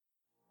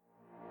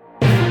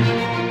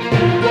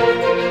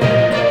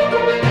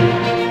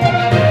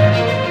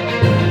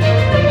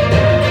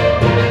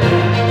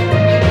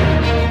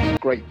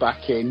great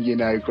backing,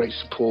 great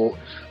support.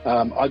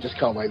 I just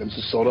can't wait them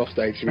to sort off,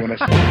 Dave, to be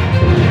honest.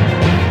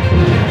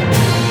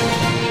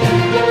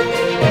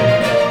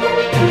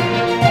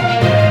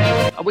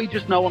 We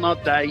just know on our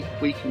day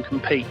we can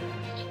compete,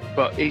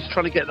 but it's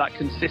trying to get that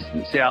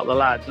consistency out of the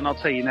lads. And I'll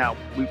tell you now,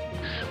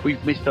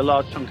 we've missed a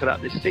large chunk of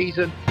that this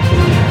season.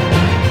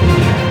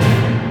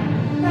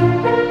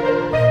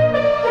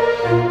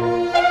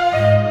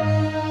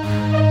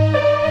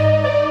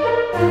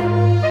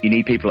 You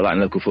need people like that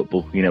in local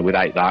football.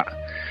 Without that,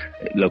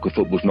 local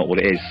football's not what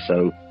it is.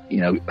 So,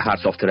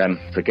 hats off to them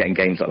for getting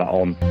games like that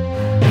on.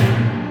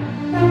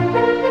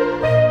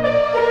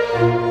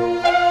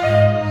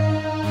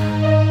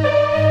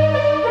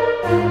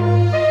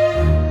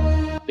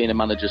 Being a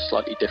manager is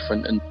slightly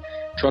different, and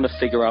trying to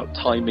figure out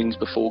timings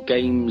before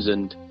games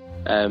and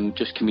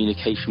just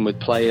communication with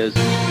players.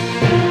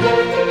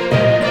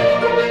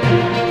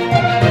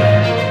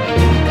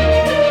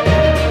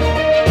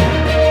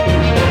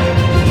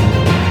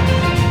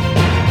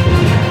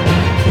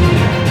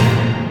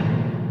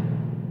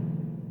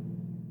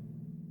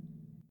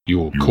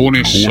 Your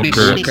Cornish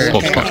Soccer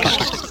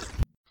Podcast.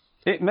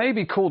 It may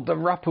be called the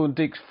Rappo and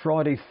Deeks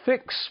Friday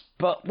Fix,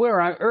 but we're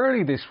out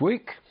early this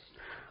week.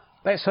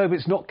 Let's hope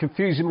it's not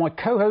confusing my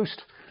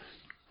co-host.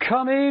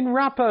 Come in,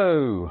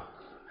 Rappo.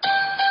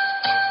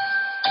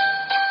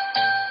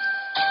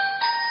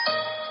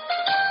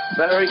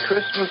 Merry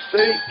Christmas,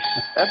 Deeks.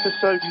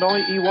 Episode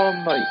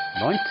 91, mate.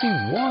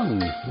 91,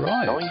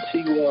 right.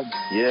 91,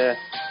 yeah.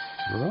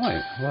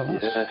 Right, well,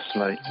 yes,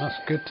 mate. That's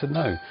good to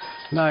know.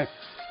 Now,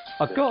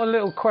 I've got a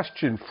little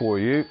question for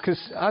you, because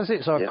as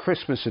it's our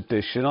Christmas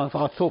edition, I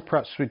thought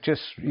perhaps we'd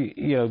just,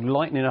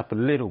 lighten it up a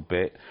little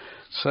bit.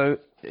 So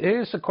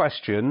here's the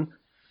question.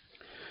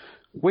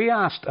 We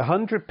asked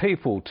 100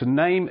 people to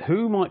name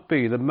who might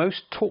be the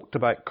most talked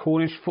about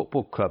Cornish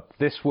football club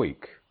this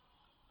week.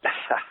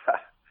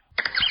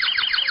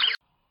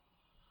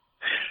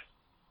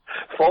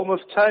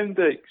 Falmouth Town,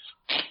 Deeks.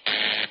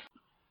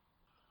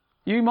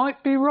 You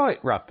might be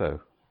right, Rappo.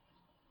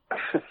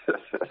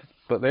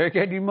 But there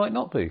again, you might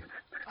not be.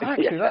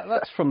 Actually,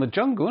 that's from the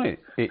jungle, isn't it?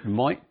 It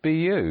might be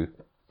you.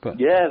 But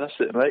yeah, that's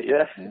it, mate.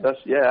 Yeah, that's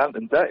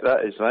Anton Deck,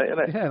 that is, mate, isn't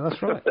it? Yeah,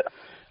 that's right.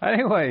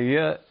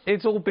 Anyway,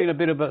 it's all been a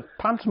bit of a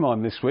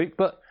pantomime this week,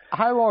 but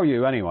how are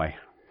you anyway?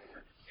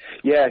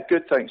 Yeah,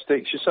 good, thanks,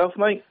 Deeks. Yourself,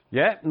 mate?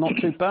 Yeah, not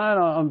too bad.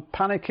 I'm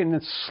panicking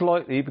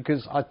slightly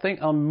because I think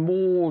I'm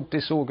more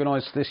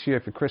disorganised this year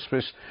for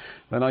Christmas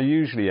than I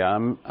usually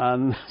am,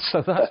 and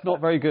so that's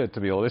not very good,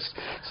 to be honest.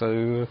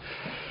 So,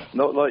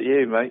 not like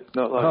you, mate.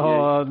 Not like you.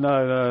 Oh,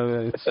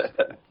 no.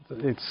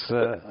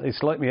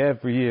 It's like me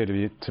every year,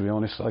 to be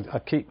honest. I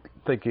keep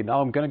thinking,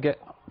 I'm going to get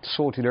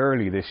sorted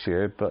early this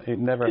year, but it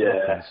never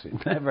happens.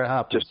 It never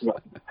happens.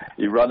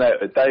 You run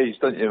out of days,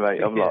 don't you,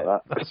 mate? I'm like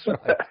that. That's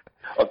right.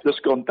 I've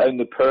just gone down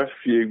the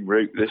perfume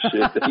route this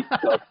year.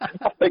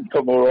 I think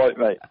I'm all right,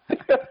 mate.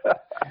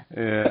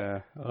 Yeah,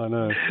 I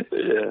know.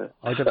 Yeah.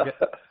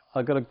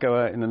 I got to go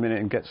out in a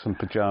minute and get some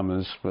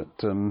pajamas, but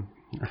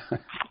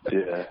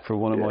for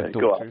one of my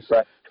daughters.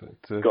 Got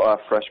to have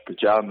fresh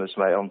pajamas,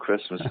 mate, on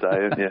Christmas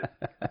Day, haven't you?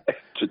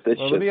 Tradition.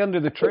 Well, they'll be under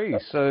the tree,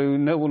 so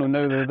no one will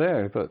know they're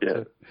there. But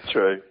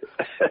true.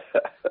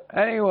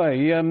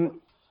 Anyway,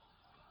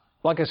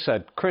 like I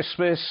said,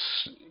 Christmas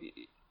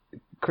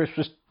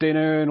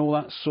dinner and all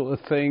that sort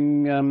of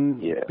thing.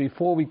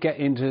 Before we get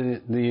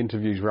into the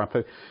interviews,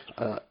 Rappo,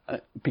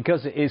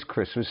 because it is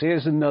Christmas,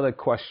 here's another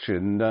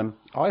question.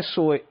 I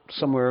saw it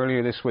somewhere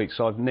earlier this week,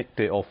 so I've nicked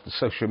it off the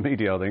social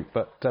media, I think,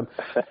 but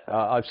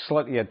I've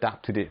slightly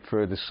adapted it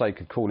for the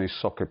sake of Cornish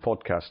Soccer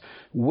Podcast.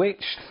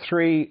 Which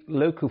 3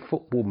 local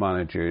football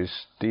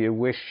managers do you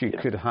wish you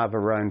could have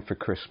around for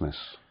Christmas?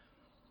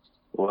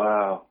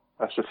 Wow,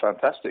 that's a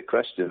fantastic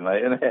question,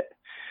 mate, isn't it?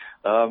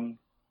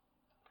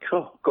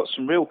 Cool. Got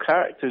some real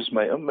characters,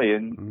 mate, haven't we?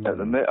 At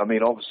the minute, I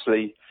mean,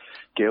 obviously,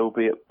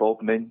 Gilby at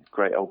Bodmin,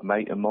 great old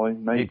mate of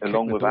mine, mate. He'd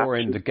along kick with the door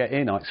in to get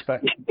in, I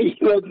expect. He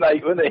would,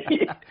 mate, wouldn't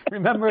he?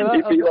 Remember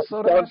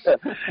that?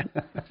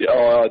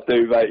 Oh, I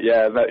do, mate.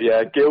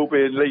 Yeah,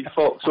 Gilby and Lee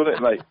Fox, wasn't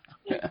it, mate?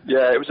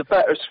 Yeah, it was a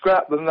better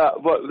scrap than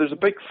that. What, there's a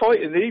big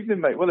fight in the evening,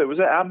 mate. Was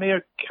it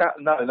Amir Cat?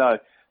 No,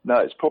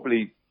 it's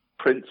probably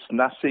Prince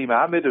Nassim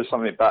Ahmed or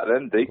something back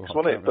then, Deeks,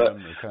 wasn't it?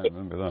 I can't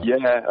remember that.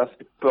 Yeah,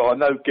 but I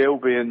know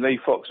Gilby and Lee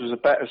Fox was a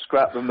better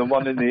scrap than the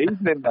one in the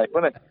evening, mate,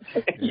 wasn't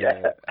it?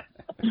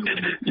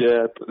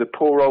 Yeah, but the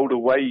poor old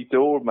away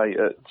door, mate,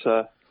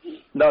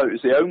 no, it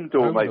was the home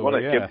door, mate,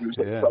 wasn't it?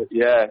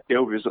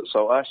 Gilby was at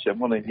Salt Asham,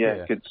 wasn't he?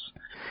 Yeah, against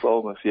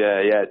Falmouth.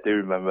 Yeah, I do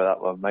remember that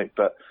one, mate.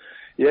 But,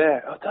 yeah,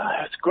 I don't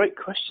know, it's a great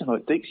question,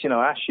 like Deeks,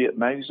 Ashy at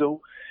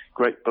Mosul.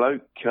 Great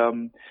bloke.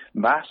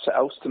 Mass at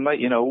Elston,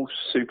 mate. All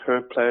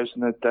superb players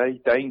in the day.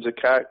 Dane's a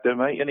character,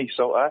 mate, and he's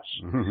Salt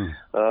Ash.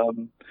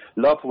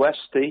 Love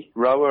Westy,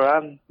 Rower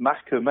and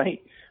Macca,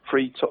 mate.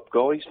 3 top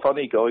guys,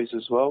 funny guys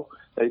as well.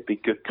 They'd be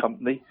good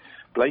company.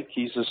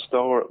 Blakey's a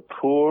star at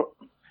Port.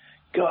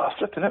 God,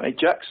 flipping at me.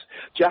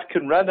 Jack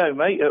and Renault,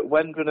 mate, at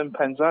Wendron and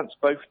Penzance.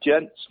 Both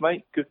gents,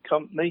 mate. Good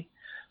company.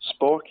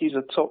 Sparky's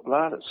a top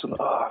lad.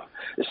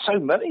 There's so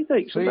many,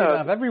 Deeks. So you'd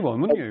have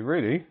everyone, wouldn't you,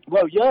 really?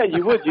 Well, yeah,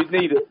 you would. You'd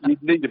need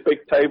a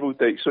big table,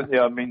 Deeks, wouldn't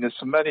you? I mean, there's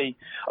so many.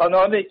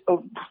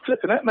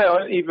 Flipping it, mate. I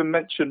didn't even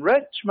mention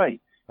Reg,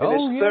 mate.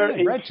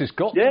 Reg has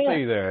got to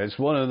be there. It's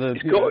one of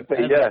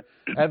the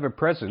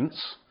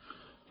ever-presents.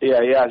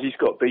 Yeah, he has. He's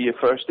got to be your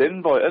first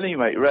invite, hasn't he,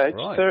 mate? Reg,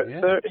 right,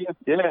 30th,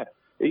 yeah.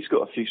 He's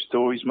got a few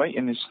stories, mate,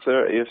 in his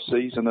 30th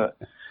season at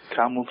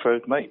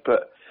Camelford, mate.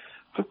 But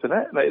flipping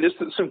it, mate, there's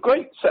some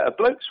great set of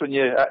blokes when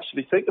you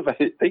actually think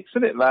about it,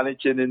 isn't it?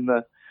 Managing in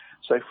the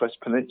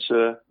Southwest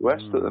Peninsula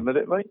West at the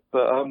minute, mate.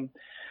 But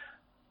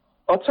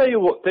I'll tell you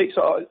what, Deeks, it's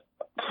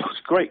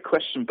a great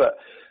question, but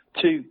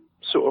two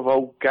sort of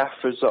old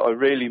gaffers that I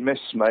really miss,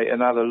 mate,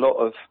 and had a lot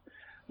of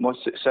my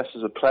success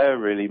as a player,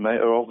 really,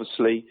 mate, are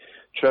obviously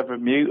Trevor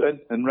Newton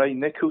and Ray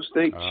Nichols,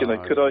 Deeks. Could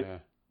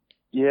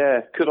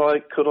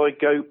I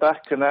go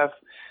back and have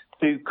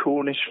two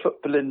Cornish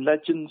footballing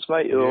legends,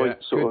 mate?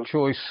 Good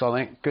choice, I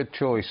think. Good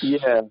choice.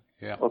 Yeah.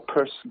 I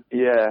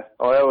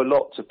owe a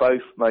lot to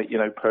both, mate,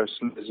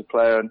 personally as a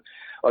player, and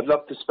I'd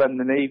love to spend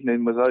an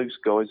evening with those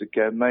guys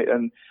again, mate,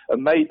 and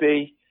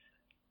maybe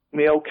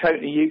my old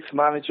county youth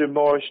manager,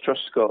 Maurice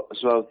Truscott,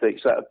 as well,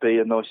 Deeks. That'd be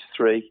a nice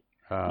three,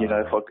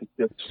 if I could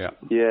just...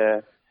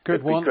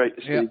 Good one. Be great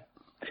to see.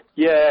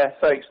 Yeah,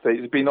 thanks, Pete.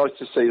 It'd be nice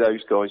to see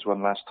those guys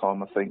one last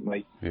time, I think,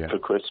 mate, for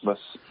Christmas.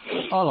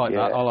 I like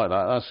that.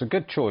 That's a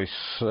good choice.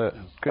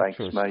 Thanks,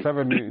 mate.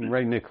 Trevor Newton,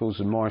 Ray Nichols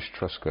and Maurice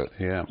Truscott,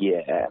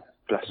 Yeah,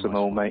 bless them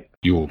all, mate.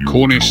 Your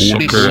Cornish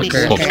Soccer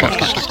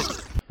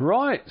Podcast.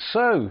 Right,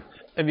 so,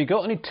 have you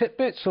got any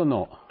tidbits or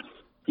not?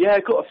 Yeah,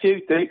 I've got a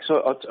few, Deeks.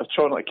 I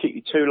try not to keep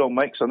you too long,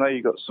 mate, because I know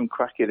you've got some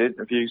cracking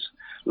interviews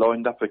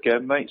lined up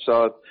again, mate.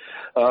 So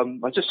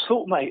I just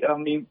thought, mate, I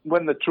mean,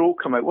 when the draw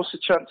come out, what's the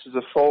chances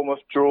of Falmouth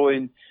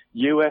drawing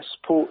US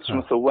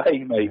Portsmouth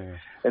away, mate?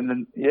 In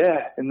the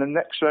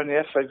next round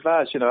of the FA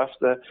Vaz,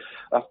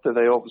 after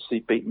they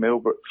obviously beat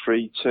Millbrook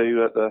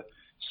 3-2 at the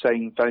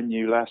same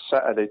venue last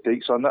Saturday,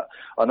 Deeks.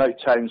 I know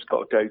Town's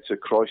got to go to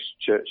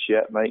Christchurch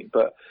yet, mate,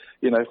 but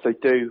if they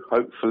do,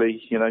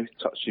 hopefully,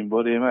 touching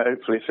wood here, mate,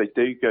 hopefully if they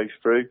do go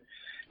through,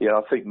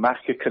 I think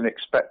Macca can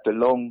expect a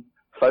long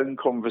phone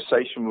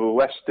conversation with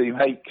Westy,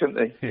 mate,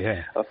 couldn't he?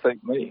 Yeah. I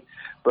think, mate.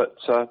 But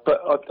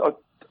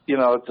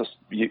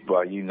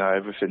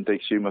everything,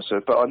 Deeks, you must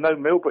have. But I know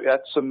Millbrook had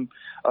some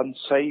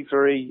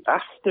unsavoury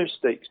after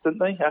Deeks, didn't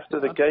they? After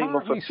the game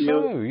off a few.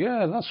 So,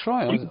 yeah, that's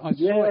right. I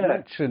saw it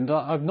mentioned.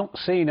 I've not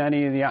seen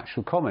any of the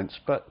actual comments,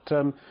 but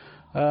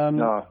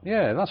no.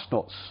 Yeah, that's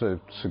not so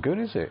good,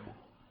 is it?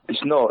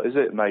 It's not, is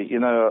it, mate?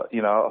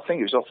 I think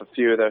it was off a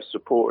few of their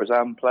supporters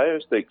and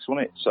players, Deeks,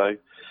 wasn't it? So,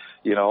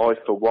 I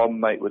for one,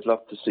 mate, would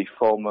love to see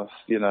Falmouth,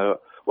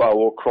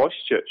 or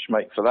Christchurch,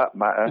 mate, for that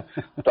matter,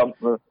 dump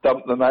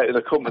them out of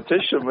the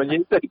competition when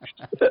you think.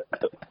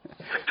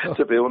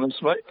 To be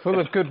honest, mate. Full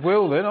of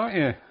goodwill, then, aren't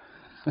you?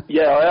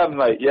 Yeah, I am,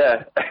 mate.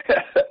 Yeah,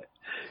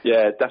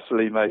 yeah,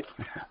 definitely, mate.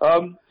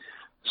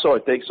 Sorry,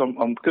 Deeks, I'm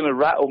going to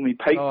rattle my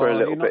paper a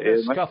little bit here,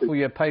 mate. Scuffle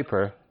your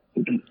paper.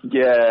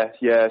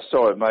 Yeah.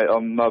 Sorry, mate.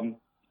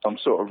 I'm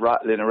sort of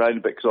rattling around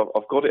a bit because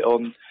I've got it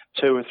on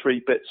 2 or 3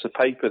 bits of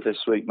paper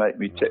this week, mate.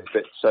 Me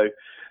tidbits.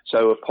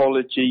 So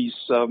apologies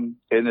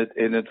in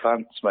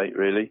advance, mate.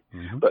 Really,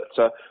 but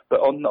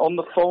on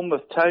the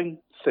Falmouth Town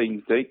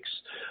thing, Deeks,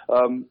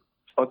 I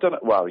don't know.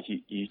 Well,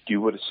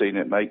 you would have seen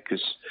it, mate.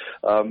 Because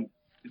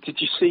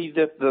did you see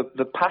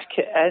the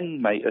packet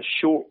end, mate? A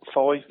short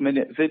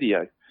 5-minute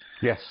video.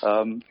 Yes.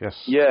 Yes.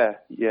 Yeah.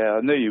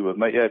 I knew you would,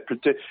 mate. Yeah,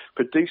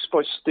 produced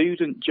by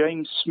student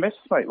James Smith,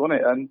 mate,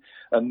 wasn't it?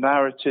 And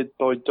narrated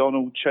by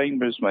Donald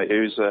Chambers, mate,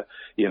 who's a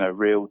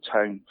real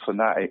Town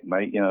fanatic,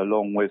 mate.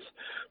 Along with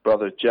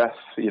brother Jeff,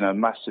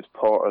 massive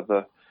part of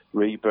the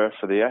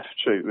rebirth of the F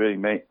Troop, really,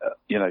 mate.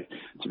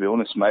 To be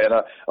honest, mate,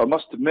 and I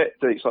must admit,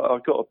 Deeks, I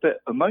got a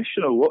bit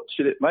emotional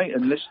watching it, mate,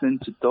 and listening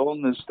to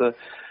Don as the.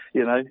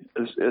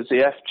 As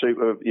the F Troop,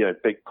 a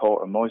big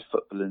part of my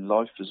footballing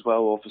life as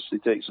well, obviously,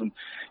 Deeks, and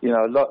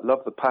I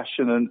love the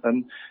passion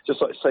and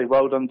just like to say,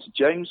 well done to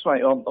James,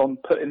 mate, on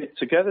putting it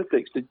together,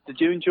 Deeks. Did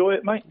you enjoy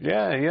it, mate?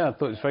 Yeah, I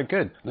thought it was very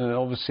good.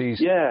 Obviously, he's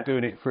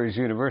doing it for his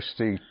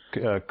university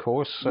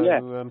course,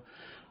 so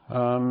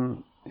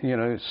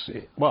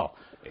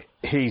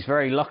he's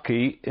very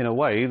lucky in a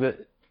way that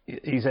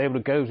he's able to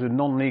go to a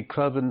non-league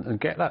club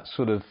and get that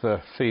sort of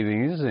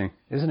feeling, isn't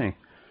he?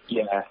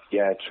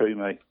 Yeah, true,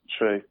 mate,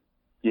 true.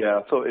 Yeah,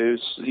 I thought it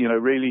was,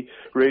 really,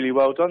 really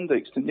well done,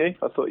 Deeks, didn't you?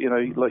 I thought,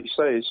 like you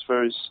say, as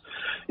far as,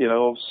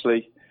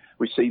 obviously,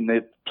 we've seen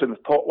the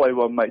Plymouth Potway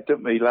one, mate,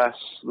 didn't we, last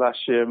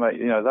year, mate?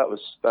 That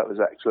was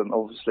excellent,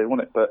 obviously,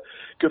 wasn't it? But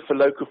good for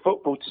local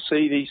football to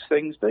see these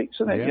things, Deeks,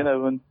 isn't it?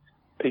 And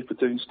people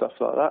doing stuff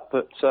like that.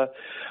 But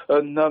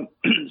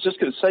just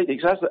going to say,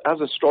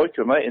 as a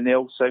striker, mate, in the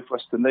old South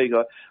Western League,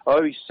 I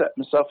always set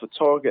myself a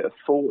target of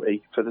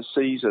 40 for the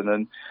season,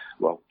 and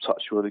well,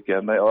 touch wood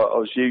again, mate. I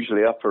was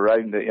usually up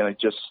around it,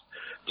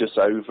 just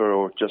over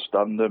or just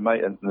under,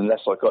 mate, and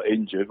unless I got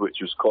injured, which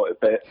was quite a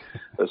bit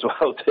as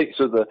well. These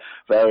are the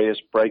various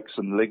breaks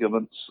and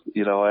ligaments,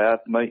 I had,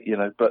 mate.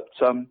 But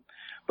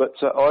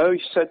I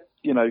always said,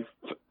 I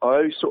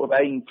always sort of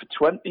aimed for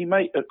 20,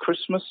 mate, at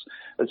Christmas,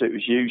 as it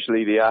was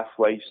usually the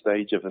halfway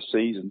stage of a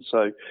season.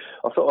 So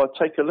I thought I'd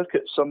take a look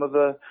at some of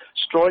the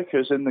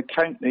strikers in the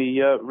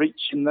county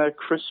reaching their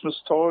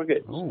Christmas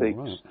targets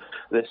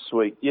this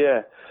week.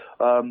 Yeah.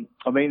 In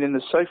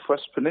the South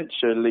West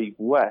Peninsula League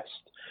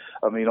West,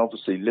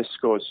 obviously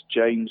Liskeard's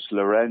James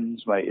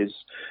Lorenz, mate,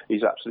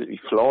 he's absolutely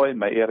flying,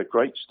 mate. He had a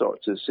great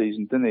start to the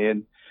season, didn't he?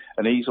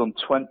 And he's on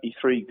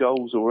 23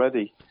 goals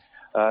already.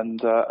 And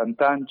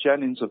Dan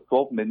Jennings of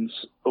Bodmin's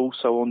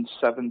also on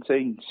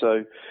 17.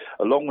 So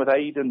along with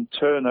Aidan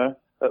Turner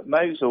at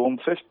Mousehole on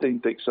 15,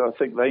 Dick. So I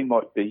think they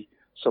might be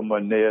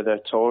somewhere near their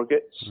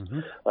targets.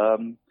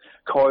 Mm-hmm.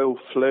 Kyle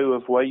Flew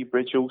of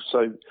Weybridge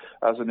also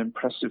has an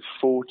impressive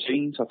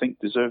 14. I think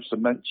deserves a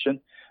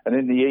mention. And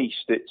in the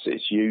East,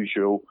 it's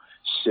usual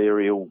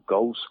serial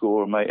goal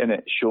scorer, mate, isn't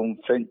it? Sean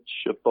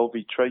Finch of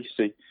Bobby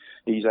Tracy.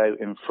 He's out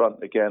in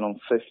front again on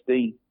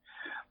 15.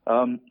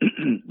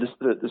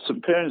 The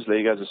St Piran's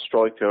League has a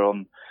striker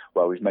on,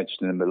 well, we've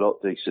mentioned him a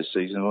lot this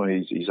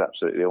season. He's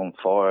absolutely on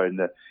fire in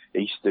the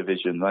East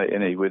Division, mate,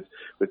 isn't he? With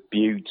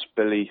Bude's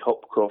Billy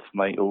Hopcroft,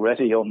 mate,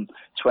 already on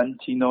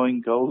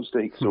 29 goals,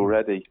 Deeks,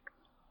 already.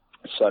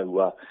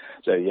 So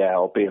yeah,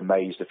 I'll be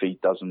amazed if he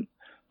doesn't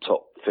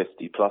top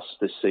 50 plus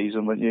this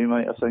season, wouldn't you,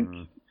 mate? I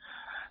think.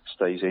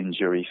 Stays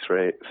injury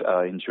free,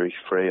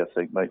 I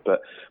think, mate.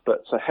 But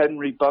so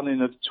Henry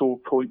Bunning of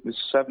Torpoint with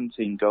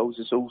 17 goals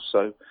is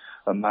also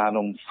a man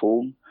on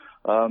form.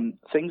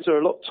 Things are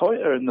a lot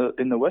tighter in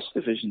the West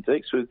Division,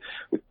 Dix, with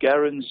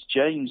Gerrans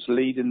James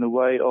leading the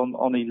way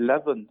on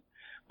 11.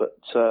 But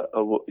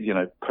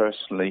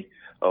personally,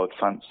 I would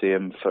fancy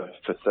him for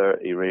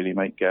 30, really,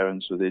 mate.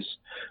 Gerrans with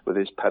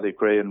his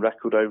pedigree and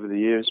record over the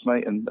years,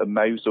 mate, and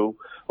Mousehole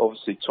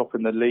obviously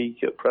topping the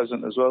league at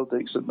present as well,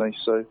 Dix, aren't they?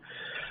 So.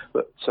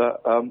 But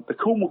the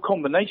Cornwall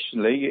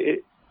Combination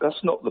League,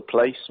 that's not the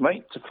place,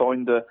 mate, to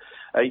find a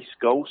ace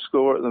goal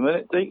scorer at the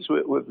minute, Deeks,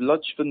 with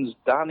Ludgvan's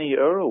Danny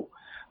Earl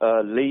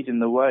leading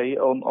the way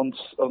on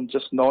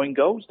just 9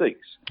 goals,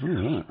 Deeks,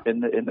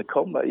 in the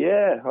combat.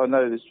 Yeah, I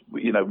know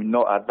we've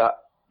not had that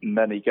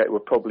many games. We're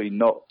probably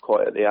not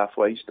quite at the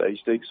halfway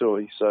stage, Deeks, are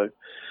we? So,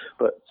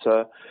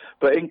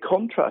 but in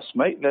contrast,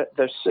 mate,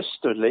 their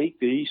sister league,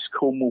 the East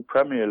Cornwall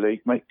Premier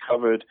League, mate,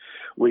 covered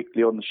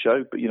weekly on the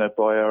show, but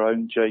by our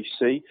own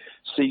JC,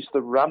 sees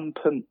the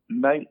rampant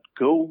Mount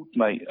Gould,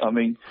 mate.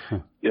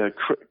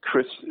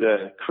 Chris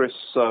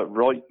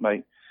Wright,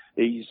 mate.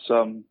 He's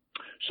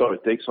sorry,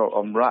 Diggs,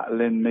 I'm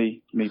rattling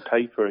me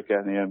paper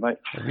again here, mate.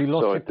 Have you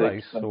lost your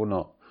place or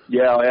not?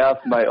 Yeah, I have,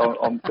 mate.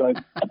 I'm going.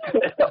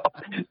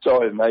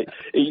 Sorry, mate.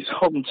 He's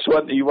on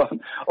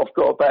 21. I've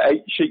got about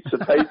 8 sheets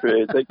of paper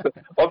here.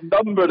 I've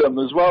numbered them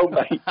as well,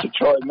 mate, to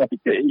try and make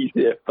it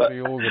easier.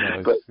 Very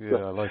organised. Yeah,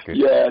 I like it.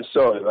 Yeah,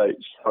 sorry, mate.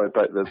 Sorry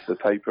about the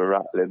paper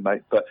rattling,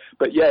 mate.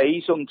 But yeah,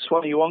 he's on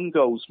 21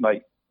 goals,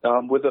 mate.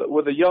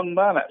 With a young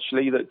man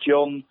actually that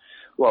John,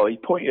 well, he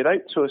pointed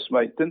out to us,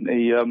 mate, didn't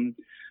he? A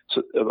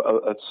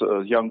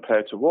young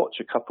player to watch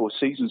a couple of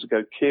seasons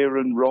ago,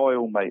 Kieran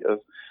Ryle, mate,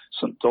 of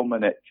St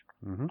Dominic.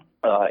 Mm-hmm.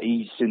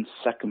 He's in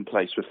second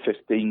place with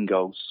 15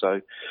 goals.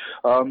 So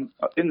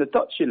in the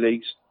Dutchy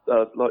leagues,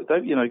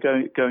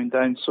 going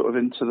down sort of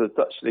into the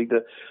Dutch league,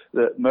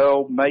 my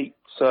old mate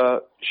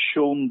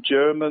Sean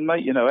German,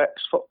 mate,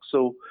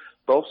 ex-Foxhall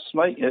boss,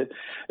 mate,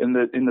 in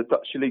the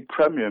Dutchy League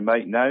Premier,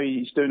 mate. Now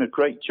he's doing a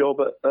great job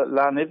at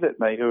Llanivit,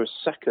 mate, who are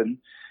second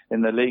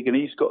in the league, and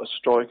he's got a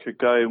striker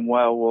going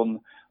well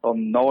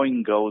on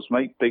 9 goals,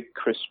 mate, big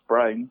Chris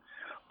Brown.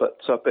 But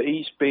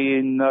he's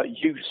being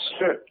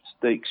usurped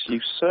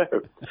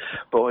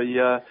by,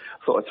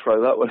 thought I'd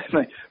throw that one in,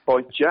 mate,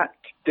 by Jack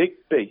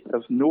Digby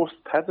of North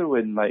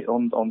Petherwin, mate,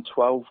 on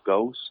 12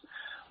 goals.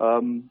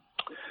 And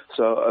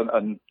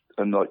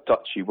like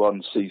Dutchy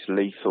 1 sees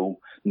Lethal,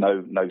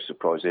 no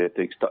surprise here,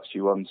 Diggs. Dutchy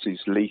 1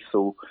 sees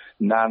Lethal,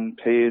 Nan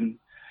Pean,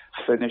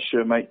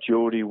 finisher, mate,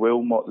 Geordie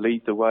Wilmot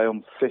lead the way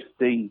on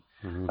 15.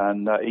 Mm-hmm.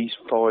 And he's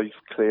 5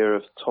 clear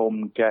of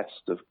Tom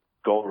Guest of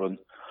Goran.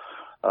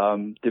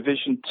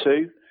 Division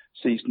 2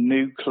 sees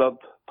new club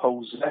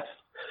Polzeath.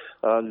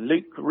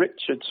 Luke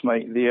Richards,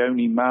 mate, the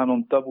only man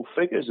on double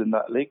figures in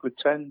that league with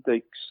 10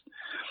 digs.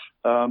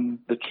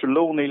 The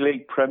Trelawney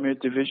League Premier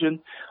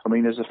Division,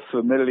 there's a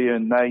familiar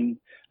name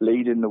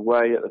leading the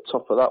way at the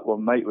top of that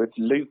one, mate, with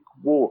Luke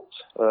Wart,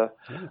 a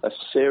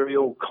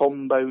serial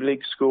combo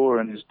league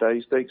scorer in his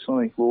days, digs, I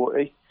think,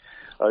 Warty,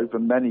 over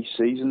many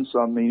seasons.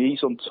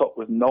 He's on top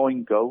with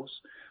 9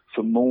 goals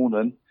for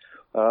Mornan.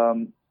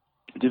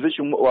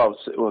 Division 1,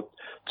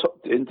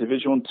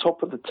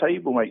 top of the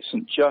table, mate,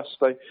 St Just.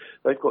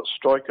 They've got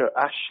striker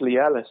Ashley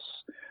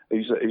Ellis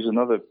He's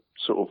another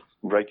sort of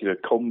regular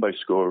combo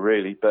scorer,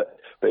 really, but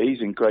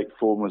he's in great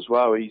form as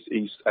well.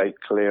 He's 8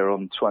 clear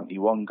on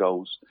 21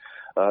 goals.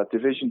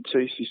 Division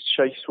 2 sees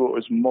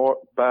Chasewater's Mark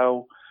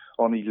Bell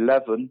on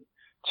 11,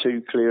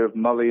 2 clear of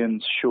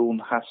Mullins, Sean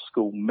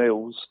Haskell,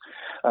 Mills.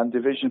 And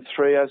Division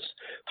 3 has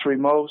 3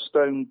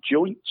 milestone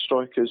joint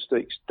strikers,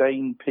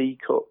 Dane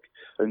Peacock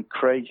and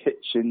Craig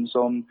Hitchens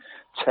on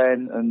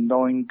 10 and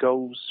 9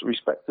 goals,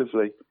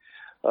 respectively.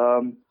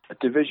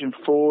 Division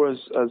 4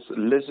 has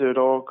Lizard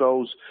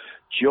Argyle's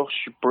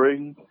Josh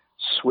Broom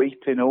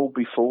sweeping all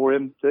before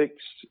him, Dix.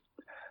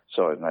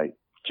 Sorry, mate.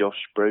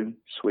 Josh Broom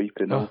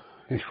sweeping all.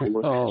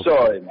 Oh,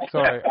 sorry, mate.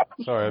 Sorry,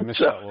 I missed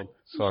that one.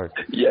 Sorry.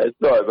 Yeah,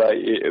 sorry,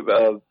 mate.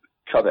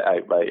 Cut it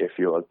out, mate, if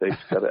you want.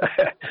 Cut it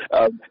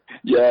out.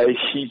 Yeah,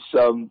 he's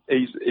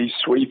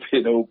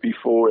sweeping all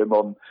before him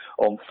on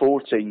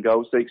 14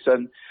 goals, Dix.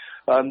 And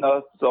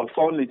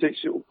finally, Dix,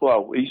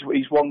 well,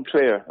 he's 1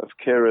 clear of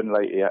Kieran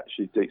Latey,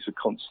 actually, Dix, of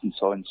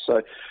Constantine.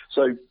 So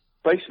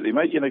basically,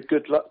 mate,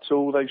 good luck to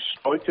all those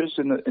strikers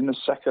in the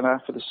second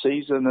half of the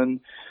season, and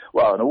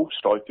all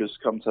strikers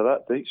come to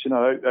that, Dix.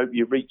 Hope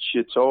you reach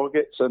your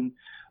targets, and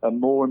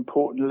more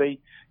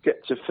importantly,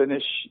 get to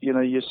finish,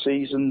 your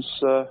seasons.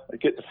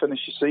 Get to finish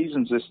your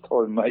seasons this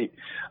time, mate.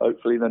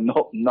 Hopefully, they're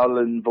not null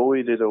and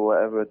voided or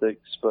whatever, Dix.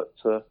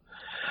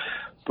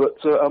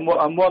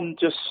 And one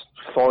just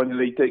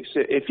finally, Dix,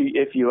 if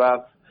you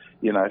have,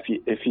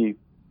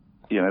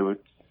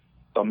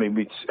 I mean,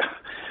 we.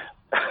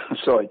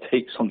 Sorry,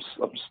 Dix, I'm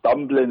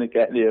stumbling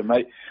again here,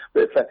 mate.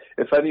 But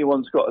if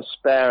anyone's got a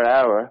spare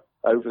hour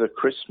over the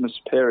Christmas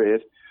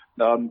period,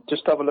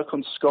 just have a look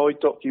on Sky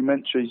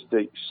Documentaries,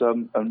 Dix,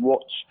 and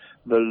watch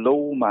The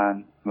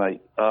Lawman,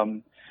 mate.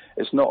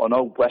 It's not an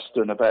old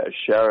western about a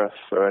sheriff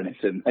or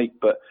anything, mate,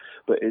 but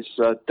it's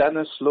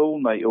Dennis Law,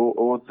 mate,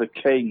 or the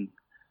King,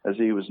 as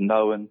he was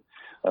known,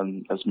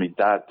 and as my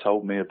dad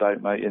told me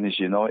about, mate, in his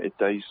United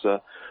days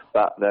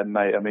back then,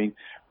 mate. I mean,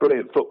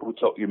 brilliant football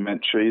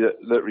documentary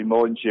that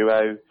reminds you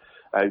how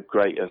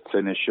great a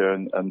finisher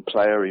and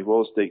player he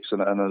was, Dix,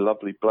 and a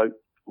lovely bloke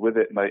with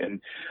it, mate.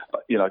 And,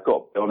 I've got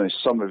to be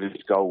honest, some of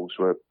his goals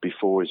were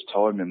before his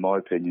time, in my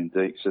opinion,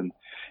 Dix. And,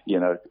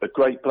 a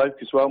great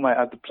bloke as well, mate.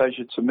 I had the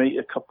pleasure to meet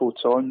a couple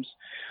of times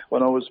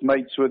when I was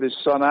mates with his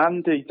son,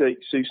 Andy,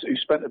 Dix, who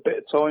spent a bit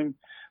of time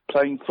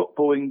playing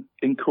football in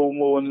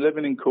Cornwall and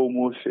living in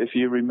Cornwall, if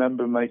you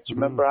remember, mate. Do you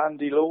remember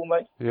Andy Law,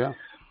 mate? Yeah.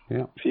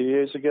 A few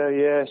years ago,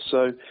 yeah.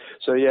 So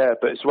yeah,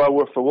 but it's well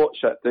worth a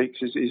watch, that, Dix.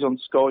 He's on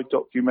Sky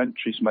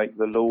Documentaries, mate,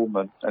 The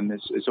Lawman, and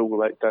it's all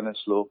about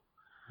Dennis Law.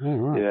 Oh,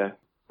 right. Yeah,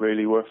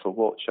 really worth a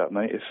watch, that,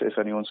 mate, if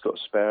anyone's got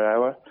a spare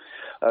hour.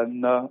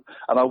 And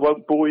I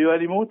won't bore you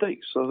anymore,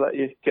 Dix. I'll let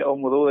you get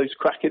on with all those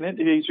cracking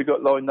interviews we've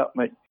got lined up,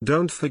 mate.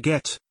 Don't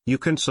forget, you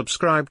can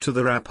subscribe to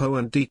the Rappo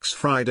and Deeks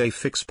Friday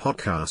Fix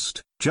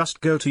podcast. Just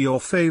go to your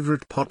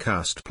favourite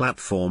podcast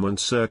platform and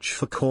search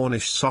for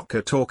Cornish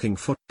Soccer Talking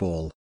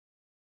Football.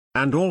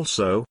 And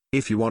also,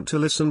 if you want to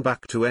listen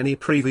back to any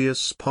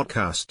previous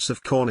podcasts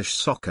of Cornish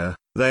Soccer,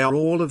 they are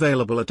all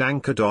available at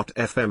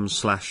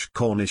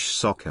anchor.fm/Cornish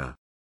Soccer.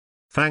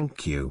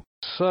 Thank you.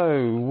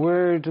 So,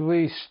 where do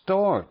we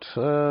start?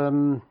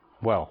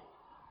 Well,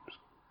 it's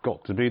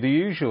got to be the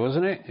usual,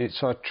 isn't it?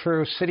 It's our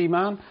Truro City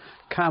man,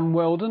 Cam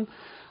Weldon.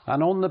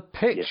 And on the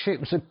pitch, It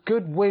was a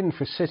good win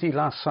for City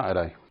last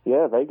Saturday.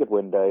 Yeah, very good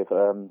win, Dave.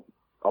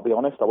 I'll be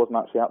honest, I wasn't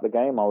actually at the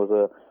game. I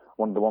was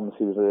one of the ones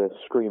who was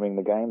screaming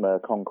the game.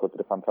 Concord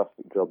did a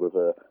fantastic job of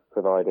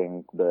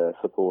providing the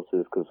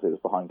supporters, because it was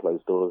behind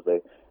closed doors.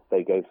 They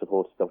gave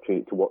supporters the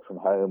opportunity to watch from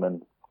home,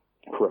 and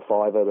for a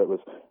fiver, the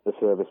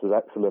service was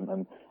excellent.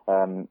 And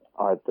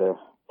I had the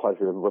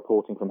pleasure of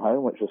reporting from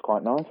home, which was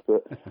quite nice,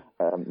 but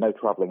no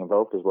travelling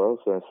involved as well,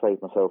 so I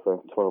saved myself a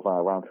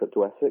 12-hour round trip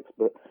to Essex.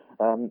 But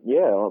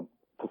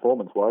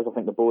performance-wise, I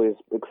think the boys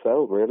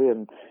excelled, really,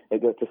 and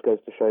it just goes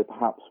to show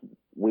perhaps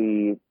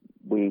we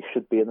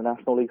should be in the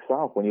National League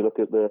South. When you look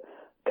at the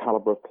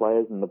calibre of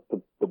players and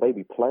the way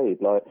we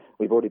played, like,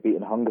 we've already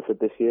beaten Hungerford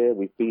this year,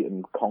 we've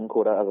beaten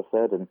Concord, as I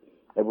said, and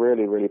a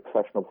really, really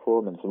professional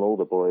performance from all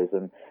the boys.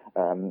 And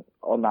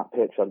on that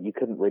pitch, you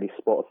couldn't really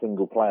spot a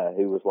single player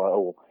who was like,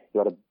 oh, you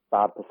had a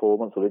bad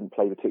performance or didn't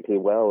play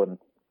particularly well. And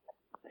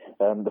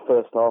the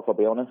first half, I'll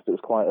be honest, it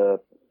was quite a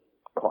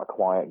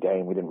quiet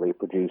game. We didn't really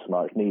produce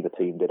much. Neither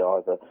team did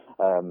either.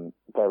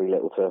 Very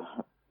little to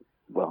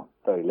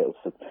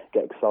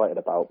get excited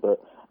about. But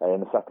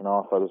in the second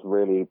half, I was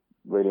really,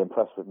 really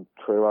impressed with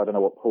Truro. I don't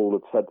know what Paul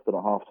had said to them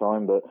at half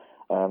time, but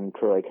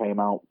Truro came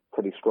out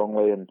pretty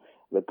strongly, and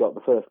the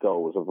first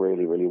goal was a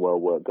really, really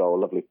well-worked goal.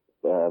 A lovely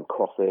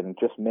cross in,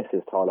 just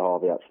misses Tyler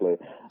Harvey, actually.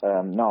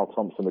 Niall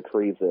Thompson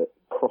retrieves it,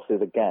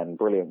 crosses again,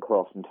 brilliant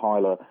cross, and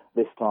Tyler,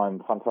 this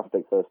time,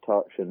 fantastic first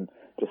touch, and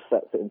just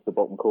sets it into the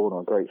bottom corner,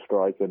 a great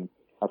strike, and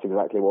that's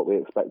exactly what we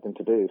expect him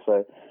to do.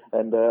 So,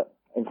 and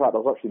in fact, I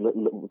was actually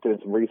doing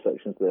some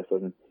research into this,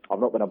 and I've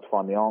not been able to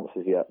find the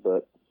answers yet,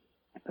 but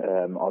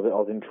I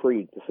was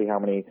intrigued to see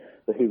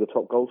who the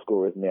top goal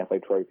scorer is in the FA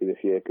Trophy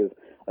this year, because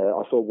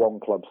I saw one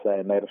club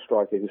saying they had a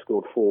striker who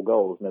scored 4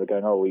 goals, and they were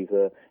going, "Oh,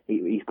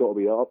 he's got to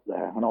be up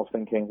there." And I was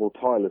thinking, well,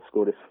 Tyler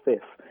scored his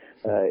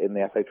 5th in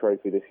the FA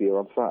Trophy this year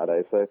on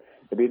Saturday, so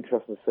it'd be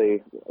interesting to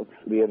see.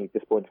 The only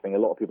disappointing thing, a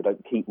lot of people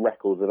don't keep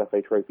records of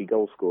FA Trophy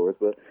goal scorers,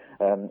 but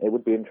it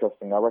would be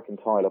interesting. I reckon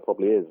Tyler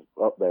probably is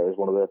up there as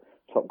one of the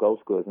top goal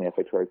scorers in the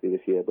FA Trophy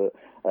this year, but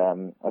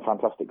a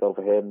fantastic goal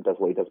for him, does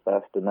what he does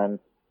best, and then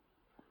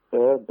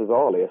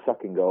bizarrely, a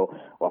second goal.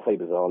 Well, I say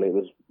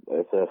bizarrely,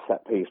 it's a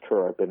set piece.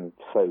 Truro have been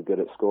so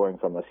good at scoring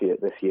from this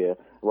year.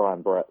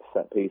 Ryan Brett's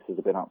set pieces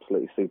have been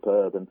absolutely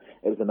superb, and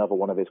it was another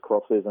one of his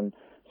crosses. And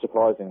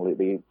surprisingly,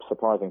 the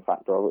surprising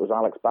factor of it was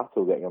Alex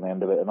Battle getting on the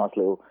end of it, a nice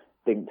little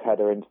dinked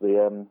header into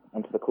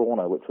the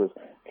corner, which was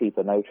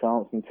keeper no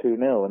chance, and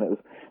 2-0. And it was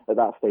at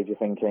that stage you're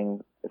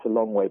thinking it's a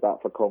long way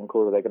back for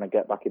Concord. Are they going to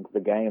get back into the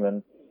game?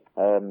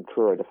 And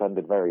Truro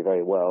defended very,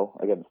 very well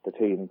against the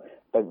team.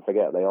 Don't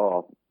forget they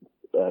are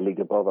league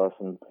above us,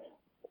 and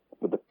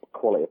with the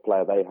quality of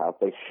player they have,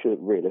 they should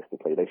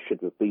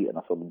have beaten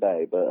us on the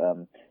day.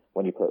 But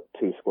when you put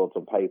 2 squads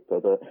on paper,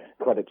 the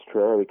credit to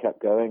Truro, we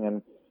kept going,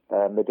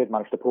 and they did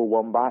manage to pull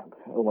one back,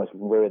 almost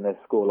ruin their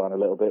scoreline a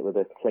little bit with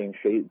a clean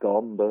sheet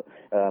gone, but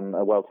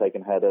a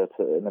well-taken header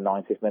in the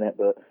 90th minute.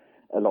 But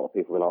a lot of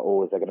people were like,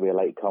 "Oh, is there going to be a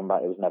late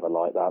comeback?" It was never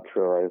like that.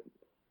 Truro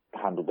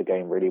handled the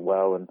game really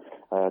well, and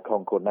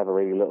Concord never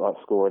really looked like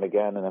scoring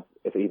again, and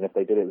even if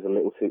they did, it was a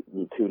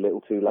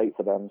little too late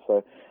for them.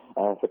 So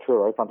for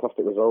Truro,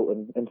 fantastic result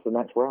and into the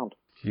next round.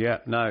 Yeah,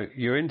 now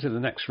you're into the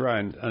next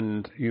round,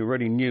 and you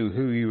already knew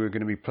who you were going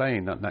to be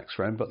playing that next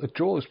round, but the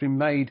draw has been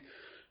made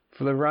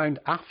for the round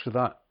after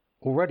that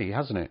already,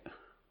 hasn't it?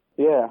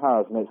 Yeah, it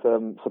has, and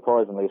it's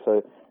surprisingly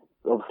so.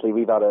 Obviously,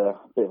 we've had a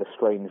bit of a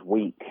strange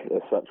week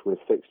as such with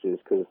fixtures,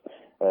 because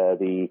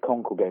the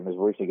Concord game was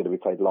originally going to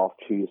be played last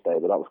Tuesday,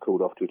 but that was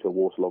called off due to a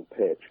waterlogged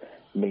pitch,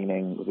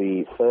 meaning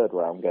the third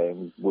round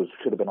game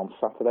should have been on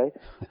Saturday,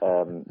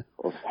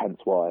 hence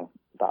why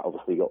that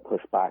obviously got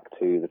pushed back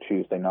to the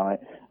Tuesday night,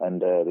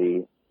 and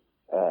the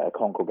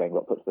Concord game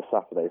got put to the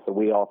Saturday. So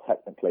we are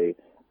technically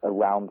a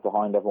round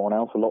behind everyone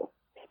else. A lot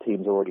of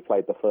teams already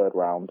played the third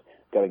round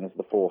going into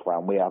the fourth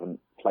round. We haven't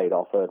played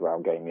our third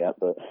round game yet,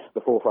 but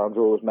the fourth round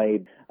draw was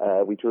made.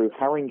 We drew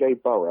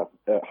Haringey Borough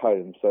at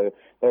home, so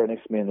they're an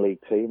Isthmian League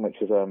team,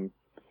 which is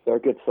they're a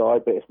good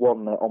side, but it's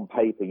one that on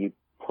paper you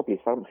probably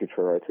fancy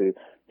Truro to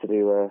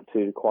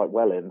do quite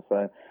well in.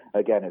 So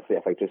again, it's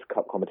the FA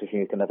Cup competition.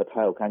 You can never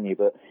tell, can you?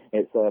 But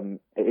it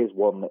is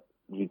one that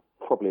you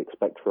probably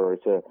expect Truro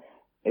to.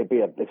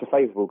 It's a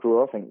favourable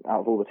draw, I think,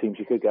 out of all the teams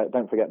you could get.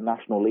 Don't forget,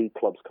 National League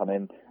clubs come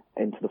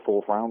into the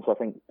fourth round, so I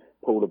think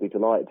Paul would be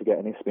delighted to get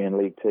an Isthmian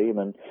League team,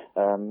 and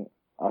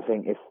I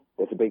think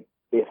it's a big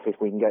if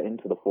we can get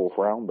into the fourth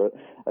round. But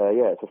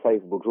yeah, it's a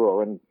favourable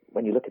draw, and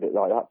when you look at it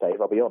like that,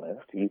 Dave, I'll be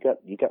honest, you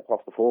get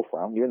past the fourth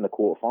round, you're in the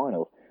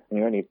quarterfinals, and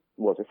you're only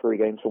 3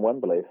 games from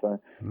Wembley, so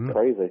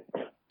crazy.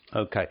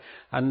 Okay,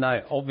 and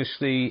now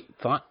obviously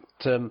that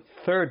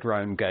third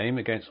round game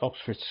against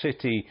Oxford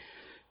City,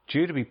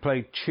 due to be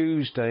played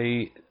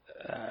Tuesday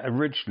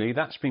originally,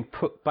 that's been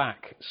put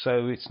back,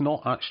 so it's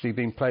not actually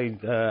been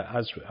played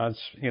as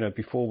you know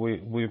before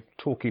we're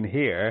talking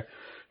here.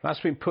 That's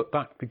been put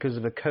back because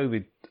of a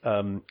COVID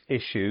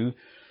issue,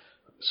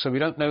 so we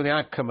don't know the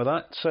outcome of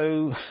that.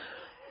 So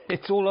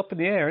it's all up in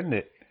the air, isn't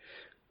it?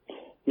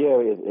 Yeah,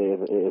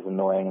 it is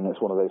annoying, and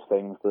it's one of those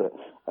things that,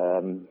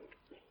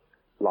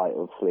 like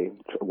obviously,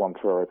 one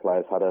Truro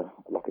player's had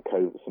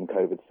some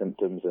COVID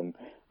symptoms, and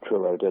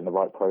Truro doing the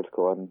right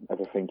protocol and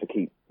everything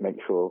to make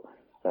sure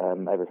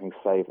everything's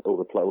safe. All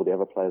the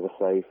other players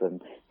are safe,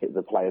 and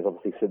the players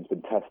obviously since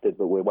been tested,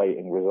 but we're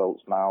waiting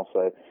results now.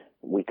 So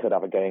we could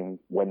have a game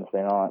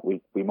Wednesday night.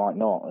 We might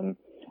not, and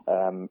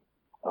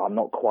I'm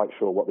not quite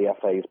sure what the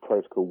FA's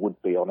protocol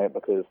would be on it,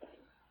 because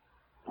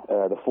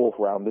the fourth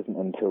round isn't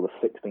until the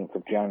 16th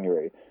of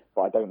January.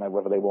 But I don't know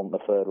whether they want the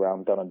third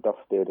round done and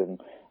dusted.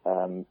 And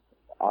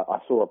I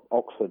saw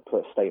Oxford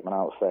put a statement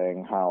out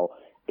saying how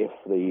if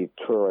the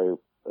Truro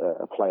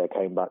player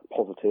came back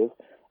positive,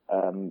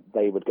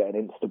 they would get an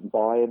instant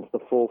buy into the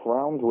fourth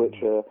round, which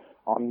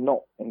I'm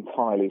not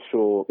entirely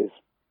sure is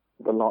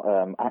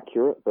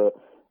accurate, but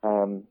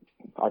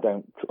I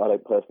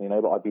don't personally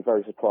know, but I'd be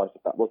very surprised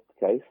if that was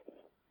the case.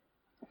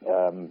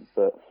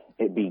 But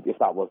if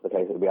that was the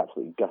case, it would be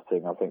absolutely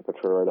gutting, I think, for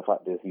Truro. The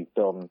fact is,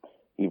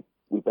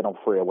 we've been on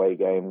 3 away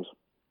games.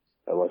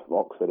 With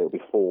Oxford, it'll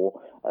be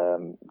 4.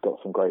 Got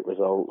some great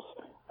results,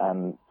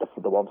 and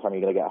the one time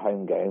you're going to get a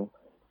home game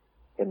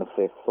in the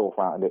fourth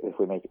round, if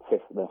we make it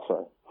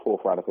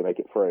fourth round, if we make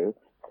it through,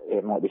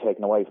 it might be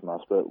taken away from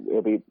us. But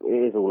it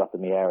is all up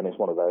in the air, and it's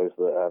one of those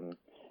that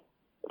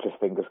just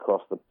fingers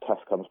crossed the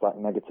test comes back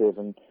negative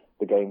and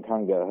the game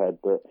can go ahead.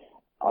 But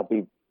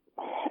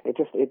it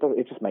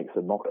just makes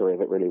a mockery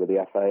of it really with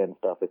the FA and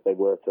stuff. If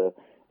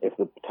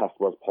the test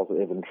was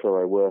positive and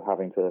Truro were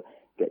having to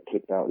get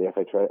kicked out of the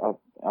FA trade,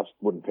 I just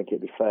wouldn't think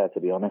it'd be fair, to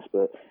be honest.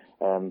 But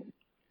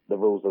the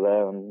rules are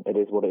there, and it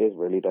is what it is,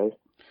 really, Dave.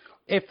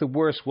 if the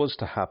worst was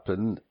to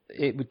happen,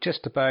 it would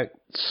just about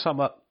sum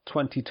up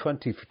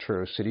 2020 for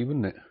Truro City,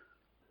 wouldn't it?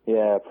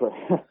 Yeah,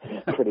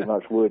 pretty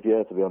much would,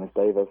 yeah, to be honest,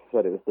 Dave. As I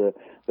said, it was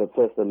the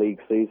first of the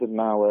league season,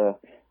 now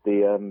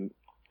the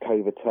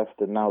COVID test,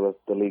 and now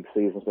the league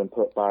season's been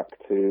put back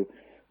to,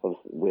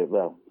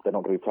 well, they're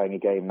not going to be playing a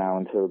game now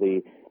until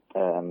the,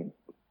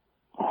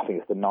 I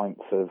think it's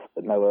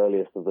no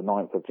earliest of the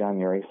 9th of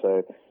January,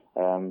 so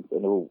and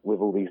with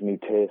all these new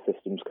tier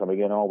systems coming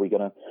in, are we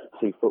going to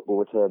see football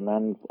return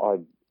then?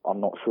 I'm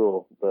not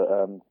sure,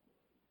 but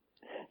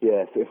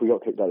yeah, if we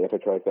got kicked out of the FA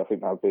Trophy, I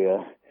think that'd be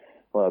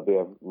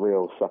a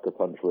real sucker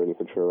punch really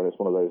for Truro. It's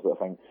one of those that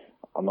I think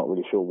I'm not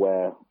really sure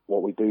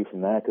what we do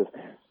from there, because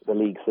the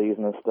league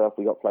season and stuff,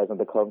 we got players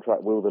under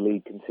contract. Will the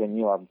league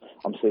continue? I'm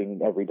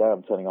seeing every day.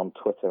 I'm turning on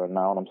Twitter and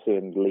I'm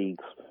seeing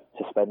leagues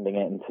suspending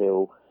it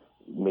until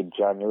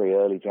mid-January,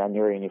 early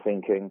January, and you're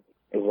thinking,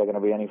 is there going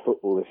to be any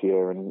football this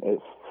year? And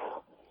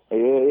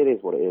it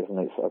is what it is, and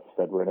it's, as I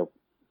said, we're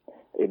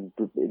in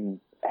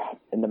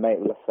the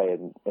main. Let's say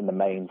in the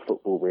main,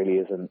 football really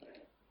isn't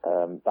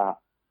that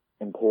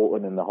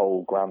important in the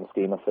whole grand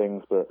scheme of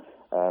things, but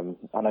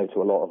I know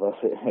to a lot of us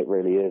it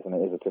really is, and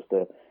it is just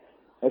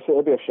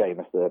it'll be a shame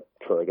if the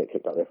Truro get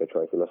kicked out of the FA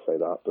Trophy, let's say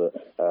that, but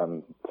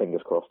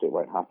fingers crossed it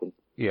won't happen.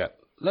 Yeah,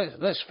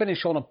 let's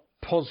finish on a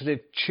positive,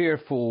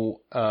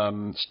 cheerful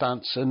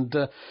stance, and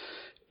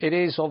it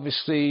is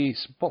obviously,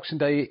 Boxing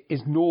Day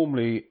is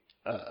normally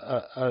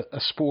a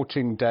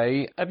sporting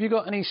day. Have you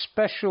got any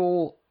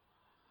special,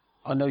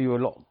 I know you're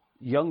a lot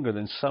younger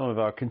than some of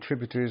our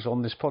contributors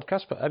on this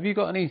podcast, but have you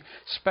got any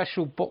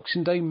special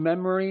Boxing Day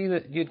memory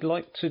that you'd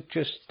like to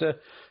just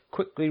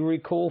quickly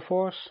recall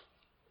for us?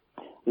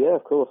 Yeah,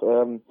 of course.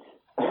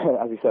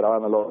 As you said,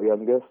 I'm a lot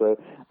younger, so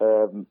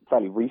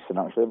fairly recent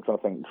actually. I'm trying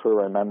to think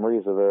Truro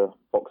memories of the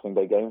Boxing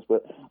Day games,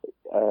 but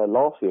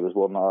last year was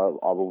one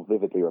I will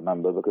vividly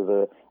remember,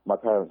 because my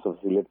parents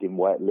obviously live in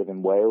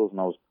Wales,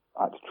 and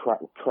I had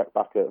to trek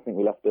back I think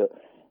we left at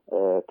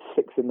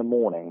 6 in the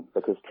morning,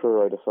 because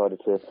Truro decided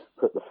to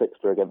put the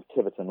fixture against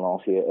Tiverton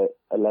last year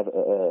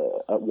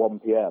at 1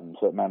 p.m.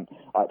 So it meant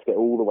I had to get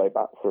all the way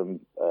back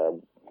from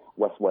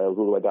West Wales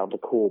all the way down to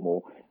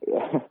Cornwall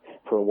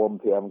for a 1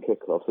 p.m.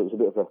 kickoff. So it was a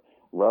bit of a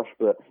rush,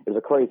 but it was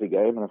a crazy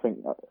game, and I think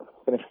I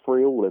finished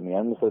 3-3 in the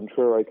end. So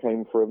Truro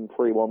came from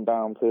 3-1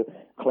 down to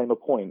claim a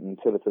point, and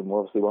Tiverton were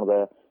obviously one of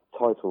their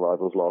title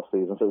rivals last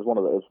season, so it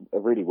was a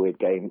really weird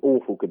game,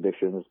 awful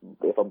conditions.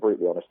 If I'm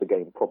brutally honest, the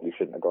game probably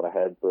shouldn't have gone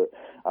ahead, but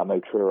I know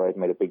Truro had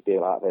made a big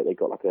deal out of it. They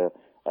got like a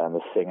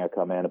singer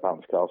come in, a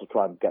bounce castle,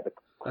 try and get the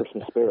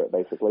Christmas spirit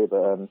basically,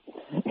 but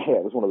yeah,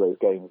 it was one of those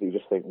games that you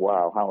just think,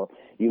 wow, how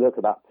you look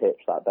at that pitch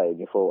that day and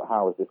you thought,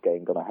 how has this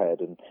game gone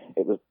ahead? And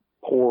it was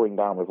pouring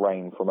down with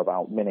rain from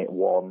about minute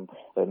 1,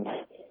 and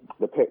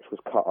the pitch was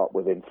cut up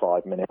within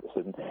 5 minutes,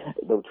 and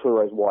the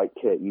Truro's white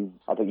kit,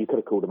 I think you could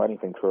have called them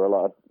anything, Truro.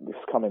 Like,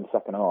 it's come in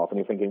second half, and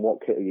you're thinking,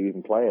 what kit are you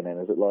even playing in?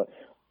 Is it like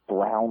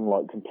brown,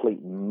 like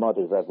complete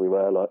mudders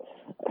everywhere? Like,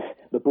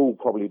 the ball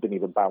probably didn't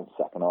even bounce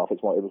second half.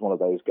 It was one of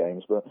those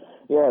games, but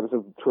yeah, it was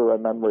a Truro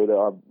memory that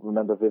I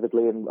remember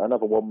vividly. And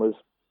another one was,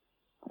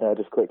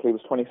 just quickly,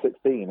 was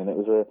 2016, and it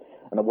was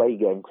an away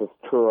game, because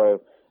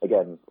Truro,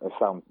 again, it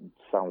sounds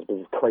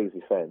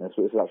crazy saying this,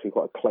 but this is actually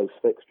quite a close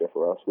fixture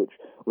for us, which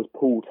was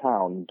Poole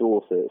Town,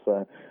 Dorset.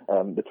 So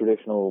the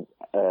traditional,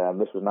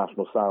 this was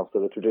National South, so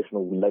the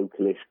traditional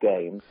localish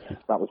game,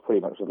 that was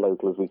pretty much as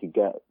local as we could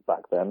get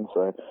back then.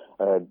 So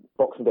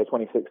Boxing Day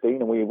 2016,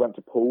 and we went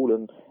to Poole,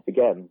 and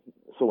again,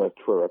 it's almost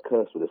Truro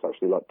cursed with this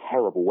actually, like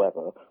terrible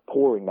weather,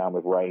 pouring down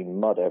with rain,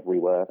 mud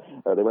everywhere.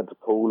 They went to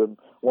Poole and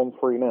won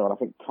 3-0, and I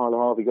think Tyler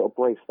Harvey got a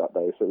brace that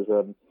day, so it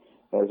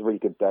was a really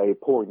good day,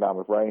 pouring down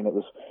with rain.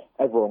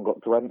 Everyone got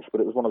drenched, but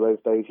it was one of those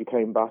days you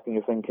came back and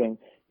you're thinking,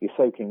 you're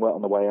soaking wet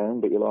on the way home,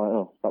 but you're like,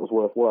 oh, that was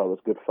worthwhile, it was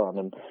good fun,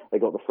 and they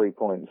got the 3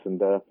 points.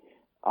 And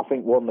I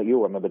think one that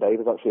you'll remember, Dave,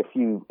 is actually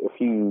a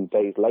few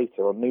days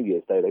later, on New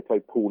Year's Day, they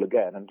played Poole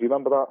again. And do you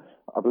remember that?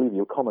 I believe you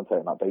were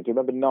commentating that day. Do you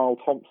remember Niall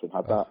Thompson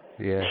had that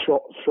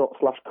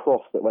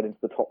shot/cross that went into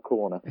the top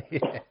corner?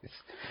 Yes,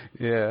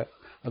 yeah.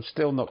 I'm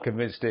still not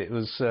convinced it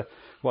was.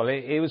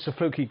 It was a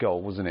fluky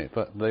goal, wasn't it?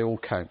 But they all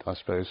count, I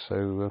suppose.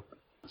 So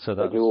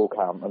they do all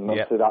count, and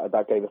obviously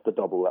that gave us the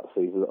double that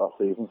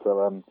season.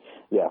 So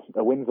yeah,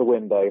 a win's a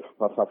win, Dave.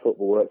 That's how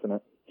football works, isn't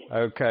it?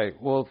 Okay.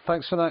 Well,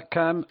 thanks for that,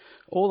 Cam.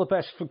 All the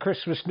best for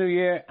Christmas, New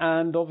Year,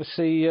 and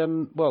obviously,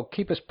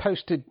 keep us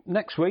posted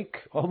next week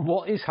on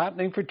what is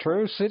happening for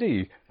Truro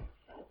City.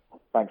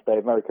 Thanks,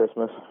 Dave. Merry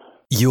Christmas.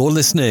 You're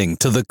listening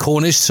to the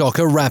Cornish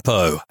Soccer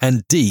Rappo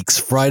and Deeks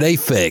Friday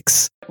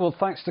Fix. Well,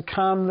 thanks to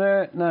Cam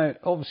there. Now,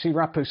 obviously,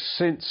 Rappo,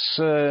 since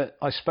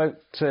I spoke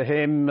to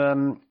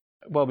him,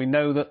 we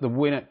know that the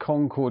win at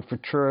Concord for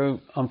Truro,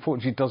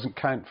 unfortunately, doesn't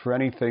count for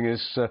anything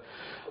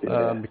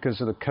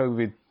because of the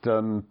COVID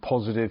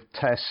positive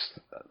test.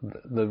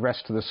 The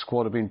rest of the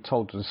squad have been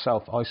told to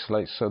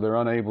self-isolate, so they're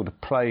unable to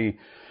play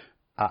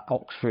at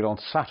Oxford on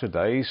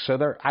Saturday, so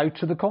they're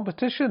out of the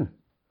competition.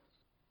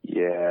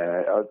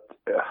 Yeah,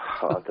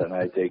 I don't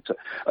know, Deeks.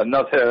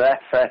 Another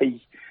FA.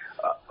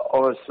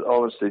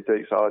 Honestly,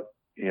 Deeks,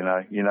 You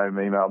know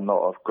me, mate. I'm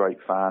not a great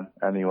fan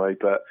anyway,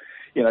 but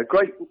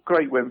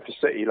great win for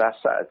City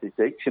last Saturday,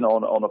 Dix.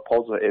 On a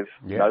positive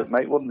note,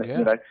 mate, wasn't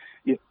it?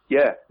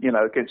 Yeah.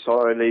 Against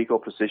our league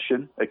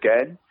opposition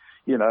again.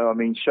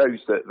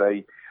 Shows that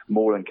they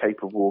more than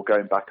capable of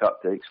going back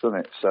up, Dix, doesn't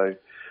it? So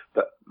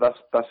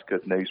that's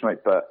good news,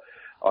 mate. But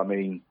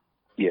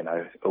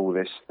all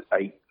this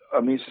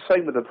it's the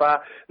same with the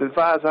VAR,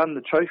 and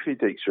the trophy,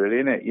 Dix, really,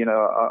 isn't it?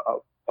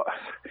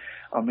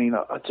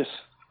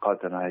 I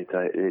don't know.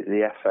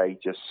 The FA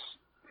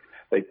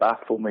they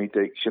baffle me,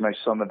 Dix.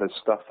 Some of the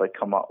stuff they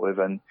come up with,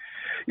 and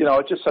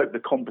I just hope the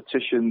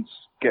competitions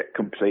get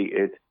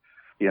completed.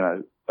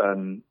 Because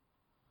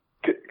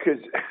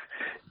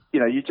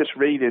you're just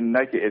reading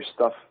negative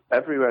stuff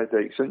everywhere,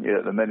 Dix, aren't you,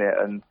 at the minute?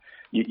 And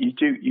you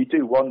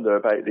do wonder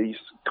about these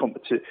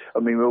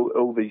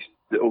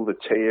all the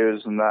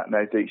tiers and that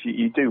now, Dix.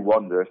 You do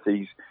wonder if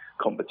these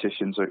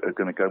competitions are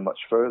going to go much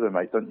further,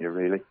 mate, don't you?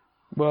 Really?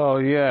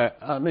 Well, yeah.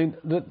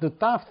 The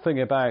daft thing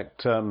about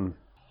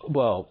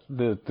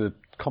the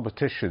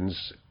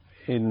competitions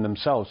in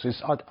themselves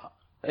is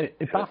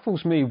it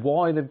baffles me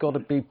why they've got to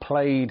be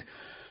played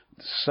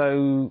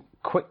so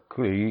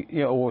quickly,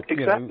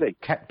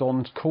 kept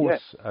on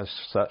course as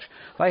such.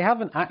 They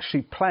haven't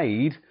actually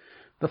played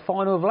the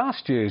final of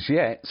last year's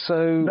yet,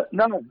 so...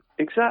 No,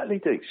 exactly,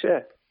 Dix,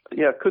 yeah.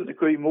 I couldn't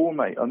agree more,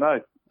 mate, I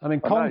know.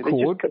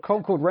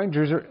 Concord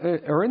Rangers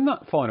are in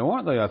that final,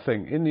 aren't they, I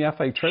think, in the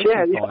FA Trophy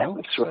final.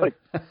 Yeah, that's right.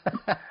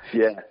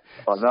 Yeah,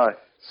 I know.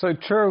 So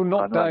Truro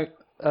knocked out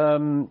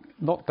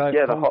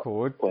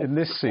Concord in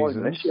this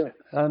season,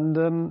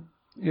 and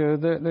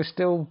they're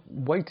still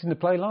waiting to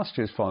play last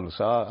year's final.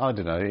 So I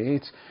don't know.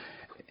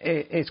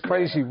 It's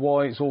crazy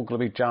why it's all going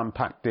to be jam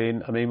packed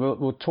in.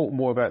 We'll talk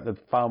more about the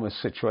Falmouth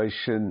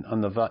situation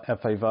and the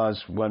FA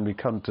VARs when we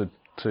come to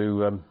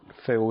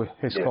Phil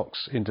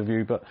Hiscock's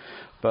interview. But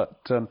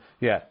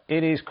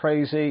it is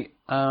crazy.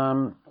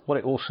 What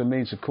it also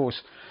means, of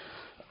course,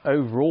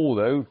 overall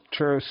though,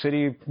 Truro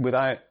City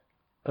without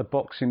a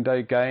Boxing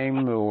Day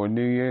game or a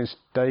New Year's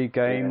Day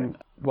game,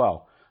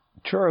 well,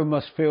 Truro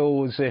must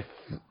feel as if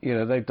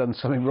they've done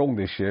something wrong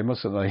this year,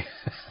 mustn't they?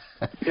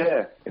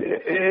 Yeah,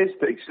 it is,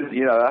 Dix.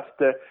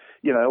 After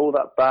all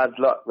that bad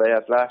luck they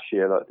had last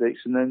year, like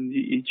Dix, and then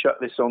you chuck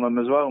this on them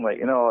as well,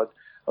 mate.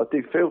 I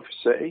do feel for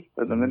City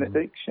at the minute,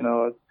 Dix.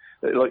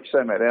 Like you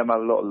say, mate, they haven't had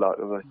a lot of luck,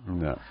 have they?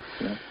 No.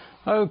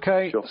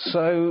 Okay,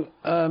 so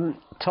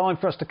time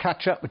for us to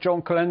catch up with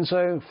John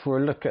Colenso for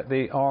a look at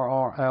the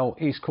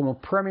RRL East Cornwall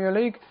Premier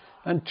League.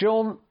 And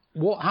John,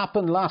 what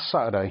happened last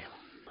Saturday?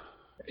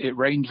 It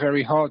rained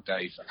very hard,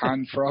 Dave,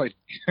 and Friday.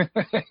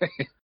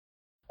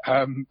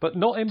 But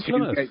not in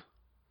Plymouth.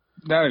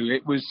 No,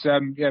 it was,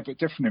 but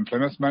different in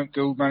Plymouth. Mount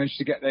Gould managed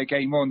to get their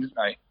game on, didn't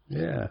they?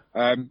 Yeah.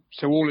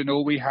 So all in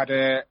all, we had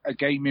a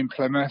game in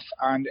Plymouth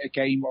and a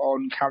game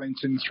on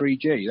Callington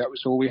 3G. That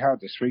was all we had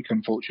this week,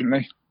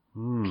 unfortunately.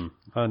 And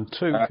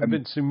two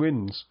convincing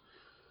wins.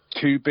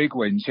 Two big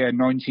wins,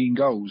 20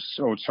 goals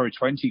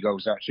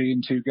actually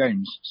in two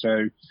games.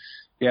 So,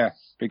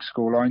 big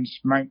score lines.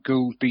 Mount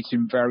Gould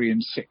beating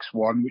Varian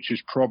 6-1, which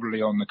is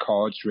probably on the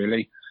cards,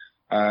 really.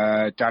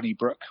 Danny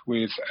Brooke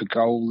with a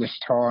goal this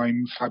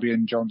time.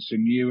 Fabian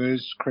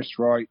Johnson-Ewers, Chris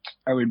Wright,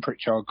 Owen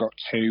Pritchard got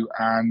 2,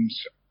 and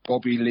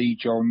Bobby Lee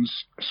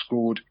Johns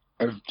scored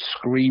a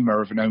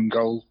screamer of an own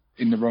goal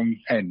in the wrong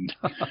end.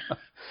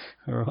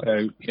 Right.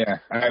 So,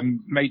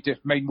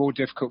 made more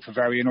difficult for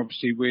Varian,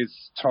 obviously, with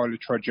Tyler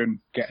Trudgeon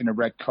getting a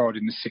red card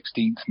in the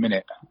 16th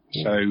minute.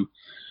 Yeah. So,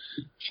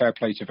 fair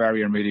play to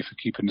Varian, really, for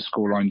keeping the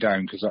scoreline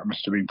down, because that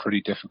must have been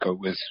pretty difficult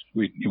with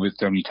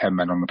only 10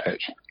 men on the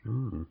pitch.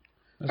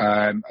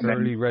 An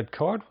early red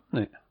card,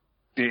 wasn't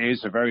it? It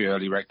is a very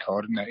early red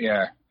card, isn't it?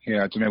 Yeah.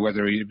 I don't know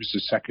whether it was a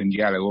second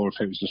yellow or if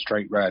it was a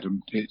straight red.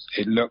 And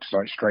it looks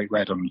like straight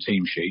red on the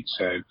team sheet.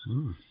 So,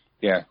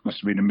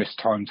 must have been a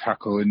mistimed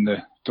tackle in the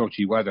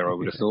dodgy weather, I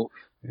would have thought.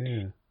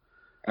 Yeah.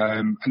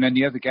 And then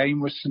the other game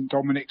was St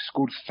Dominic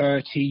scored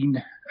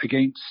 13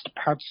 against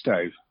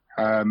Padstow.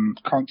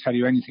 Can't tell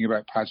you anything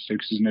about Padstow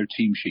because there's no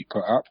team sheet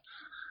put up.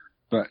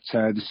 But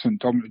the St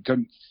Dominic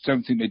don't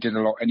think they did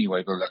a lot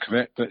anyway by the look of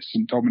it. But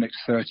St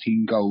Dominic's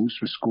 13 goals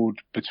were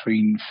scored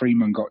between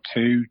Freeman got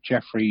 2,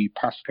 Jeffrey,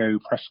 Pascoe,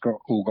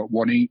 Prescott all got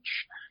 1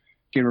 each.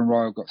 Kieran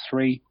Ryle got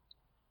 3.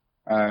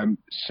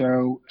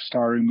 So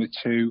starring with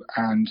 2,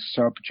 and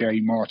sub J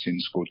Martin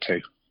scored 2.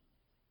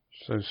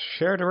 So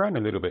shared around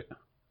a little bit.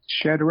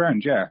 Shared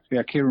around, yeah.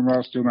 Kieran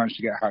Ryle still managed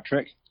to get a hat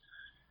trick,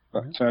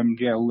 but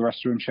all the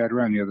rest of them shared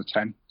around the other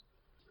 10.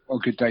 A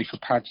good day for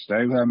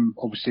Padstow.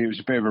 Obviously, it was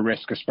a bit of a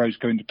risk, I suppose,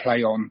 going to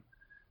play on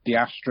the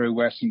Astro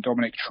where St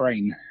Dominic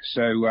train.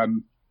 So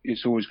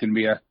it's always going to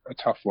be a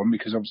tough one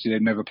because obviously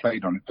they've never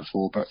played on it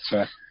before. But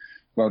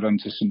well done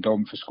to St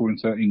Dom for scoring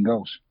 13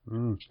 goals.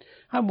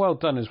 And well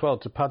done as well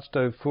to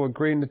Padstow for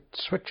agreeing to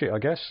switch it, I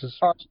guess.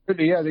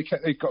 Absolutely, yeah.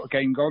 They got a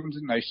game gone,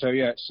 didn't they? So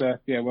it's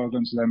well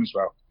done to them as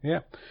well.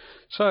 Yeah.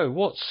 So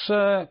what's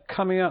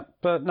coming up?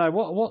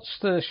 What's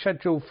the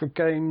schedule for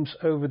games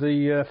over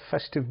the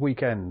festive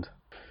weekend?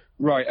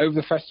 Right, over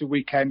the festive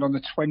weekend on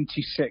the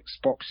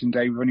 26th, Boxing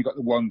Day, we've only got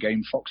the one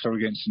game, Foxhole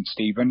against St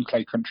Stephen,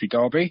 Clay Country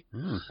Derby.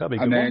 That'll be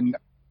a and good then, one.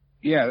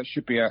 Yeah, that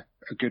should be a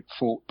good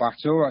fought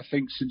battle. I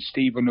think St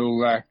Stephen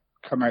will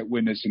come out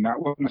winners in that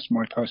one. That's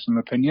my personal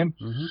opinion.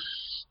 Mm-hmm.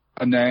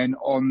 And then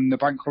on the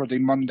Bank Holiday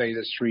Monday,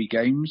 there's 3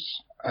 games.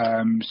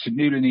 St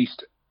Newlyn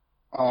East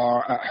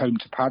are at home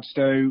to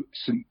Padstow.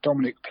 St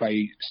Dominic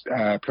play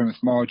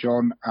Plymouth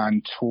Marjon,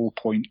 and Tor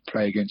Point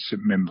play against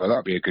St Minver.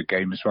 That'll be a good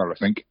game as well, I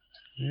think.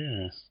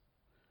 Yeah.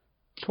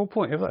 Tor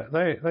Point,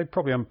 they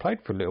probably haven't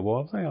played for a little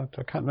while, have they?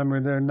 I can't remember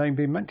their name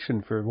being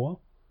mentioned for a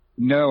while.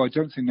 No, I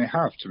don't think they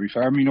have, to be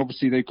fair. I mean,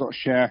 obviously they've got to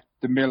share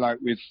the mill out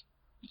with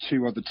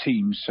 2 other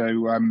teams. So,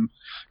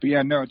 but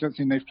yeah, no, I don't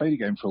think they've played a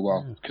game for a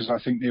while, because I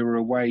think they were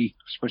away,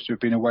 supposed to have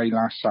been away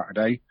last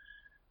Saturday.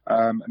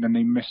 And then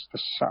they missed the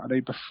Saturday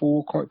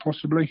before, quite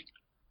possibly.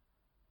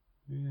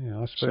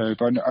 Yeah, I suppose.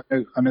 So, but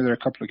I know there are a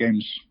couple of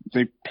games.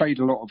 They've played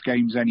a lot of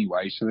games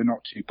anyway, so they're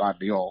not too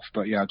badly off.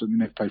 But yeah, I don't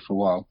think they've played for a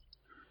while.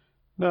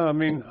 No, I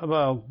mean,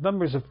 well,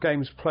 numbers of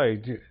games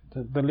played.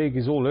 The league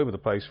is all over the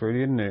place,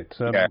 really, isn't it?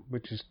 Yeah.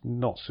 Which is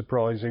not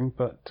surprising,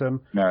 but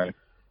no.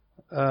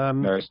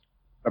 No,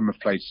 some have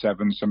played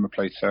 7, some have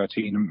played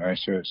 13, haven't they?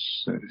 So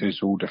it's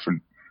all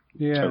different.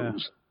 Yeah.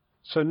 totals.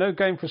 So no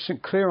game for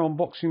St Clear on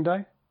Boxing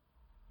Day?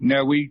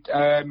 No, we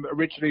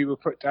originally were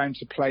put down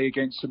to play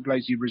against St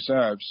Blaise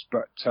Reserves,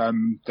 but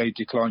they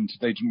declined.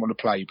 They didn't want to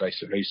play,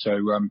 basically, so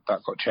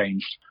that got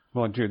changed.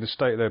 Mind you, the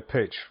state of their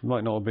pitch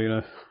might not have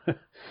been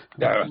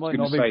might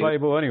not be say,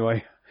 playable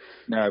anyway.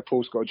 No,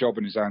 Paul's got a job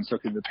in his hands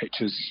looking at the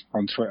pictures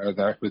on Twitter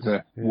there with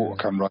the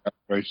water coming right up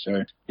through,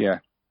 so yeah.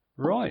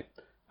 Right.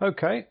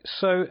 Okay,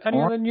 so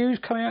any other news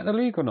coming out of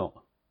the league or not?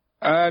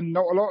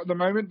 Not a lot at the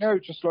moment, no.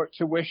 Just like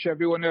to wish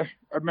everyone a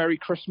Merry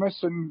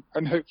Christmas and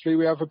hopefully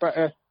we have a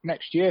better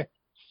next year.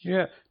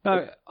 Yeah.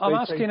 Now, I'm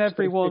asking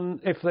everyone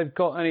if they've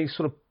got any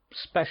sort of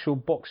special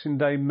Boxing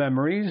Day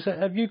memories.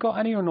 Have you got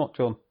any or not,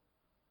 John?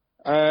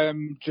 I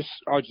just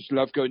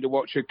love going to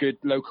watch a good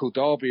local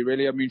derby,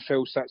 really. I mean,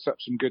 Phil sets up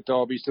some good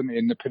derbies, doesn't he,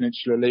 in the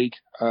Peninsula League?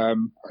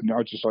 And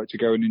I just like to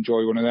go and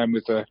enjoy one of them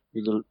with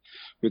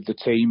the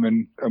team,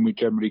 and we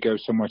generally go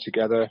somewhere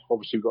together.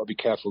 Obviously, we've got to be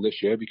careful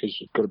this year because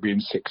we've got to be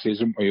in 6s,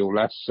 haven't we, or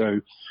less? So,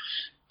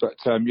 but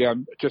yeah,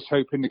 I'm just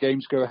hoping the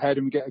games go ahead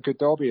and we get a good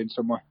derby in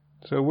somewhere.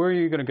 So, where are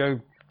you going to go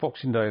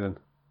Boxing Day then?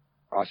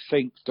 I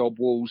think Dob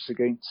Walls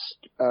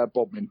against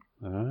Bodmin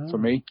for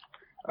me.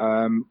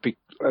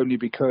 Only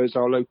because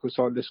our local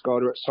side,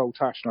 Liscard, are at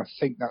Saltash, and I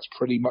think that's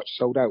pretty much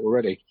sold out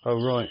already.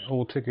 Oh, right.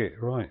 All ticket,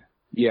 right.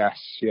 Yes,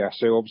 yeah.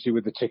 So obviously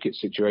with the ticket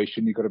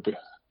situation, you've got to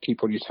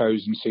keep on your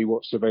toes and see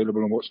what's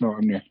available and what's not,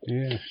 haven't you?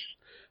 Yeah.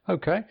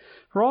 Okay.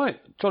 Right.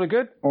 Jolly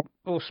good.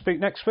 We'll speak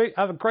next week.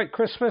 Have a great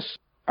Christmas.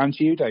 And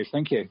to you, Dave.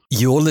 Thank you.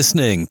 You're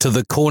listening to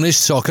the Cornish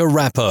Soccer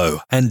Rappo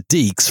and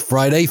Deeks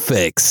Friday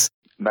Fix.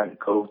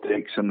 Mental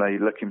Deeks, and they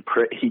looking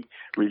pretty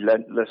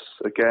relentless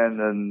again,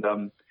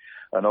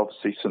 and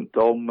obviously St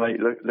Dom, mate,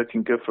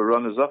 looking good for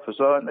runners up as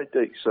well, aren't they,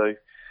 Deeks?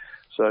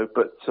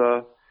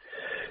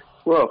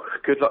 Well,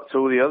 good luck to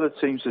all the other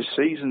teams this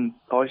season,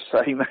 I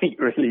say, mate.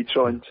 Really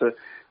trying to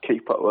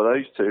keep up with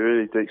those two,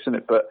 really, Deeks, isn't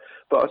it? But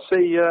I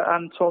see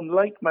Anton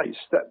Lake, mate,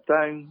 step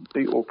down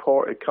or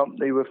parted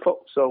company with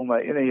Foxhole,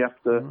 mate, isn't he,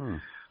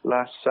 after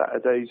last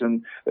Saturdays,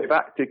 and they've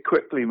acted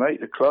quickly,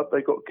 mate. The club,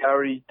 they got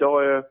Gary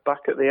Dyer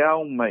back at the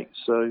helm, mate.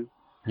 So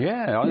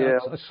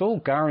I saw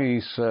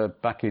Gary's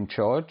back in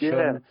charge.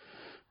 Yeah.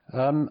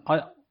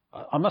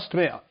 I must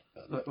admit,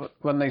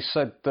 when they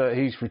said that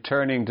he's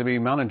returning to be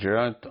manager,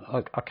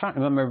 I can't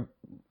remember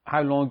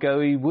how long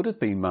ago he would have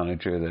been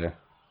manager there.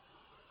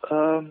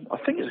 I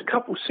think it's a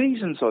couple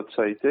seasons, I'd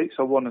say, Dix.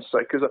 I want to say,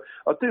 because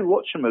I do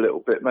watch him a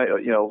little bit, mate.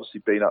 You know,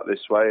 obviously being up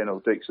this way and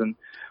all, Dix, and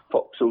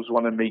Foxhall's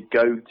one of me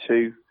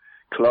go-to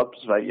clubs,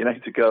 mate, you know,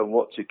 to go and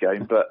watch a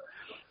game. But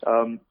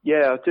I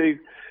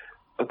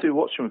do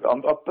watch him.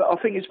 I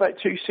think it's about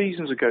 2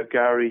 seasons ago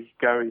Gary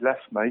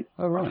left, mate.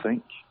 Oh, right. I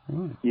think.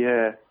 Right.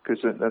 Yeah,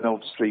 because then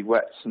obviously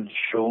Wets and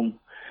Sean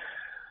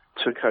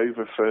took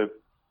over for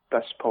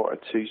best part of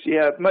 2.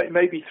 Yeah,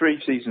 maybe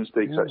 3 seasons,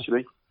 Diggs,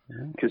 actually.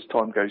 Because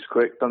time goes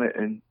quick, doesn't it,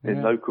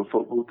 in local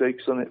football,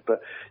 Diggs, doesn't it?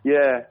 But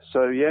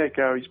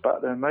Gary's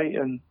back there, mate,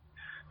 and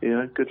you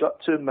know, good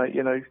luck to him, mate.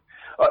 You know,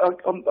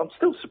 I'm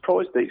still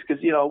surprised, Diggs,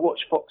 because you know I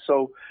watched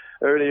Foxhole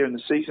earlier in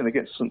the season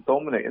against St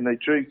Dominic, and they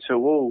drew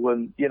 2-2,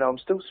 and you know I'm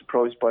still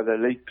surprised by their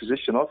league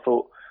position. I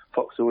thought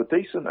Foxhole were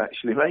decent,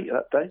 actually, mate,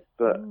 that day,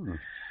 but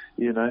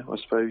you know, I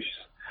suppose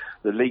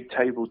the league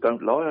table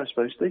don't lie. I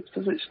suppose, Diggs,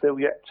 does it still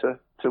yet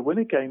to win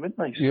a game, isn't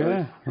they? So,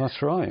 yeah,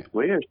 that's right.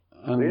 Weird,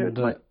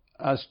 mate.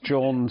 As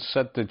John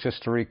said,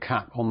 just to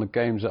recap on the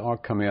games that are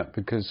coming up,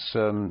 because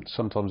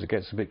sometimes it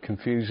gets a bit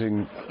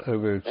confusing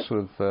over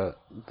sort of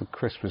the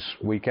Christmas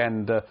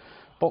weekend.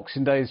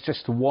 Boxing Day is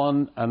just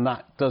 1, and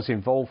that does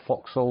involve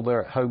Foxhole.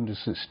 They're at home to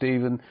St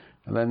Stephen.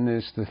 And then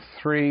there's the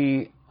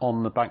 3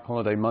 on the Bank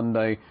Holiday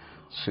Monday.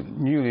 St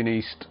Newlyn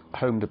East,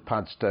 home to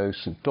Padstow.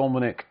 St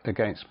Dominic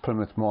against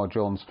Plymouth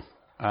Marjons.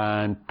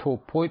 And Tor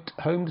Point,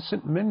 home to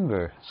St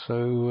Minver.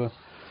 So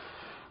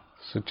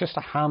So just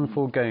a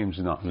handful of games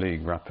in that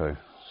league, Rappo.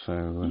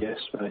 So yes,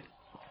 mate.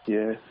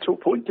 Yeah,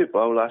 Took Point did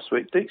well last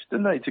week, Dix,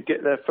 didn't they, to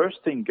get their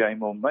first team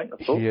game on, mate,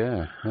 I thought.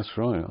 Yeah, that's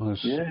right. I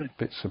was a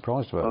bit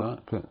surprised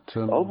about that.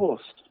 But I was.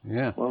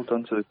 Yeah. Well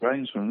done to the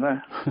groundsman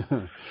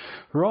there.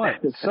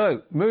 Right,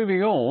 so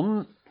moving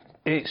on,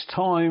 it's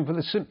time for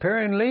the St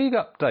Piran League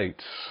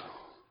updates.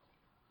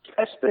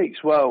 Yes,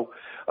 Dix, well,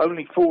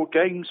 only 4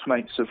 games,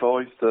 mate,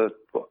 survived the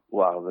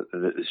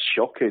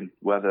shocking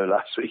weather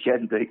last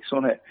weekend, Dix,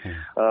 wasn't it?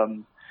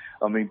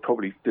 I mean,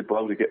 probably did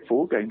well to get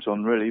 4 games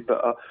on, really.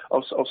 But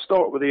I'll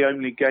start with the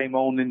only game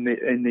on in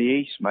the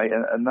East, mate,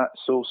 and that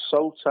saw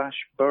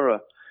Saltash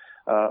Borough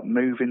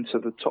move into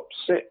the top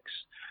 6,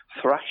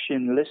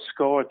 thrashing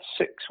Liskeard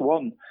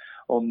 6-1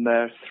 on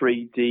their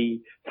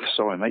 3G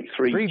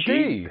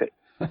pitch.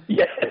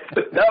 Yeah,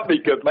 that'd be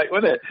good, mate,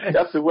 wouldn't it? You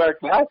have to wear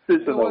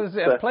glasses. What is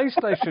it, a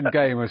PlayStation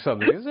game or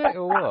something, is it,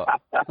 or what?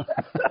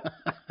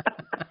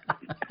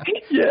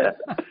 Yeah.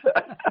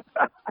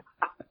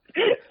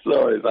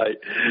 Sorry,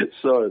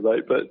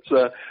 mate, but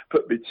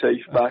put my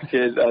teeth back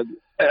in, and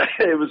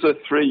it was a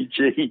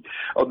 3G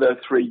on their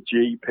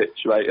 3G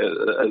pitch, mate,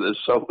 at the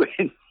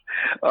Saltings.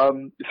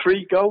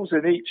 3 goals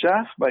in each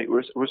half, mate,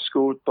 were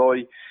scored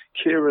by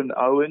Kieran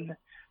Owen,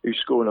 who's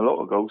scoring a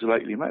lot of goals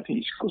lately, mate. I think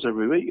he scores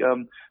every week.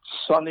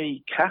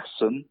 Sonny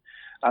Casson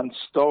and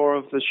star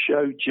of the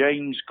show,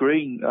 James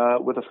Green,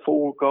 with a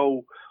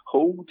 4-goal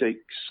haul, Dix,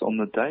 on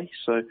the day.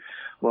 So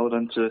well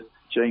done to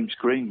James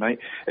Green, mate.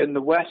 In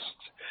the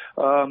West,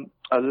 a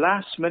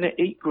last-minute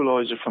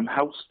equaliser from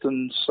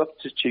Houston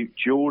substitute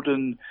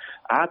Jordan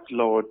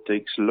Adlard,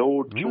 Dix,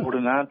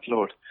 Jordan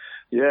Adlard.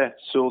 Yeah,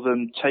 saw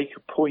them take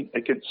a point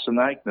against St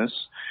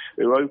Agnes,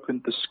 who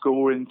opened the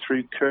scoring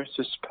through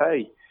Curtis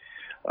Pay.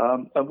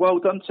 And well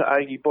done to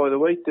Aggie, by the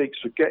way, Diggs,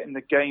 for getting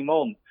the game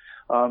on.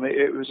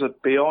 It was a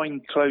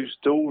behind closed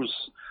doors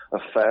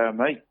affair,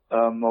 mate.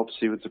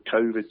 Obviously with the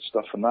COVID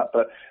stuff and that,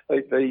 but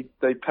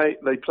they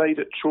played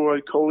at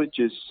Truro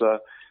College's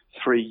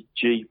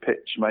 3G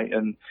pitch, mate,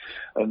 and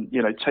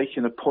you know,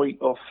 taking a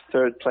point off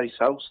third place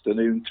Houston,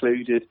 who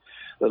included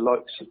the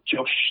likes of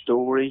Josh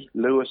Story,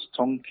 Lewis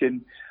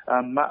Tonkin,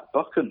 and Matt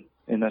Buchan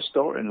in their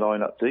starting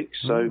lineup, Diggs.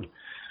 So.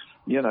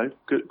 You know,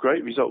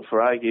 great result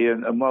for Aggie,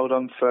 and well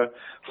done for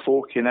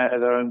forking out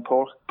of their own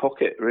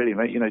pocket, really,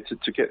 mate, you know,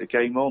 to get the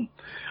game on.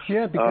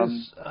 Yeah,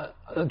 because,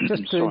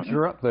 just to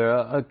interrupt there,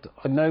 I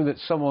know that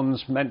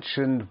someone's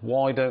mentioned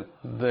why aren't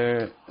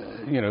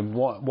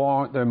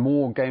there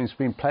more games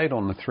being played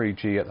on the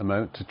 3G at the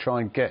moment to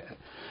try and get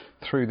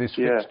through this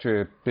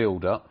fixture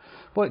build-up.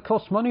 Well, it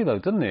costs money, though,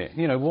 doesn't it?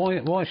 You know,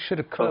 why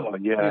should a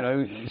club, you know,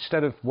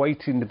 instead of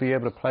waiting to be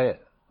able to play at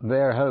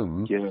their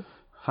home... Yeah.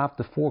 Have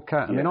the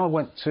forecast. I mean, I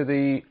went to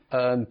the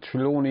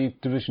Trelawney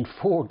Division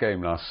 4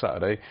 game last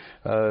Saturday,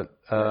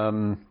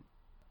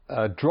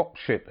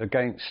 dropship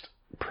against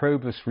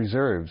Probus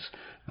Reserves,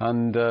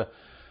 and I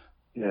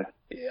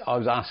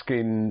was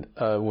asking.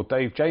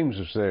 Dave James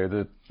was there,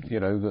 the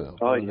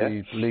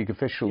league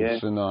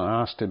officials, and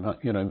I asked him,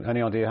 you know,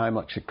 any idea how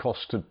much it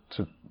cost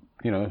to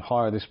you know,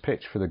 hire this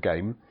pitch for the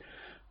game.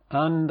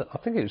 And I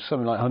think it was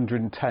something like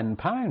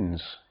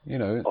 £110, you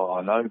know. Oh,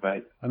 I know,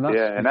 mate. And that's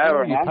an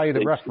hour you pay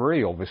the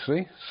referee,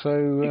 obviously.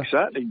 So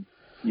exactly.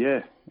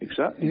 Yeah,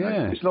 exactly.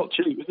 Yeah. Mate. It's not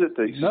cheap, is it,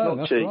 Dix? No,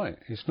 that's cheap. Right.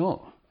 It's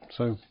not.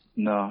 So.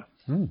 No.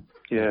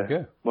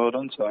 Yeah. Well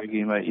done to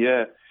Aggie, mate.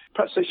 Yeah.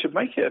 Perhaps they should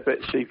make it a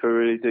bit cheaper,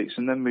 really, Dix,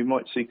 and then we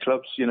might see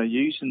clubs, you know,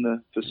 using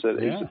the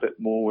facilities a bit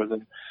more with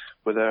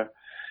their,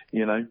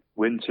 you know,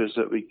 winters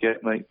that we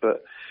get, mate.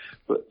 But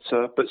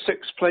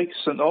 6th place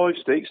St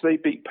Ives, Dix, they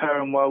beat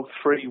Perranwell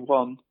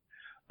 3-1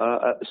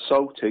 at the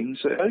Saltings.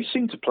 They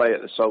seem to play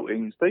at the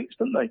Saltings, Dix,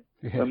 don't they?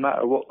 Yeah. No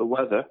matter what the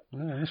weather.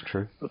 Yeah, that's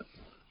true.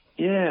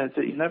 Yeah,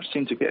 you never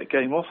seem to get a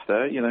game off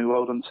there. You know,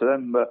 well done to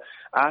them. But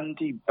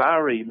Andy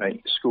Barry,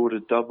 mate, scored a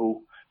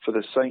double for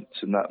the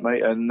Saints in that,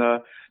 mate. And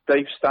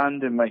Dave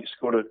Standing, mate,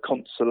 scored a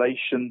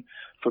consolation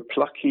for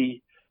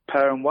plucky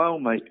Perranwell,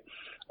 mate.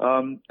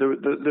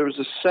 There was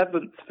a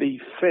 7th v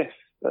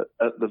 5th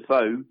at the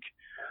Vogue.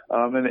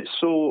 And it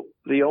saw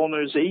the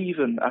honours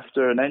even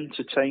after an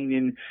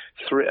entertaining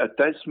a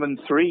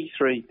Desmond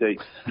 3-3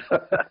 Dix.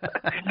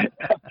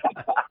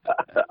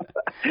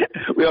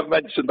 We haven't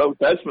mentioned old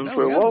Desmond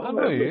for a while.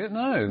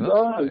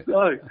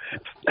 No.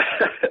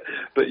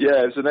 But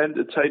yeah, it was an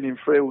entertaining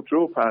 3-3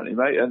 draw apparently,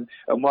 mate. And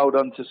well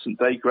done to St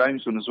Day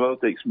groundsman as well,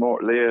 Dix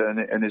Mort Lear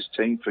and his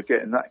team for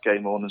getting that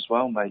game on as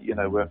well, mate. You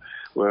know,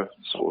 where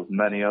sort of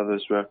many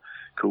others were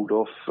called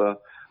off.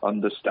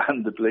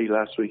 Understandably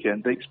last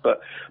weekend, Dix,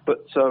 but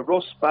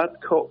Ross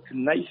Badcock,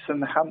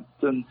 Nathan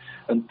Hampton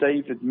and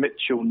David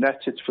Mitchell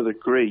netted for the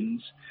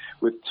Greens,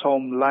 with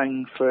Tom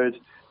Langford,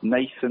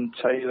 Nathan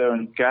Taylor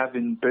and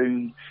Gavin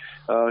Boone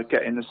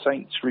getting the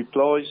Saints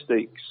replies,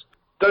 Dix.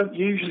 Don't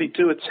usually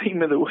do a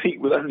team of the week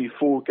with only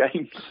 4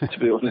 games, to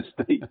be honest,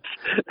 Dix.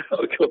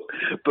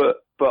 But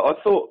I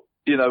thought,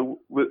 you know,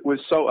 with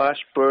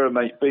Saltash Borough,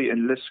 mate,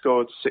 beating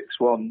Liskeard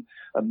 6-1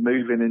 and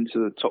moving into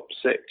the top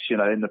 6, you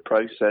know, in the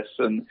process.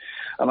 And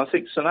I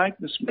think St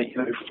Agnes, mate,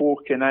 you know,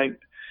 forking out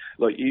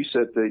like you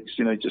said,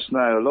 just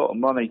now, a lot of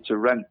money to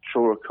rent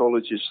Truro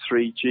College's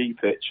 3G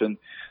pitch, and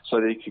so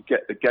they could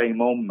get the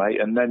game on, mate,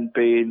 and then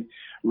being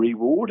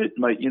rewarded,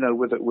 mate,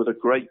 with a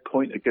great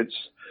point against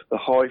the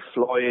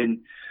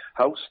high-flying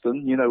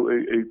Helston,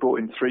 who brought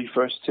in 3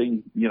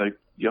 first-team,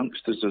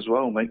 youngsters as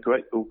well, mate.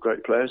 All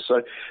great players.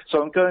 So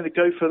I'm going to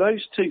go for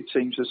those 2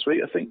 teams this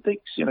week. I think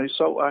Deeks,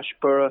 Saltash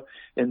Borough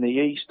in the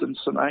east and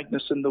St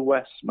Agnes in the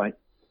west, mate.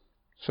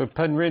 So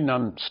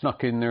Penryn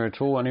snuck in there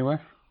at all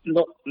anywhere?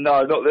 No,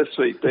 not this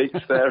week,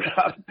 Deeks.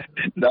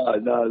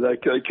 No, they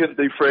couldn't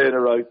do 3 in a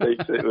row,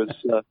 Deeks. It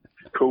was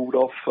called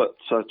off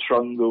at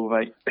Trundle,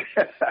 mate.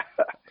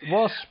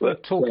 Whilst we're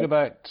talking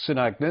about St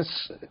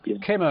Agnes,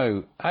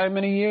 Kimmo, how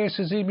many years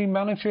has he been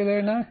manager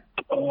there now?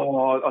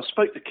 Oh, I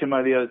spoke to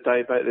Kimmo the other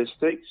day about this,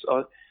 Deeks.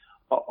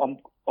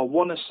 I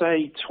want to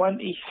say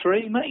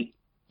 23, mate.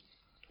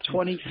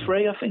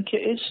 23, I think it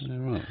is.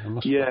 Right.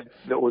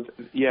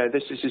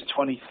 This is his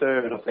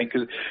 23rd, I think,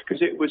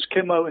 because it was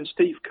Kimmo and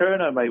Steve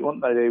Kerner, mate,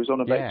 weren't they? They was on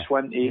about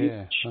 20 each.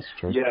 Yeah, that's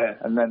true. Yeah,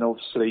 and then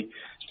obviously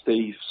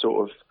Steve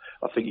sort of,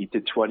 I think he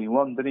did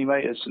 21, didn't he,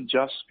 mate, at St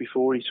Just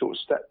before he sort of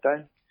stepped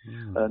down.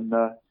 And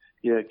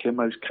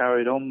Kimmo's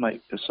carried on,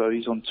 mate. So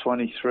he's on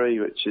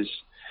 23, which is,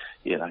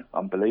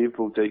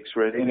 unbelievable, Deeks,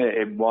 really, isn't it?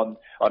 In one,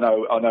 I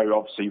know,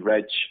 obviously,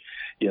 Reg,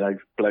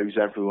 blows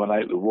everyone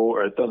out the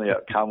water, doesn't he,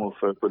 at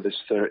Camelford with his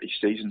 30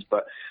 seasons.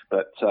 But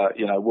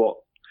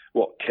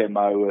what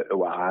Kimmo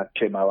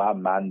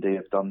and Mandy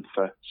have done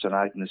for St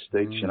Agnes,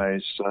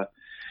 Deeks,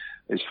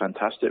 is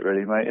fantastic,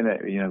 really, mate, isn't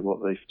it?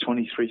 What they've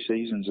 23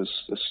 seasons is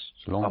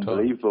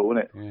unbelievable,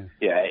 isn't it?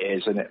 Yeah, it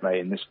is, isn't it, mate?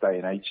 In this day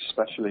and age,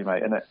 especially,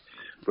 mate, isn't it?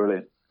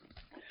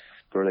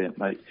 Brilliant,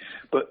 mate.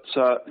 But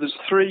there's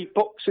 3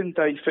 Boxing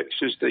Day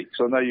fixtures, Deeks.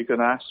 I know you're going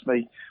to ask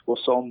me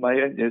what's on,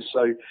 mate, aren't you?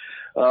 So,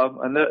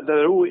 and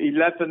they're all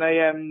 11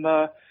 a.m.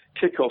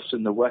 kickoffs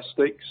in the West,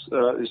 Deeks.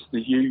 It's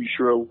the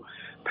usual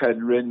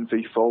Penryn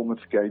v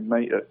Falmouth game,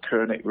 mate, at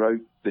Kernick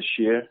Road this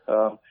year.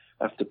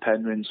 After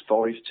Penryn's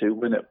 5-2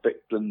 win at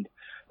Bickland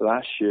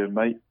last year,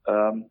 mate.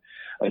 And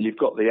you've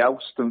got the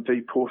Alston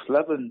v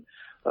Porthleven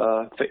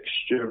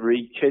fixture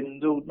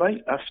rekindled,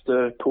 mate,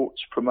 after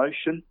Port's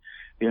promotion,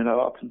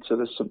 up into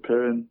the St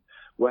Piran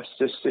West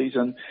this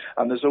season.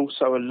 And there's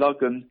also a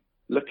Luggan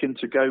looking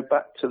to go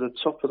back to the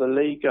top of the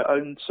league at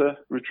home to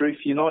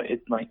Redruth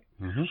United, mate.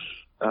 Mm-hmm.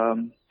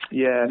 And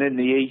in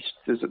the east,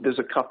 there's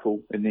a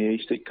couple in the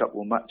east, a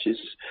couple of matches.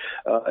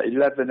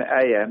 11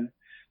 a.m.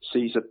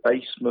 sees a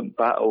basement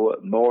battle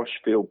at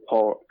Marshfield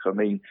Park. I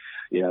mean,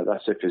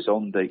 that's if it's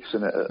on, Deeks,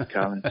 isn't it, at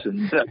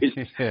Carrington?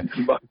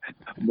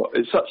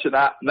 It's such an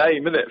apt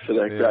name, isn't it, for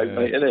their ground,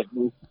 mate, isn't it?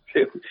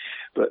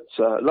 But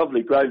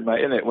lovely ground,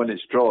 mate, isn't it, when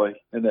it's dry,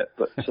 isn't it?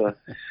 But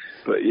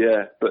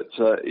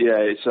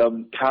it's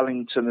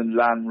Callington and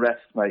Lanreth,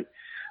 mate.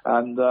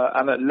 And at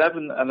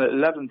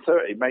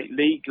 11:30, mate,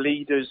 league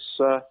leaders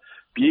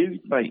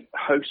Bude, mate,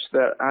 host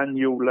their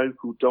annual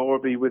local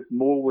derby with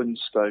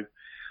Morwenstow.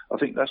 I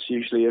think that's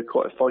usually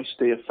quite a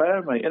feisty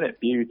affair, mate, isn't it?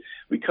 Bude.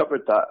 We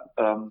covered that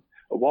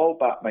a while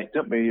back, mate,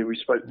 didn't we? We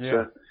spoke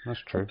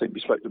that's true. I think we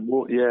spoke to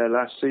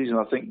last season.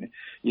 I think,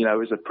 it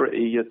was a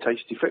pretty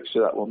tasty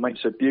fixture, that one, mate.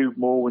 So Bude,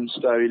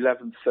 Morwenstow,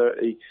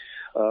 11:30,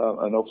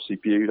 and obviously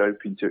Bude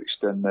hoping to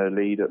extend their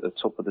lead at the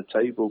top of the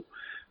table.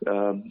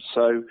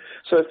 So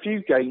a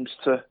few games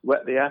to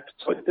whet the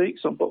appetite,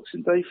 Deeks, on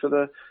Boxing Day for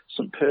the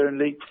St Piran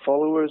League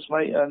followers,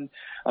 mate, and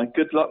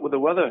good luck with the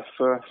weather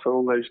for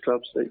all those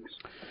clubs, Deeks.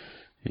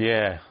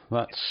 Yeah,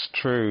 that's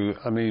true.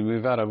 I mean,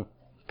 we've had a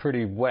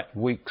pretty wet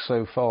week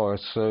so far,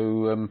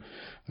 so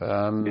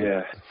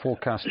the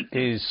forecast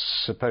is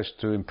supposed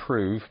to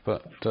improve,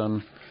 but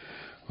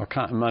I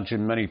can't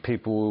imagine many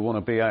people will want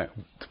to be out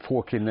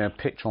forking their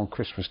pitch on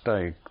Christmas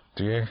Day,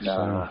 do you?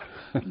 No.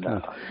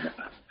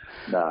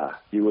 Nah,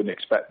 you wouldn't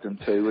expect them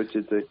to, would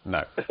you, Dick?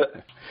 No.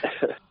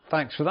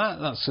 Thanks for that.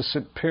 That's the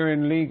St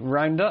Piran League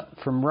roundup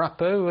from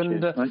Rappo,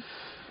 and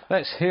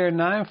let's hear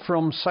now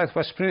from South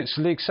West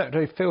Peninsula League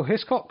Secretary Phil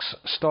Hiscox,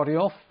 starting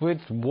off with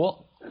what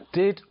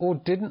did or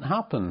didn't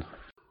happen.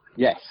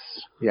 Yes.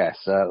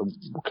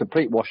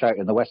 Complete washout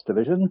in the West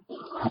Division.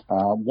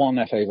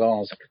 1 FA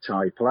Vars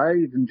tie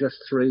played and just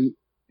 3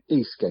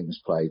 East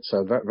games played.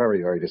 So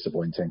very, very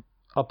disappointing.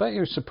 I bet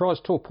you're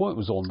surprised Tor Point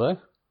was on, though.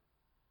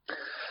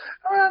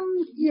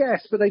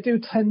 Yes, but they do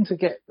tend to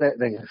get their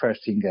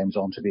first team games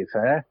on, to be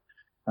fair.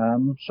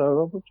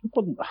 So I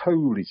wasn't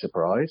wholly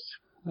surprised.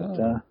 But,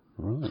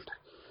 right.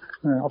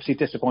 Obviously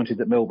disappointed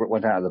that Millbrook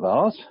went out of the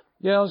Vars.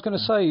 Yeah, I was going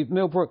to say,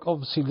 Millbrook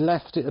obviously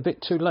left it a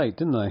bit too late,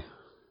 didn't they?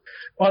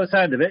 By the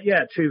sound of it,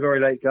 2 very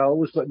late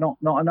goals, but not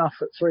enough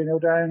at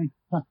 3-0 down.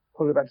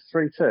 Probably back to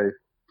 3-2.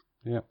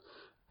 Yeah.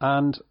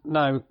 And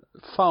now,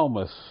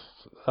 Falmouth,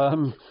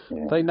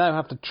 they now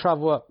have to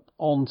travel up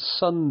on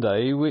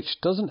Sunday,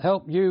 which doesn't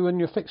help you and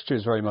your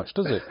fixtures very much,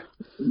 does it?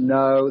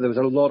 No, there was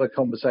a lot of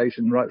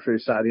conversation right through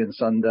Saturday and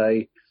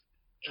Sunday,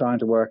 trying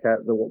to work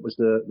out what was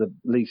the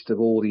least of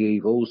all the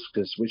evils,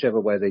 because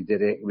whichever way they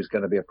did it, it was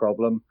going to be a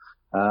problem.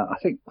 I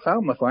think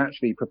Falmouth were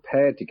actually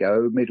prepared to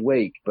go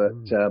midweek, but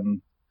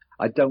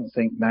I don't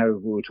think now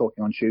we were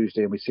talking on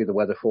Tuesday and we see the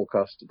weather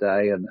forecast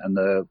today and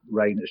the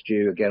rain that's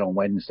due again on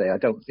Wednesday. I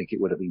don't think it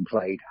would have been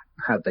played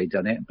had they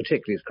done it, and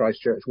particularly as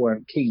Christchurch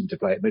weren't keen to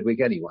play it midweek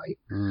anyway.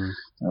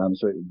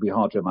 So it would be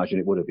hard to imagine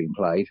it would have been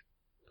played.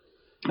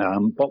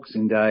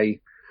 Boxing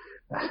Day,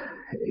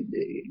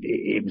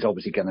 it was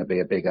obviously going to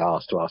be a big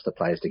ask to ask the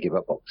players to give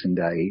up Boxing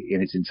Day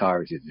in its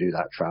entirety to do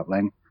that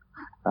travelling.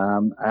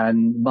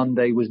 And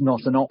Monday was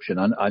not an option.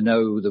 I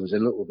know there was a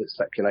little bit of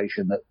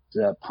speculation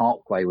that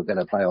Parkway were going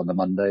to play on the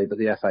Monday, but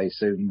the FA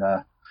soon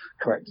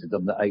corrected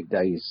them that 8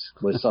 days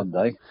was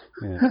Sunday.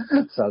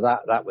 So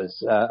that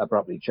was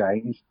abruptly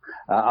changed.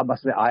 I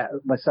must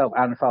admit, myself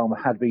and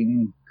Falmer had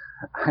been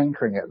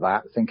hankering at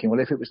that, thinking,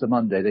 well, if it was the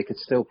Monday, they could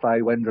still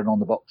play Wendron on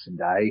the Boxing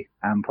Day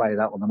and play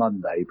that on the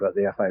Monday, but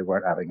the FA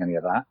weren't having any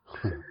of that.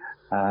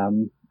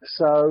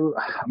 So,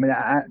 I mean,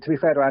 to be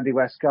fair to Andy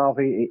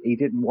Westgarvey, he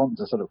didn't want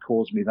to sort of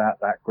cause me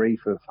that grief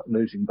of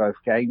losing both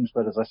games.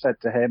 But as I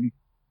said to him,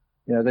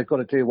 you know, they've got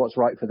to do what's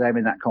right for them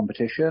in that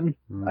competition.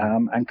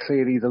 And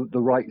clearly the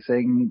right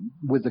thing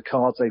with the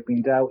cards they've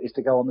been dealt is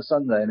to go on the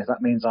Sunday. And if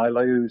that means I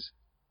lose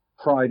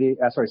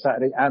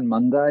Saturday and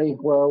Monday,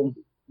 well,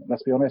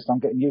 let's be honest, I'm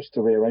getting used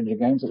to rearranging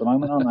games at the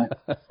moment, aren't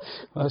I?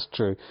 That's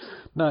true.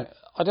 Now,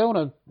 I don't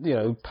want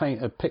to,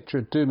 paint a picture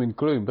of doom and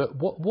gloom, but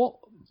what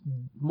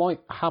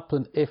might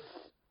happen if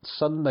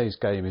Sunday's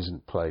game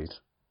isn't played?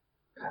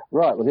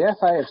 Right, well, the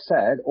FA have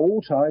said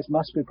all ties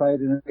must be played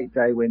in an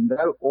 8-day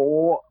window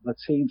or the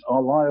teams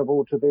are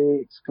liable to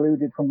be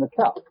excluded from the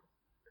Cup.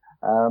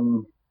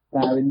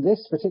 Now, in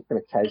this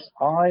particular case,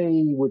 I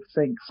would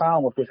think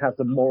Falmouth would have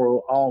the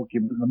moral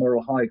argument, the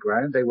moral high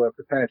ground. They were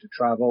prepared to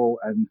travel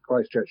and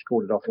Christchurch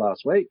called it off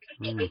last week.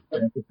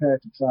 They're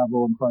prepared to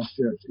travel and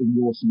Christchurch, in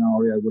your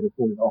scenario, would have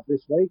called it off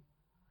this week.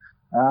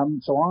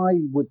 So I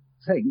would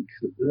think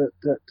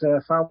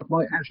that Falmouth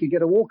might actually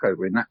get a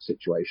walkover in that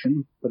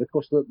situation. But of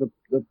course, the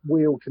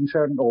wheel can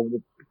turn, or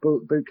the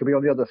boot could be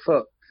on the other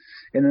foot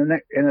in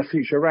a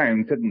future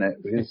round, couldn't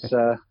it?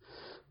 Because,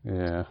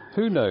 yeah,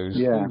 who knows?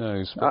 Yeah. Who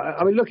knows?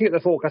 I mean, looking at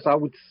the forecast, I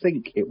would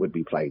think it would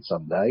be played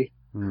Sunday.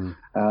 The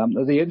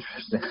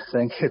interesting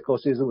thing, of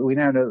course, is that we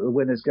now know that the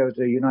winners go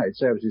to United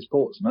Services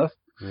Portsmouth,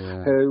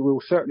 who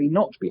will certainly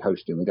not be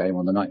hosting the game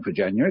on the 9th of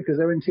January because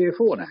they're in Tier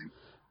 4 now.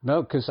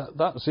 No, because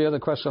that's the other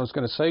question I was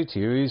going to say to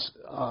you is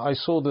I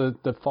saw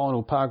the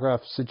final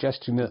paragraph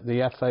suggesting that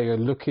the FA are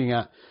looking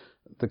at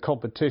the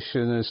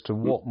competition as to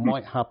what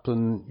might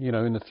happen,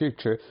 in the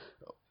future.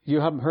 You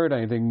haven't heard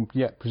anything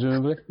yet,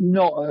 presumably?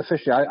 Not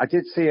officially. I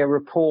did see a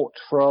report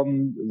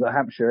from the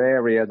Hampshire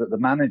area that the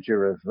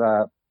manager of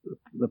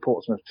the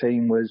Portsmouth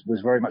team was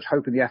very much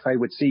hoping the FA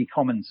would see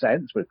common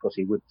sense, but of course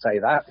he would say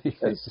that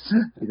because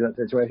he's in that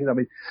situation. I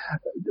mean,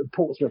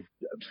 Portsmouth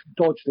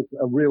dodged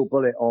a real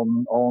bullet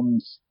on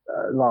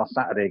last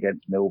Saturday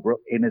against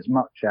Millbrook, in as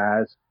much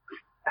as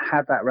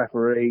had that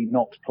referee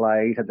not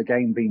played, had the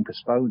game been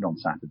postponed on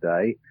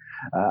Saturday,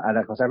 and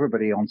of course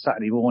everybody on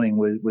Saturday morning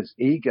was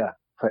eager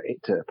for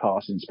it to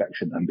pass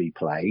inspection and be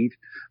played.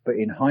 But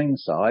in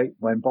hindsight,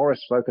 when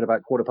Boris spoke at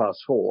about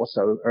 4:15,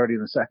 so early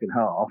in the second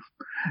half,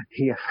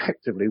 he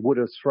effectively would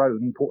have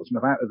thrown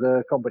Portsmouth out of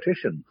the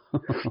competition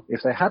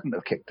if they hadn't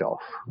have kicked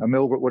off, and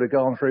Millbrook would have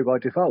gone through by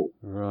default.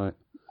 Right.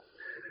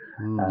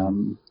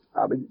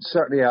 I mean,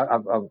 certainly,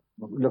 I'm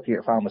looking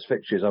at Falmouth's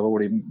fixtures. I've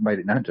already made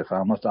it known to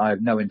Falmouth. I have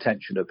no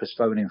intention of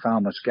postponing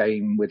Falmouth's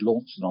game with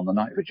Launceston on the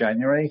 9th of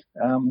January,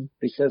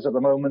 because at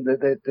the moment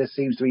there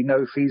seems to be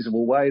no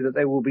feasible way that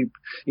they will be,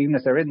 even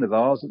if they're in the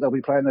Vase, that they'll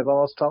be playing their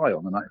Vase tie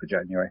on the 9th of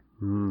January.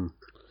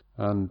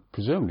 And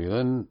presumably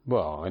then,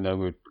 well, I know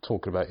we're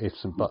talking about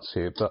ifs and buts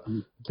here, but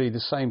be the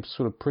same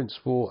sort of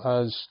principle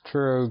as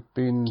Truro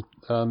being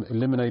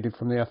eliminated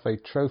from the FA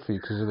Trophy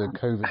because of the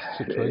COVID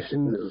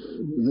situation.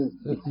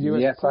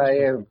 The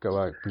FA go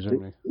out,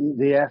 presumably.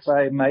 The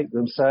FA make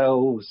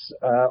themselves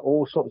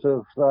all sorts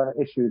of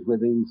issues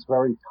with these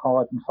very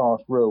hard and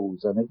fast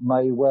rules, and it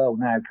may well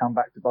now come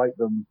back to bite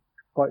them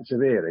quite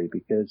severely,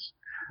 because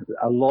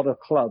a lot of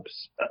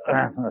clubs,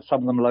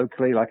 some of them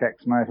locally, like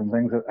Exmouth and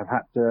things, have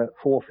had to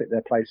forfeit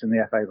their place in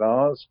the FA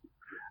Vase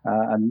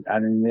and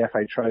in the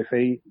FA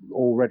Trophy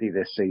already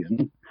this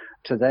season.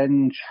 To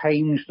then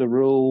change the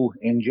rule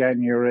in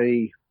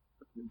January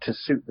to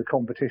suit the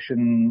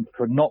competition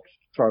for not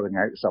throwing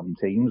out some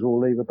teams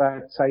will leave a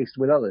bad taste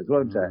with others,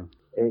 won't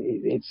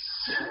it?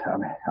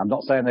 I'm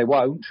not saying they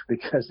won't,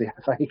 because the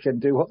FA can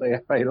do what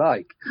the FA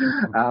like,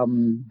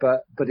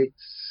 but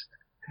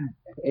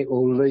it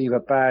will leave a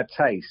bad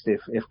taste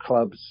if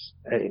clubs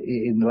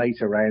in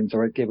later rounds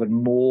are given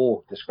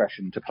more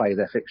discretion to play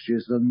their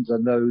fixtures than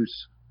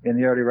those in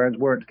the early rounds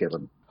weren't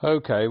given.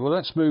 Okay, well,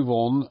 let's move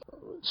on.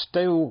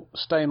 Still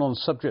staying on the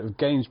subject of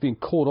games being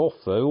called off,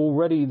 though,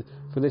 already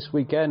for this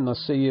weekend, I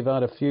see you've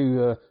had a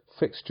few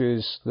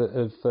fixtures that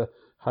have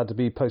had to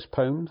be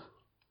postponed.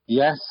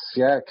 Yes,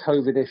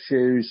 COVID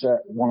issues at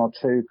one or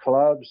two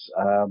clubs,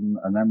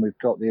 and then we've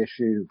got the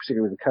issue,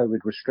 particularly with the COVID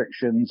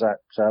restrictions at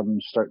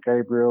Stoke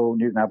Gabriel,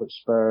 Newton Abbot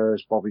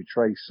Spurs, Bobby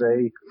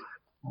Tracy.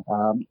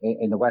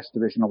 In the West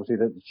Division, obviously,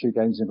 the 2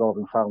 games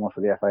involving Falmouth for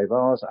the FA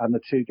Vars and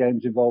the 2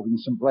 games involving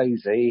St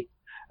Blaise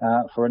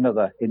for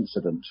another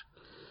incident.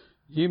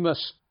 You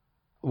must...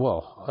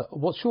 Well,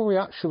 what's your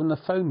reaction when the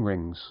phone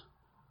rings?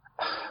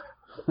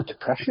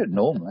 Depression,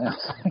 normally. I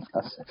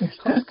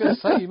was going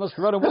to say, you must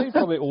run away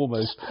from it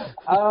almost.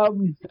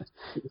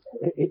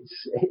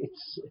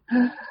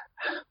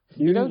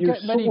 You don't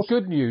get many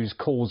good news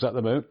calls at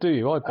the moment, do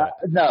you? I bet.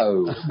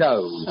 No.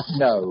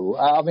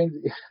 I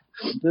mean,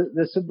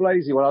 the St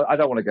Blaise one, I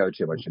don't want to go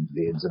too much into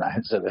the ins and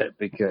outs of it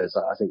because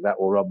I think that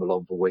will rumble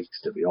on for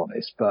weeks, to be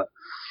honest. But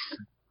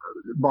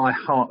my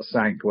heart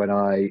sank when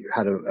I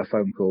had a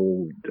phone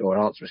call or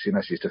an answering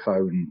message to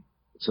phone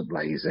St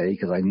Blaise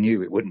because I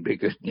knew it wouldn't be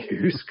good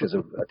news because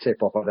of a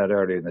tip-off I'd had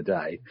earlier in the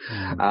day.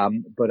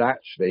 But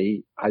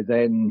actually, I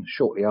then,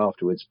 shortly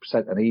afterwards,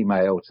 sent an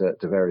email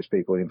to various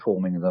people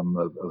informing them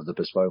of the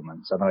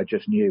postponements. And I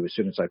just knew as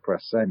soon as I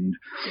pressed send,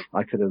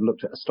 I could have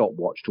looked at a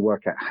stopwatch to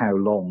work out how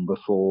long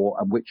before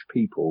and which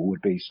people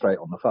would be straight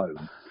on the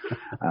phone.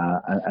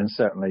 And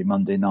certainly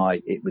Monday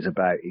night, it was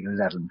about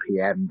 11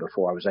 p.m.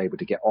 before I was able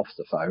to get off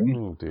the phone.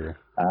 Oh, dear.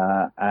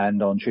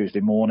 And on Tuesday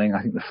morning,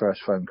 I think the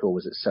first phone call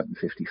was at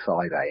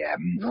 7:55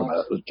 a.m. from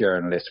a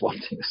journalist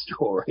wanting a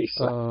story.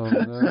 So. Oh,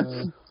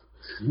 no.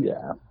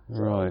 Yeah.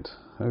 Right.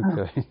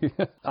 Okay.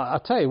 I'll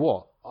tell you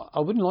what.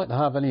 I wouldn't like to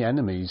have any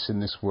enemies in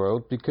this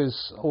world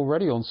because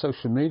already on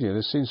social media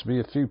there seems to be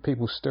a few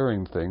people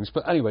stirring things.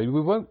 But anyway,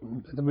 we won't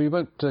open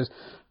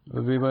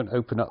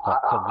up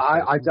that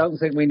conversation. I don't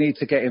think we need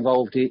to get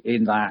involved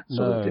in that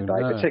sort of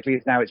debate,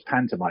 particularly now it's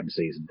pantomime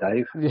season,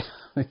 Dave. Yeah,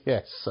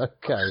 yes,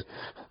 okay.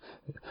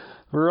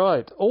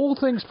 Right. All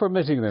things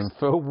permitting then,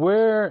 Phil,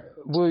 where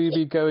will you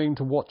be going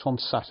to watch on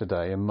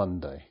Saturday and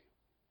Monday?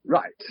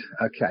 Right.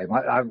 Okay.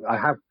 I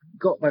have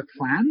got my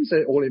plans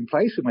all in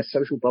place with my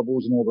social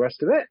bubbles and all the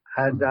rest of it.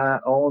 And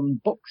on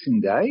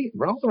Boxing Day,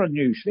 rather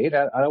unusually,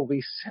 I'll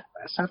be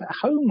sat at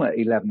home at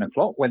 11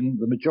 o'clock when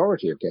the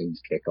majority of games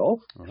kick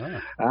off.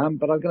 But I'm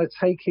going to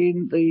take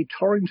in the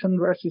Torrington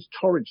versus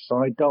Torridge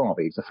side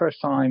derby. It's the first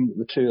time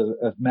the two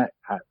have met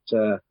at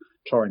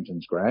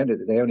Torrington's ground.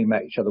 They only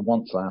met each other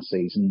once last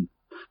season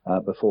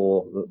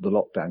before the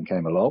lockdown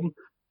came along.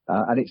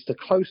 And it's the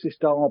closest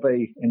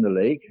derby in the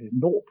league,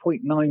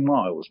 0.9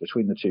 miles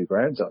between the two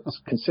grounds.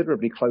 That's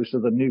considerably closer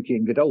than Newquay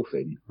and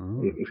Godolphin,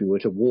 if you were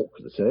to walk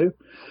the two.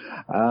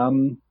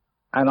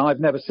 And I've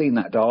never seen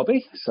that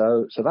derby,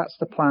 so that's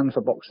the plan for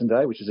Boxing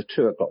Day, which is a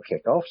 2 o'clock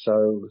kick-off,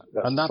 so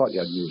that's slightly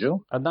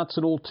unusual. And that's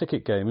an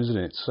all-ticket game, isn't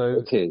it? So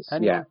it is,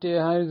 any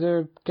idea how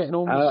they're getting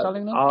on with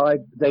selling them? I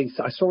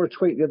saw a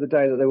tweet the other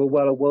day that they were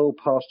well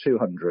past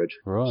 200.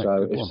 Right.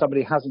 So if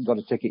somebody hasn't got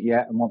a ticket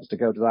yet and wants to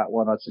go to that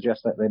one, I'd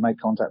suggest that they make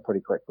contact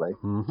pretty quickly.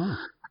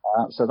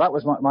 So that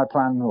was my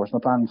plan, or my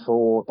plan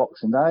for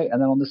Boxing Day.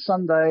 And then on the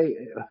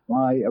Sunday,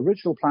 my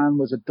original plan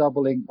was a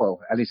doubling,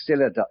 and it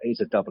still is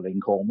a double in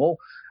Cornwall.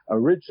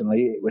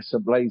 Originally, it was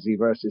St Blaise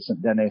versus St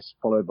Denis,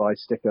 followed by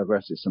Sticker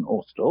versus St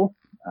Austell.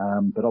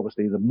 But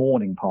obviously the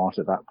morning part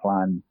of that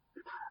plan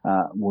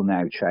will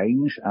now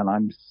change. And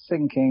I'm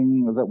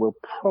thinking that we'll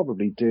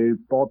probably do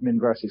Bodmin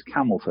versus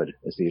Camelford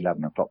as the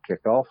 11 o'clock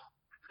kickoff.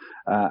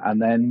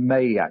 And then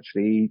may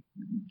actually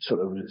sort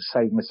of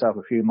save myself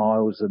a few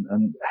miles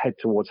and head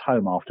towards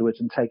home afterwards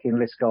and take in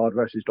Liskeard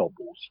versus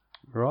Dodballs.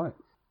 Right.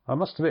 I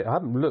must admit, I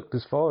haven't looked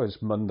as far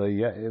as Monday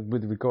yet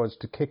with regards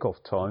to kick-off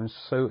times,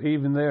 so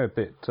even they're a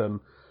bit...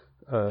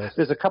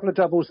 There's a couple of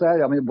doubles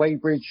there. I mean,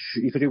 Weybridge,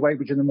 you could do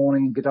Weybridge in the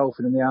morning,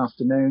 Godolphin in the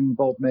afternoon,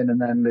 Bodmin and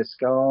then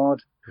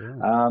Liskeard.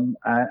 Yeah.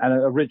 And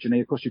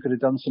originally, of course, you could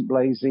have done St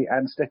Blaise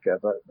and Sticker,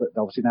 but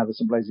obviously now the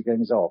St Blaise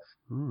game is off.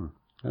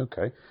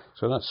 Okay,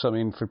 so that's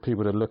something for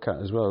people to look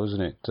at as well,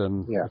 isn't it?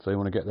 If they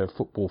want to get their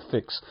football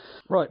fix.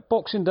 Right,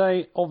 Boxing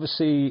Day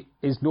obviously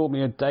is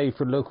normally a day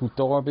for local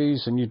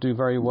derbies, and you do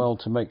very well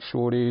to make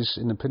sure it is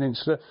in the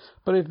Peninsula.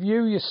 But have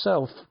you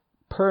yourself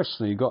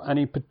personally got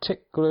any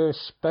particular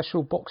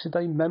special Boxing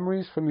Day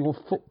memories from your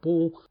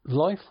football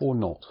life or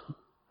not?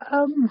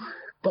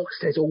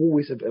 Boxing Day is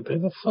always a bit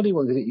of a funny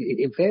one.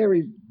 It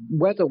varies,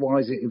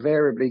 weather-wise, it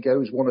invariably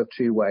goes one of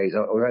two ways.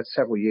 I've had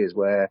several years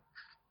where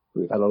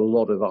we've had a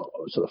lot of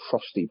sort of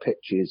frosty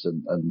pitches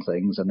and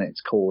things, and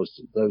it's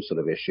caused those sort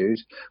of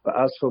issues. But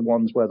as for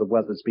ones where the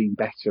weather's been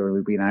better and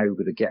we've been able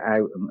to get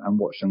out and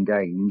watch some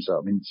games, I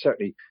mean,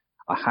 certainly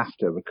I have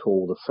to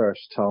recall the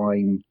first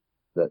time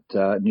that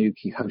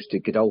Newquay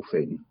hosted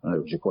Godolphin,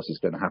 which of course is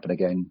going to happen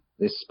again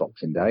this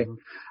Boxing Day.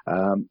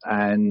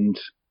 And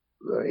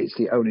it's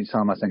the only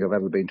time I think I've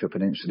ever been to a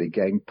Peninsula League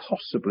game,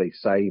 possibly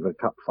save a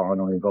cup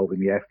final involving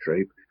the F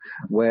Troop,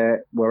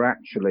 where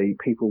actually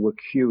people were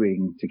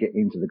queuing to get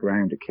into the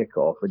ground at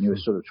kick-off, and you were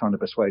sort of trying to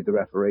persuade the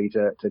referee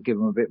to give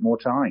them a bit more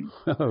time.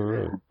 Oh,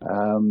 really?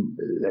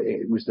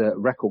 It was the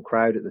record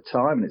crowd at the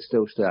time, and it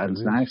still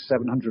stands now,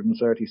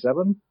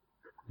 737.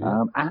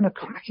 And a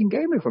cracking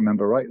game, if I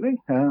remember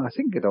rightly. I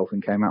think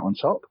Godolphin came out on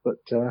top, but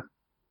so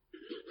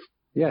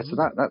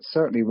that's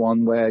certainly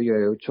one where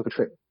you took a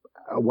trip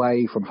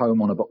away from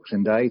home on a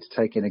Boxing Day to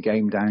take in a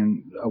game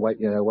down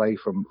away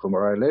from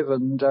where I live,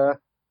 and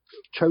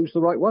chose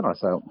the right one, I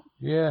felt.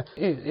 Yeah,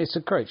 it's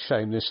a great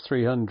shame, this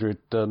 300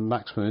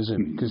 maximum,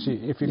 isn't it? Because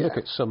if you look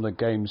at some of the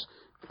games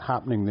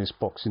happening this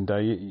Boxing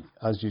Day,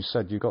 as you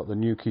said, you've got the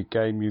Newquay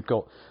game, you've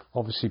got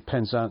obviously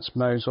Penzance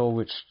Mosul,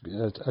 which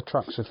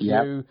attracts a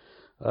few.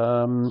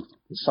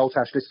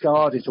 Saltash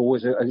Liscard is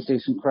always a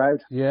decent crowd.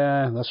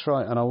 Yeah, that's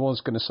right. And I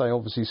was going to say,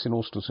 obviously, St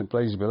Austell, St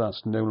Blaise, but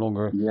that's no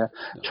longer... Yeah.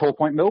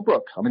 Torpoint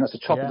Millbrook. I mean, that's a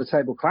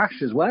top-of-the-table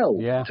clash as well,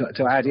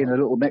 to add in a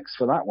little mix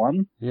for that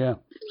one. Yeah.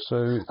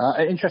 So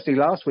interesting,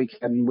 last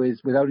weekend, with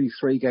only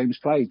 3 games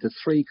played, the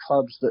 3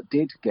 clubs that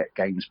did get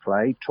games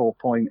played,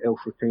 Torpoint,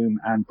 Ilfracombe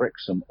and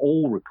Brixham,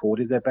 all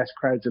recorded their best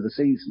crowds of the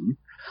season,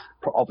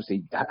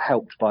 obviously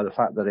helped by the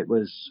fact that it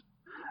was...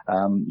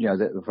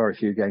 there were very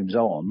few games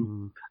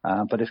on.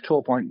 But if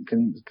Torpoint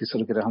can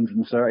sort of get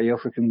 130,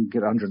 Ilfracombe can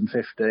get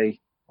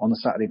 150 on the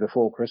Saturday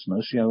before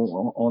Christmas,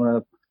 on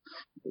a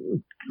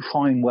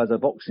fine weather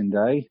Boxing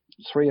Day,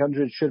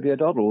 300 should be a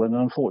doddle, and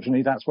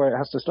unfortunately that's where it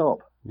has to stop.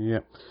 Yeah.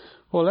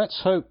 Well,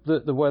 let's hope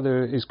that the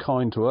weather is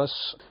kind to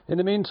us. In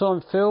the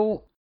meantime,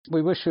 Phil,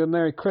 we wish you a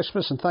Merry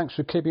Christmas, and thanks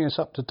for keeping us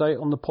up to date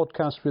on the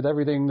podcast with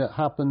everything that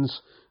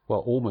happens.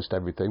 Well, almost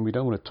everything. We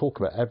don't want to talk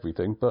about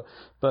everything, but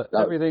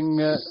everything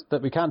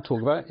that we can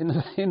talk about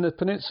in the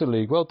Peninsula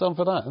League. Well done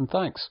for that, and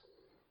thanks.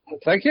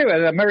 Thank you,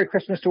 and a Merry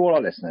Christmas to all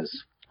our listeners.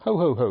 Ho,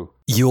 ho, ho.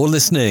 You're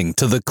listening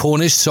to the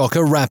Cornish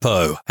Soccer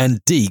Rappo and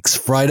Deeks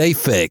Friday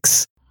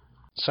Fix.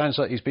 Sounds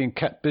like he's been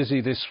kept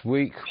busy this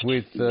week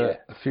with a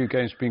few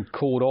games being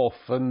called off,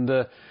 and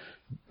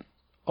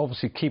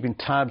obviously keeping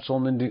tabs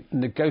on the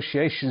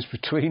negotiations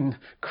between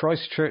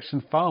Christchurch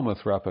and Falmouth,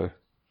 Rappo.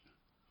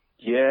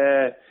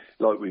 Yeah.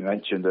 Like we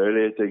mentioned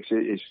earlier, Diggs,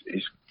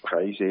 it's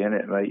crazy, isn't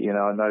it, mate?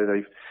 I know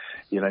they've,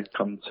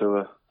 come to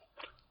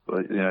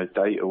a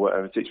date or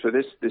whatever it is, but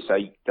this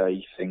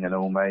 8-day thing and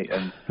all, mate,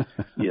 and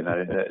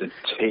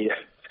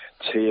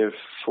tier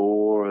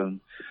 4 and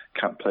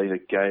can't play the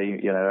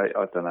game.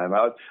 I don't know,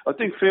 mate. I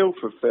do feel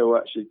for Phil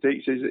actually.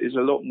 Diggs is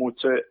a lot more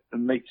to it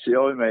than meets the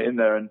eye, mate, in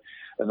there, and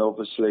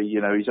obviously,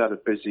 he's had a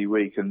busy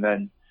week, and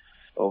then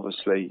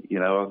obviously,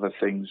 other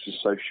things,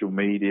 social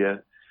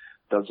media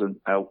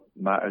doesn't help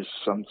matters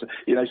sometimes.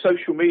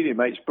 Social media,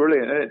 mate, it's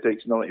brilliant, isn't it,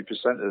 Dick? 90%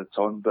 of the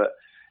time, but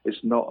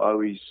it's not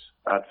always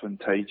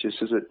advantageous,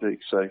 is it, Dick?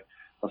 So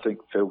I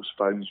think Phil's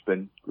phone's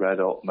been red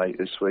hot, mate,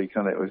 this week,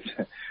 hasn't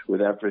it, with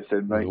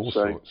everything, mate. All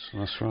sorts.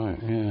 That's right,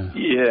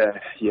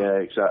 Yeah,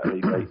 exactly,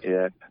 mate,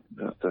 yeah.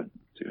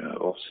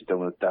 Obviously don't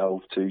want to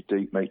delve too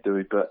deep, mate, do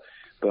we? But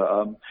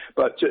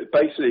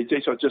basically,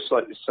 I'd just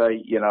like to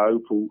say,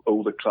 hope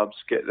all the clubs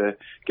get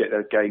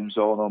their games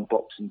on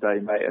Boxing Day,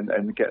 mate,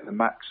 and get the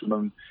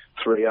maximum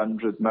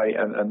 300, mate,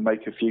 and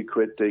make a few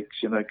quid, Diggs,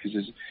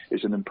 because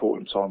it's an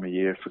important time of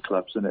year for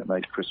clubs, isn't it,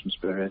 mate? Christmas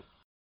period.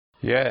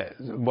 Yeah,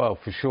 well,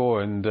 for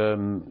sure, and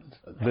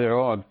there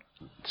are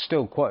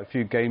still quite a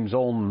few games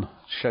on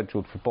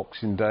scheduled for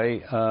Boxing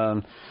Day,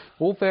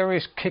 all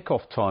various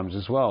kick-off times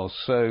as well,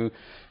 so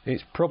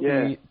it's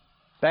probably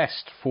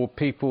best for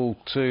people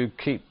to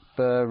keep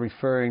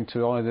referring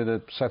to either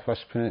the South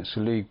West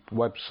Peninsula League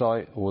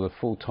website or the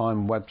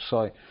full-time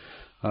website,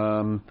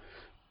 and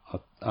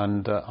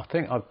I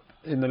think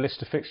in the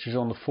list of fixtures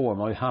on the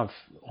forum I have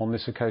on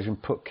this occasion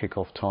put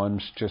kick-off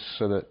times just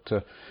so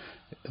that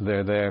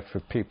they're there for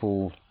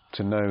people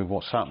to know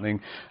what's happening.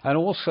 And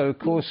also, of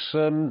course,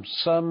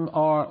 some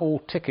are all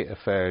ticket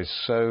affairs,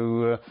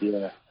 so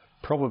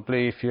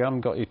probably if you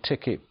haven't got your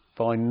ticket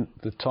by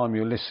the time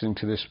you're listening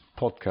to this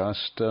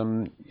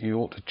podcast, you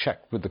ought to check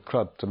with the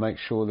club to make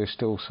sure there's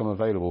still some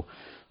available.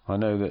 I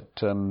know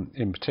that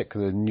in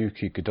particular the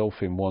Newquay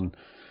Godolphin one,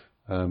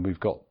 we've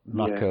got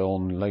Macca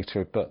on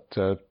later, but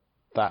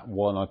that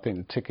one, I think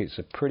the tickets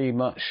are pretty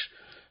much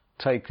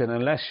taken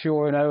unless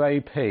you're an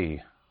OAP.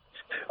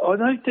 Oh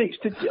no, Diggs!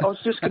 I was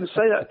just going to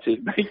say that to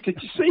you, mate.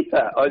 Did you see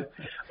that?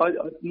 I'm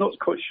not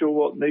quite sure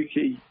what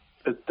Newquay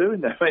are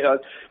doing there, mate.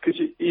 Because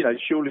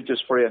surely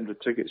just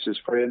 300 tickets is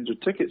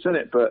 300 tickets, isn't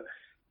it? But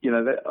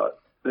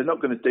they're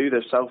not going to do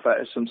themselves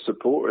out of some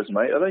supporters,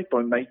 mate. Are they?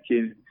 By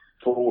making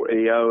 40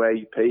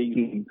 OAP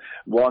and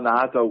one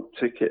adult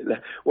ticket.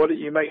 Why don't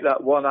you make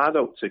that one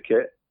adult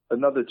ticket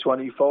another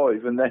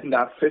 25 and then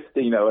have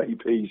 15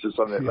 OAPs or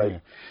something?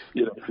 Like,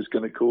 it's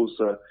going to cause.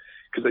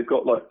 Because they've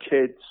got like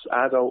kids,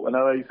 adult, and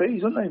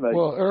OAPs, haven't they, mate?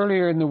 Well,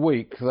 earlier in the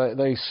week,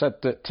 they said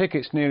that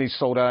tickets nearly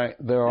sold out.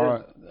 There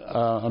are,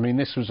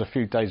 this was a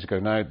few days ago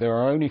now, there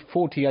are only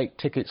 48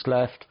 tickets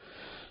left.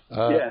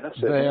 That's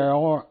it. There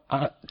are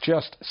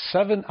just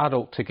 7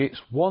 adult tickets,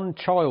 1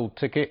 child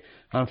ticket,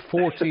 and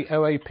 40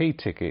 OAP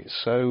tickets.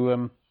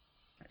 So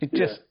it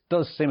just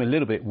does seem a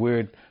little bit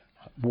weird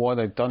why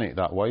they've done it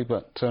that way,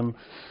 but...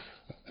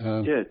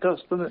 it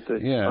does, doesn't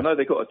it? Yeah. I know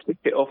they've got a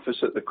ticket office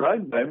at the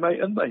ground now, mate,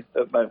 haven't they,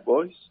 at Mount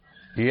Boyce?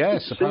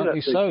 Yes,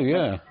 apparently so,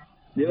 yeah.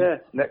 Yeah,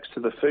 next to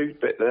the food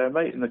bit there,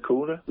 mate, in the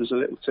corner. There's a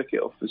little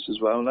ticket office as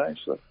well now.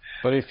 So.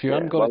 But if you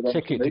haven't got a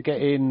ticket to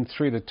get in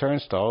through the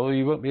turnstile,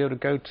 you won't be able to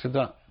go to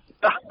that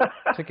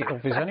ticket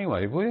office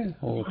anyway, will you?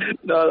 Or...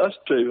 No, that's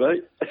true,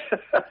 mate.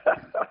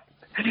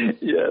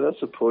 Yeah,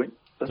 that's a point.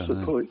 That's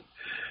a point.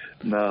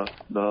 No,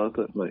 I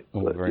don't, mate.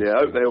 But, I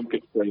hope they all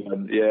get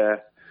 300. Yeah,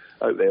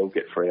 I hope they all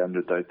get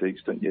 300 though,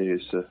 Deeks, don't you?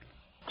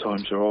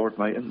 Times are hard,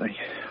 mate, aren't they?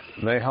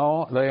 They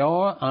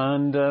are,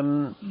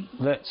 and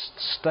let's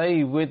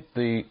stay with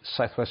the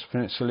South West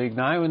Peninsula League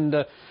now,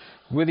 and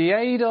with the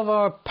aid of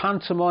our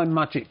pantomime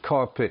magic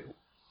carpet,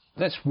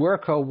 let's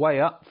work our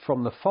way up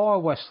from the far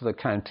west of the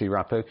county,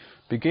 Rappo,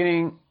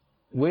 beginning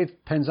with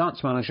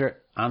Penzance manager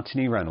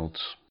Anthony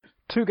Reynolds.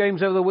 2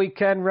 games over the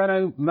weekend,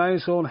 Renault,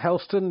 Mousehole and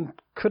Helston.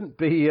 Couldn't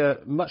be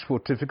much more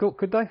difficult,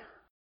 could they?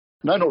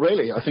 No, not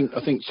really. I think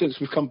since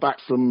we've come back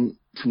from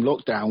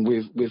lockdown,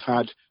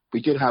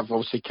 we did have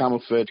obviously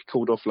Camelford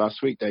called off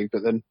last week, Dave,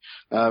 but then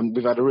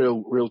we've had a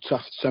real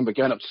tough December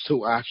going up to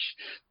Saltash.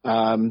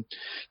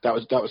 That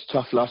was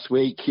tough last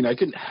week.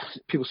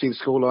 People see the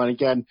scoreline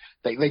again.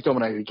 They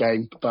dominated the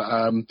game,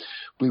 but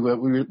we were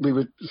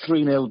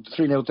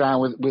 3-0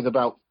 down with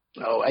about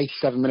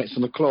 87 minutes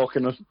on the clock,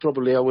 and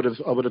I would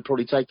have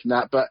probably taken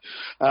that. But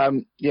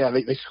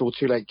they scored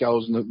 2 late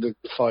goals, and the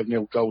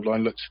 5-0 goal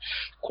line looked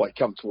quite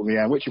comfortable in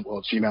the end, which it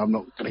was. I'm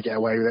not going to get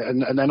away with it.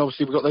 And then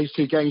obviously we've got those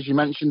 2 games you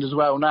mentioned as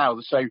well now.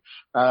 So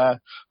I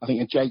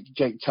think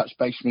Jake touched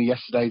base with me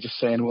yesterday, just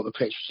saying what the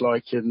pitch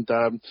was like,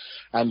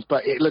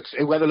 but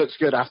weather looks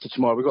good after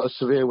tomorrow. We've got a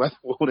severe weather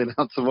warning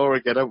out tomorrow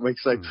again, haven't we?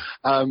 So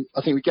I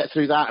think we get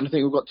through that, and I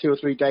think we've got 2 or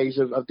 3 days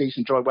of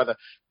decent dry weather.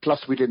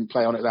 Plus we didn't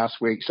play on it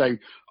last week, so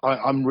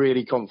I'm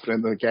really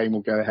confident that the game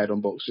will go ahead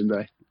on Boxing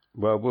Day.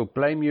 Well, we'll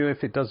blame you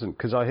if it doesn't,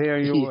 because I hear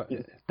you.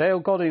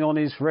 Dale Godding on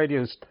his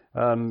radios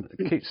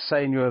keeps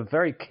saying you're a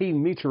very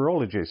keen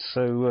meteorologist.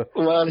 So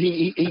well,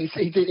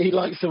 he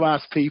likes to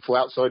ask people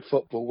outside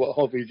football what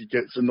hobbies he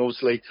gets, and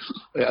obviously,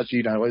 as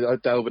you know, I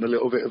delve in a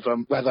little bit of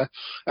weather,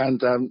 and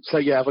so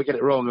if I get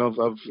it wrong,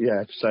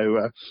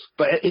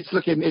 but it's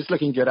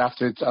looking good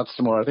after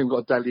tomorrow. I think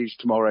we've got a deluge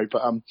tomorrow,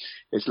 but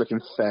it's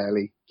looking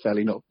fairly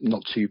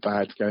not too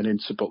bad going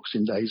into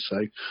Boxing Day. So,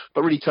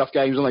 but really tough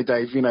games, aren't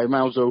they, Dave?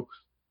 Mousehole,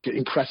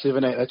 impressive,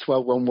 isn't it? They're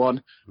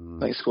 12-1-1.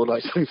 They scored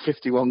like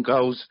 51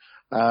 goals.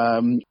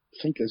 I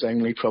think there's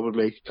only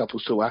probably a couple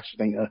Saltash. I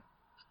think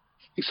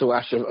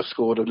Saltash have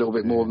scored a little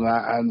bit more than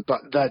that.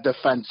 But their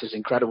defence is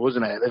incredible,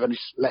 isn't it? They've only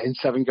let in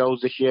 7 goals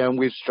this year, and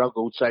we've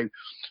struggled. So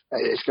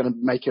it's going to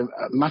make a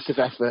massive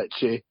effort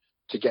to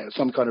get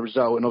some kind of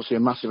result, and obviously a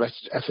massive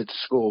effort to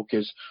score,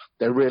 because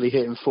they're really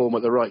hitting form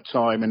at the right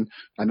time. And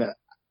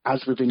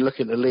as we've been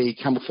looking at the league,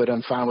 Camelford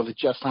and Falmouth are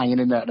just hanging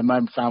in there at the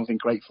moment. Falmouth in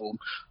great form,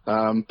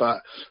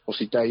 but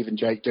obviously Dave and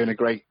Jake doing a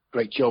great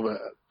job at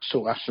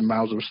Saltash and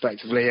Mousehole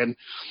respectively, and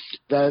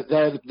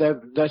they're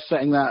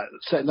setting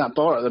that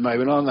bar at the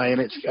moment, aren't they? And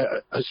it's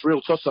a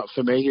real toss up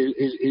for me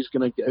who's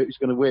going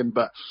to win,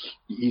 but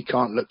you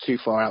can't look too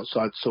far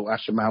outside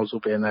Saltash and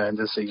Mousehole being there in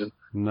this season.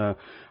 No,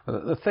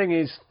 the thing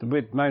is,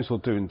 with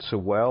Mousehole doing so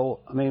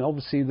well, I mean,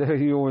 obviously they're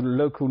your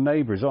local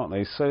neighbours, aren't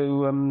they?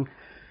 So.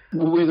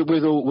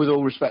 With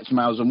all respect to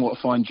Miles and what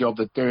a fine job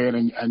they're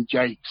doing, and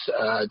Jake's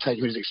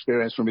taking his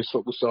experience from his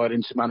football side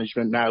into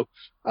management now,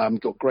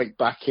 got great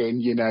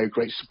backing,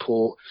 great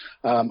support.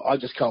 I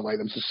just can't wait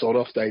them to sort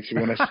off, Dave, to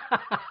be honest.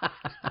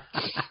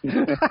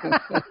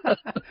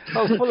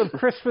 Full of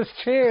Christmas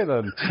cheer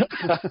then.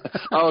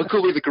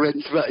 Call me the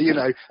Grinch, but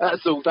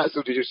that's all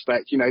due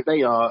respect.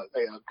 They are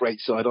a great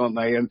side, aren't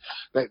they? And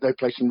they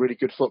play some really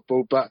good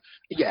football. But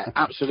yeah,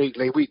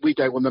 absolutely, we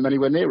don't want them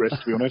anywhere near us,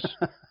 to be honest.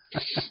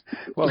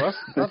 Well,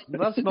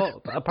 that's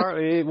not.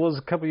 Apparently, it was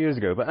a couple of years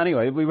ago. But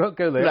anyway, we won't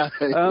go there.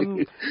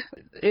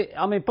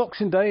 No.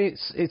 Boxing Day,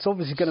 it's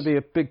obviously going to be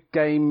a big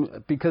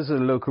game because of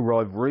the local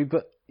rivalry.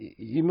 But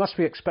you must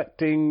be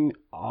expecting,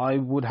 I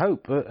would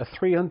hope, a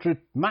 300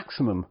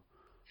 maximum.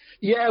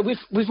 Yeah,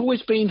 we've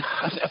always been.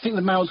 I think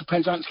the Mousehole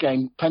Penzance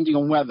game, depending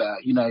on weather,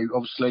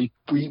 obviously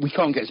we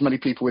can't get as many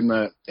people in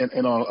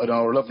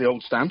our lovely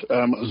old stand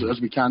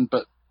as we can,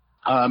 but.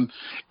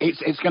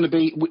 It's going to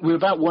be, we're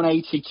about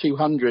 180,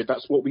 200.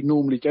 That's what we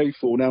normally go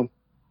for now,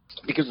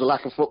 because of the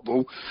lack of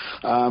football.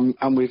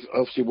 And we're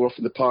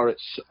offering the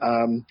Pirates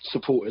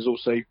supporters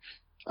also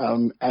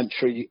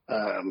entry.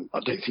 I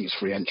don't think it's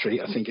free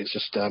entry. I think it's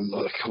just a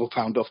couple of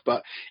 £1 off.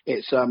 But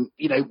it's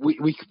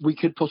we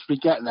could possibly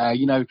get there.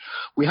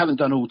 We haven't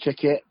done all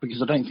ticket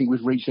because I don't think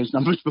we've reached those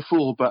numbers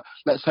before. But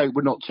let's hope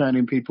we're not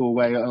turning people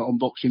away on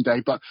Boxing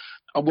Day. But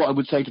what I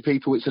would say to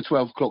people, it's a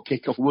 12 o'clock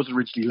kickoff. It was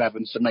originally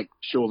 11, so make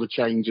sure the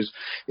change is.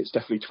 It's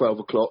definitely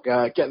 12 o'clock.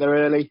 Get there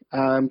early.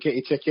 Get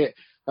your ticket.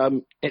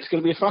 It's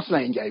going to be a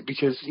fascinating game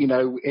because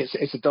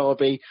it's a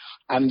derby,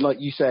 and like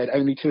you said,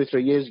 only 2 or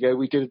 3 years ago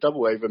we did a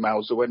double over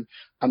Mousehole,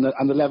 and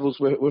the levels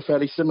were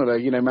fairly similar.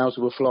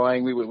 Mousehole were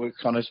flying, we were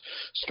kind of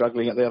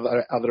struggling at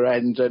the other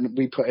end, and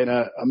we put in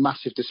a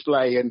massive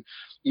display. And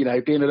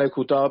being a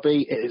local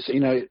derby, it's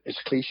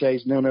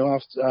cliches 0-0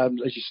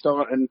 after as you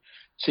start and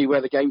see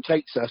where the game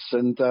takes us.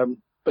 And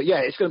but yeah,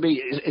 it's going to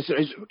be.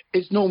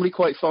 It's normally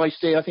quite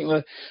feisty. I think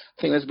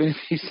there's been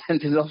a few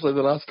sent off over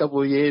the last couple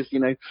of years. I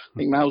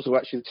think Mousehole,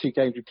 actually the 2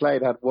 games we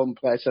played had 1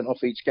 player sent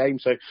off each game.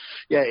 So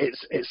yeah,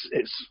 it's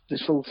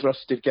this full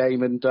thrusted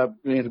game, and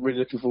really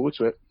looking forward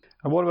to it.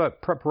 And what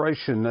about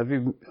preparation?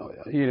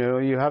 Are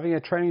you having a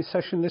training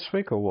session this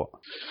week or what?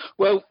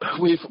 Well,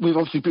 we've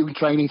obviously been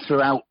training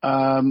throughout.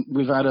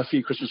 We've had a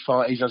few Christmas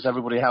parties, as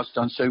everybody has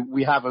done. So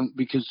we haven't,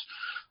 because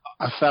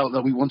I felt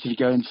that we wanted to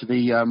go into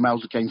the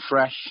Melzer game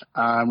fresh,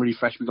 really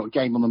fresh. We've got a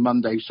game on the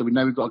Monday, so we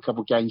know we've got a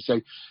couple of games.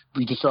 So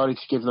we decided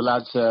to give the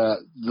lads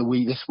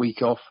this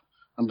week off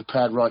and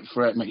prepared right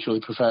for it. Make sure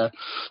they prepare.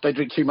 Don't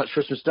drink too much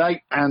Christmas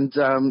Day, and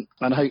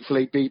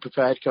hopefully be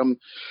prepared come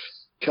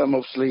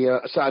obviously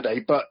Saturday.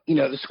 But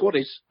the squad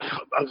is,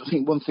 I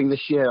think one thing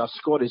this year, our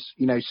squad is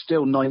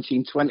still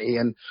 19, 20,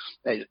 and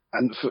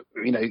for,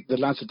 the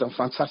lads have done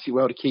fantastic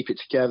well to keep it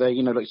together.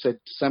 Like I said,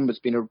 December's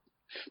been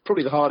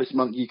probably the hardest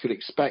month you could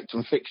expect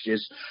on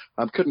fixtures.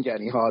 Couldn't get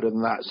any harder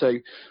than that. So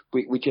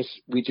we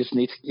just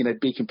need to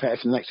be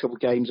competitive for the next couple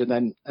of games, and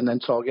then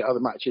target other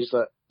matches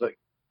that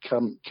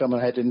come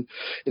ahead in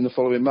the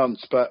following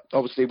months. But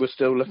obviously we're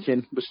still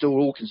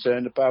all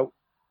concerned about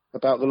the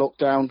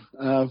lockdown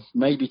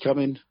maybe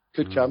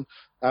could come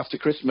after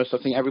Christmas. I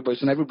think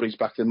everybody's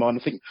back in mind.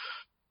 I think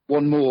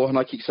one more, and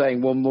I keep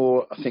saying one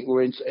more, I think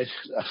we're in,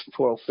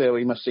 poor old Phil,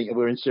 he must think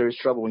we're in serious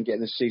trouble in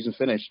getting this season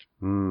finished.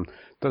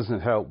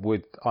 Doesn't help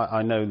with,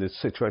 I know the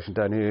situation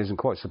down here isn't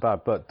quite so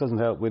bad, but doesn't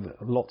help with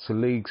lots of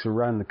leagues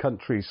around the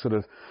country sort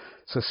of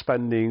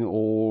suspending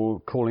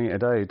or calling it a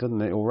day,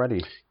 doesn't it,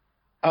 already?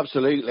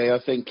 Absolutely. I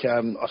think,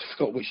 I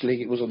forgot which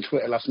league it was on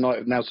Twitter last night,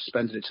 have now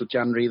suspended it till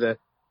January. There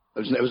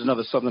was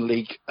another Southern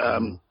League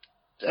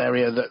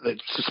area that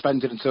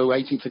suspended until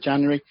 18th of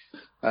January.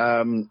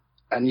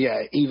 And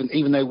yeah,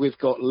 even though we've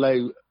got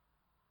low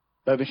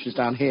emissions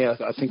down here,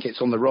 I think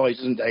it's on the rise,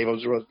 isn't it, Dave? I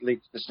was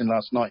listening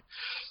last night.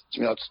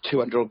 It's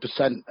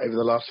 200% over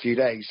the last few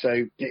days. So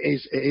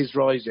it is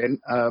rising,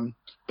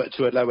 but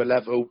to a lower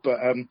level. But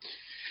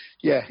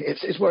yeah,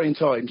 it's worrying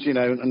times, and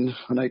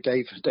I know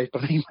Dave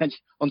Bunny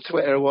mentioned on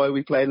Twitter, why are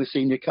we playing the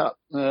Senior Cup?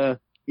 That's,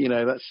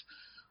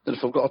 I don't know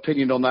if I've got an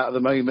opinion on that at the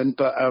moment,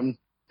 but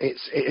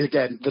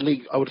again, the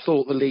league, I would have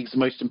thought the league's the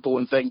most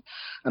important thing,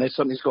 and if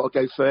something's got to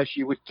go first,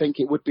 you would think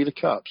it would be the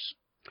Cups.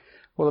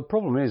 Well, the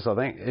problem is, I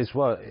think,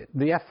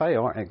 the FA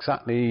aren't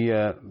exactly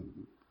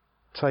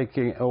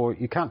taking, or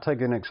you can't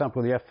take an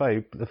example of the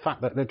FA, the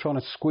fact that they're trying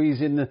to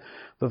squeeze in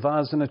the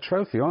Vase and a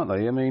trophy, aren't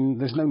they? I mean,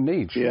 there's no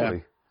need, surely.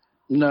 Yeah.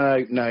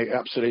 No,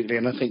 absolutely.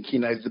 And I think,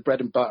 the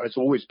bread and butter has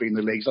always been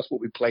the leagues. That's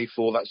what we play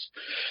for.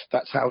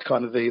 That's how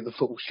kind of the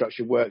football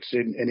structure works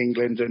in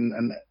England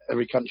and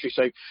every country.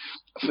 So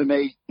for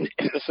me,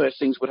 the first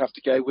things would have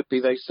to go would be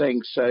those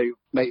things. So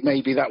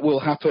maybe that will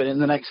happen in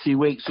the next few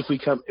weeks if we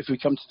come to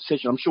the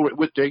decision. I'm sure it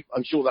would do.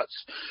 I'm sure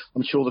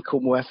the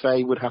Cornwall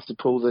FA would have to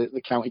pull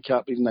the County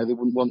Cup, even though they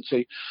wouldn't want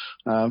to.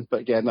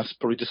 But again, that's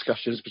probably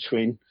discussions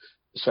between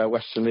the South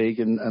Western League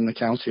and the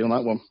county on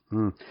that one.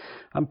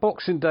 And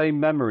Boxing Day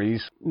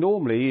memories,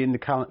 normally in the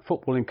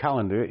footballing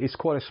calendar, it's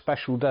quite a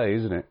special day,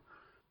 isn't it?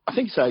 I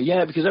think so,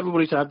 yeah, because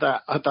everybody's had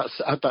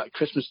that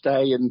Christmas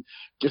Day and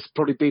just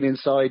probably been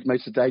inside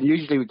most of the day. And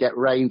usually we get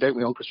rain, don't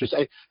we, on Christmas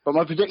Day? But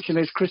my prediction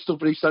is crystal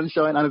blue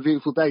sunshine and a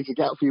beautiful day to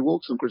get out for your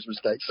walks on Christmas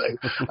Day.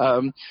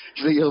 So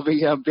you'll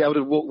be able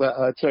to walk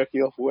that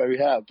turkey off where we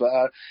have.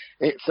 But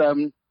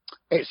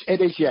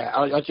it is, yeah.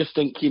 I just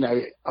think,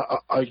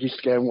 I used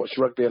to go and watch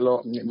rugby a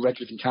lot, and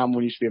Redcliffe and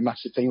Camberwell used to be a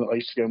massive thing that I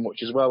used to go and watch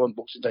as well on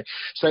Boxing Day.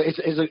 So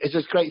it's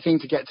a great thing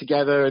to get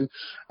together,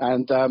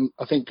 and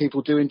I think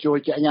people do enjoy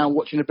getting out and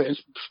watching a bit of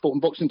sport on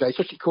Boxing Day,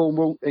 especially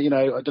Cornwall. I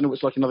don't know what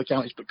it's like in other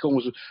counties, but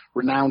Cornwall's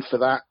renowned for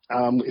that,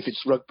 if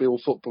it's rugby or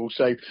football.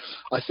 So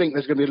I think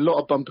there's going to be a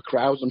lot of bumper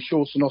crowds. I'm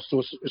sure St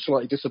Austell is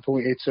slightly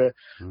disappointed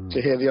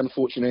to hear the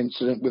unfortunate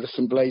incident with a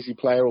St Blasey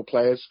player or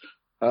players.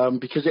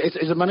 Because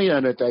it's a money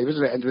earner, Dave,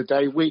 isn't it? At the end of the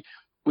day,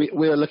 we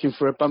are looking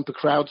for a bumper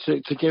crowd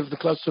to give the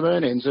club some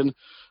earnings, and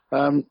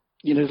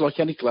like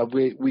any club,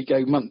 we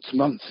go month to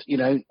month,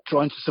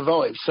 trying to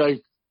survive. So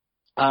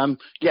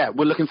we're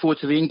looking forward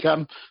to the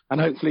income,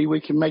 and hopefully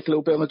we can make a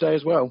little bit on the day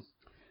as well.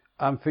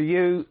 For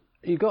you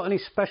got any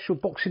special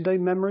Boxing Day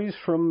memories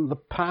from the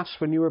past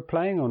when you were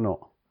playing or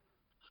not?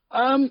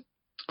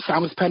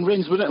 Falmouth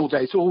Penryn's, wasn't it, all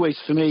day? It's always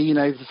for me,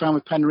 the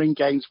Falmouth Penryn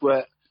games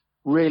were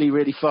really,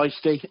 really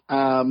feisty.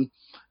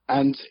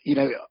 And,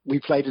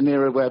 we played an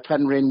era where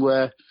Penryn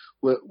were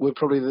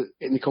probably,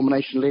 in the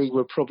Combination League,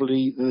 were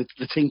probably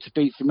the team to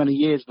beat for many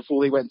years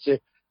before they went to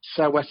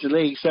South Western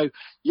League. So,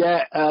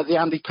 the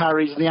Andy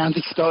Parrys and the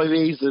Andy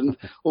Stiveys and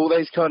all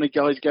those kind of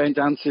guys going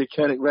down to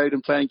Kernick Road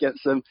and playing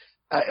against them.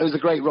 It was a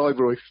great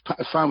rivalry,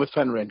 Falmouth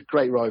Penryn,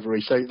 great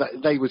rivalry. So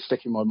they would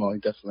stick in my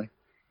mind, definitely.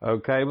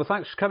 Okay, well,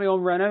 thanks for coming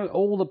on, Renault.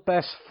 All the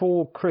best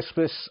for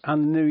Christmas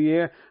and the New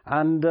Year.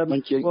 And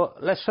thank you. Well,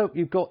 let's hope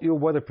you've got your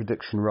weather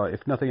prediction right,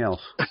 if nothing else.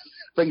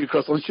 Fingers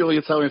crossed. I'm sure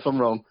you'll tell me if I'm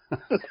wrong.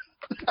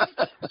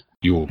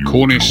 Your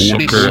Cornish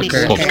Soccer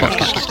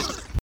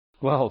Podcast.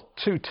 Well,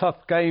 2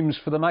 tough games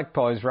for the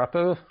Magpies,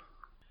 Rapper.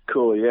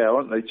 Cool, yeah,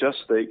 aren't they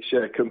just, Deeks?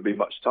 Yeah, it couldn't be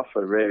much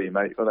tougher, really,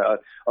 mate. I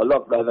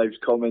love those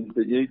comments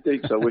that you,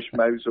 Deeks. I wish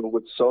Mosul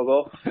would sod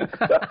off.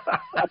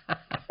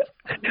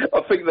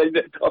 I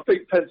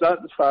think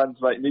Penzance fans,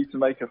 mate, need to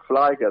make a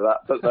flag of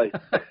that, don't they?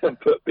 And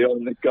put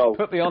beyond the goal.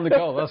 Put beyond the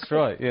goal. That's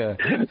right. Yeah.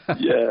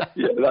 yeah.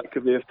 That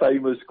could be a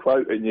famous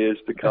quote in years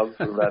to come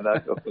from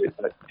Renault.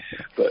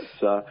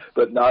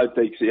 But no,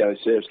 Deeks,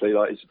 seriously,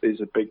 like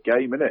it's a big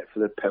game, isn't it, for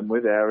the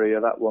Penwith area?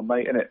 That one,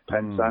 mate, isn't it?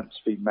 Penzance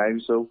v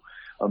Mousehole.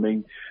 I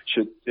mean,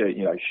 should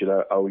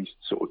always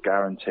sort of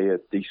guarantee a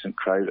decent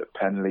crowd at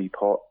Penlee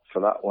Pot for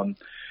that one,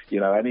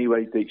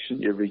 anyway, Deeks,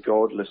 shouldn't you,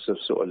 regardless of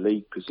sort of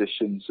league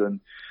positions. And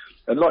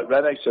like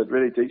Renault said,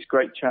 really, Deeks,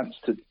 great chance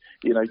to,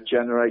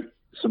 generate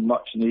some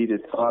much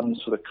needed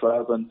funds for the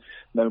club. And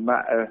no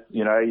matter,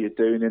 how you're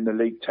doing in the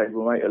league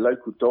table, mate, a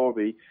local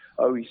derby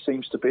always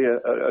seems to be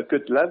a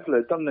good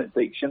leveller, doesn't it,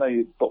 Deeks?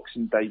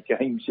 Boxing Day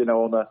games,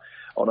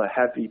 on a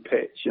heavy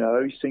pitch,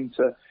 always seem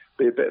to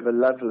be a bit of a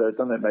leveller,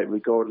 doesn't it, mate,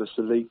 regardless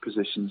of league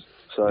positions.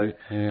 So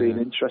be an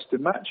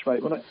interesting match,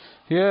 mate, wouldn't it?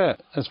 Yeah,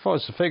 as far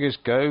as the figures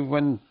go,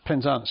 when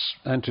Penzance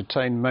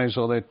entertained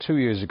Mousehole there 2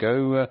 years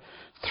ago,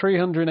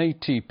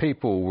 380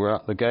 people were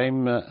at the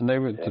game, and they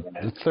were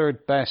the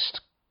third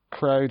best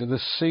crowd of the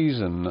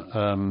season,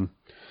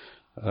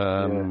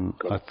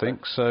 I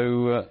think.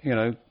 So,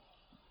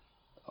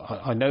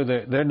 I know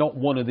they're not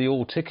one of the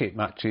all-ticket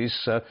matches,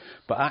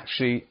 but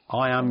actually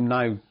I am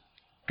now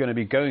going to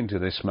be going to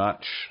this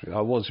match. I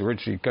was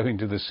originally going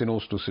to the St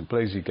Austell St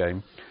Blaise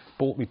game.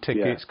 Bought me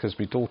tickets because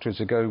my daughters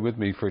are going with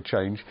me for a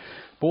change.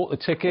 Bought the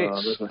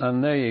tickets,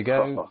 and there you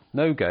go.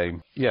 No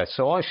game. Yeah,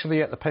 so I shall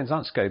be at the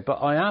Penzance game, but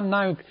I am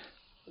now.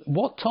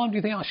 What time do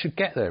you think I should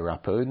get there,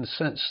 Rappo? In the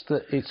sense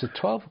that it's a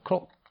 12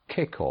 o'clock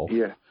kick-off.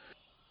 Yeah.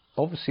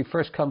 Obviously,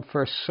 first come,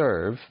 first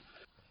serve.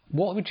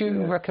 What would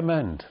you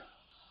recommend?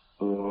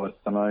 Oh, I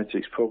don't know.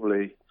 It's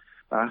probably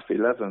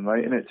 11:30,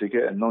 mate, isn't it, to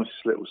get a nice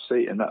little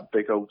seat in that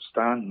big old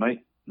stand,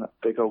 mate. That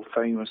big old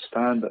famous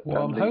stand.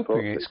 Well, I'm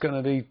hoping it's going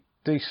to be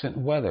decent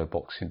weather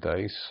Boxing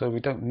Day, so we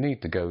don't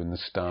need to go in the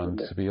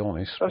stand, to be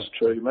honest. That's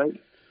true,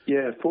 mate.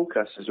 Yeah,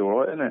 forecast is all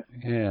right, isn't it?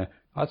 Yeah.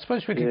 I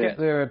suppose we could get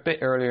there a bit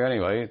earlier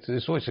anyway.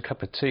 There's always a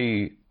cup of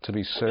tea to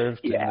be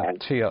served. Yeah.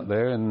 Tea up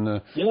there.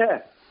 And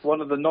one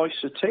of the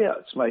nicer tea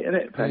huts, mate, isn't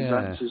it?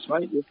 Penzance's,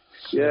 mate.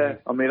 Yeah.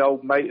 I mean,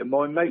 old mate of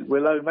mine, mate,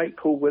 Willow, mate,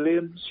 Paul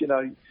Williams,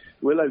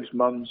 Willow's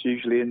mum's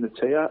usually in the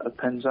tea hut at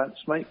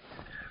Penzance, mate.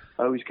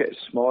 I always get a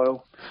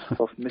smile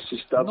off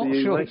Mrs. W. I'm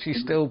not sure if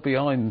she's still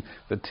behind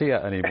the tea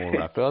hut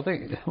anymore, but I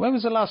think, when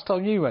was the last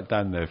time you went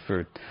down there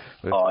for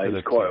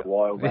it's quite a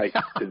while, mate,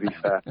 to be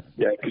fair.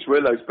 Yeah, because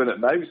Willow's been at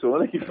Mousehole,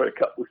 hasn't he, for a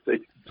couple of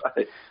seasons,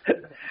 mate.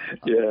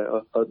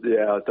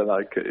 I don't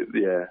know.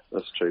 Yeah,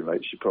 that's true,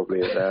 mate. She probably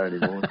isn't there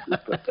anymore.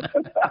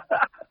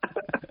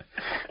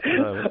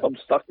 I'm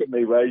stuck in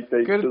me way,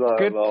 Deep.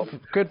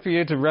 Good for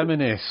you to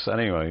reminisce,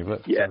 anyway.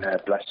 But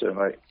bless her,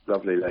 mate.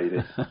 Lovely lady.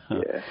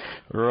 Yeah.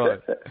 Right.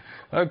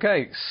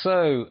 Okay,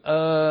 so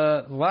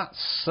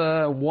that's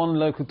one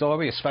local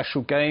derby, a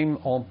special game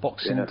on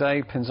Boxing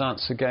Day,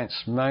 Penzance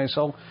against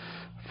Mousehole.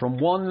 From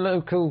one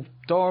local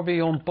derby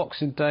on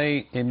Boxing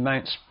Day in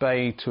Mounts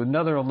Bay to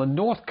another on the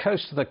north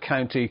coast of the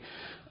county,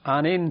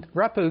 and in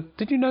Rappo,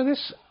 did you know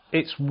this?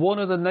 It's one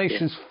of the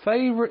nation's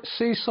favourite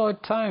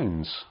seaside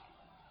towns.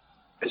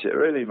 Is it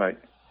really, mate?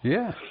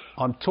 Yeah.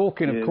 I'm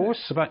talking, of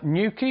course, about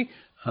Newquay,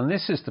 and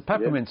this is the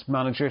Peppermints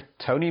manager,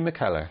 Tony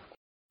McKellar.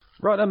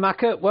 Right then,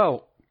 Macca.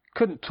 Well,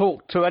 couldn't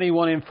talk to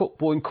anyone in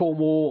football in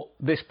Cornwall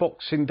this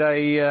Boxing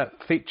Day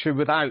feature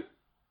without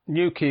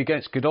Newquay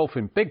against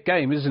Godolphin. Big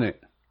game, isn't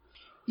it?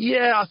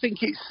 Yeah, I think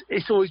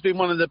it's always been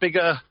one of the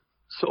bigger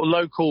sort of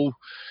local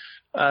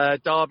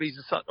derbies,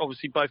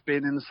 obviously both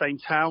being in the same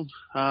town.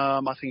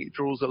 I think it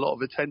draws a lot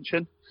of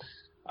attention.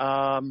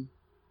 I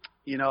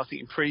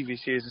think in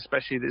previous years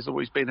especially, there's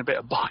always been a bit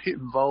of bite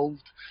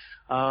involved.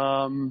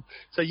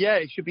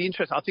 It should be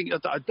interesting.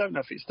 I don't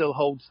know if it still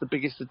holds the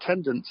biggest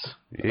attendance.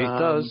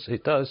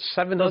 It does.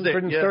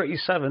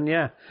 737,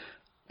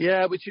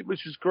 Yeah, which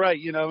was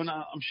great, and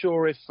I'm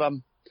sure if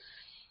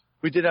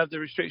we did have the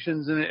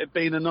restrictions and it had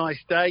been a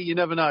nice day, you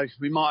never know.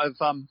 We might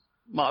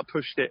have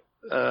pushed it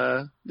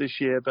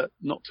this year, but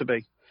not to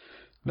be.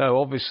 No,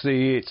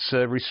 obviously it's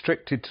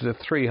restricted to the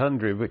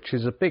 300, which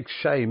is a big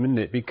shame, isn't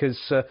it? Because,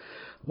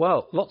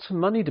 lots of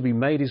money to be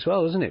made as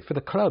well, isn't it, for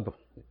the club?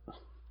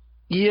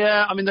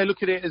 Yeah, I mean, they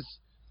look at it as,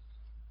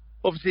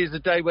 obviously, as a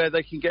day where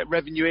they can get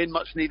revenue in,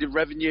 much needed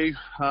revenue.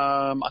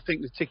 I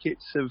think the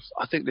tickets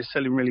they're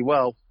selling really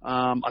well.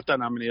 I don't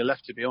know how many are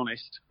left, to be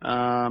honest.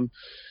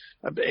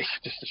 It's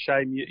just a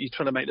shame. You're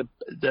trying to make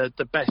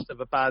the best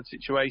of a bad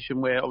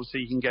situation where obviously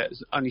you can get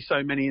only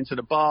so many into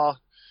the bar.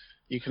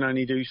 You can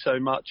only do so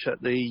much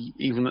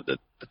even at the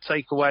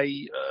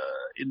takeaway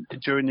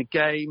during the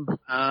game.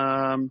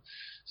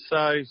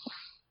 So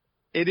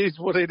it is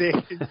what it is.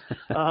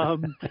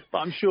 But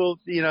I'm sure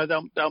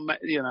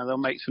they'll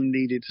make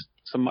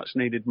some much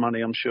needed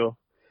money. I'm sure.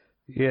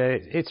 Yeah,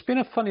 it's been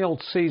a funny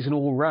old season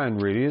all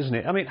round, really, isn't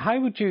it? I mean, how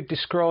would you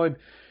describe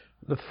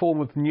the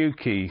form of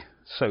Newquay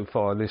so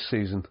far this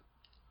season?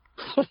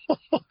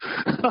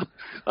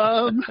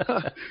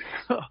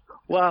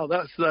 Wow,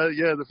 that's the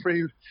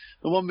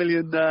 $1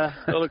 million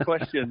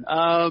question.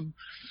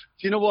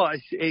 Do you know what?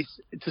 It's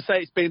to say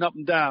it's been up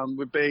and down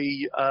would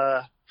be,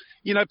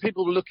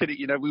 people will look at it.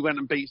 We went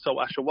and beat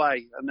Saltash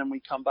away, and then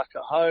we come back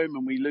at home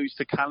and we lose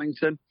to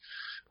Callington.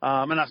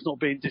 And that's not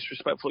being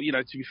disrespectful.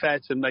 To be fair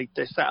to them, they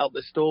set out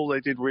their stall. They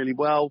did really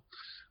well.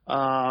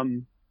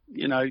 To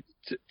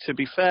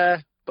be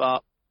fair,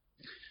 but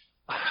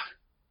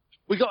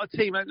we got a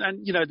team,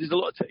 and there's a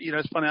lot of,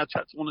 it's funny, I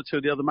chat to one or two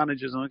of the other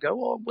managers and I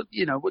go, what do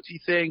you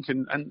think?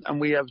 And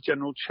we have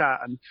general chat,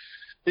 and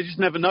they just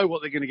never know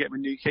what they're going to get with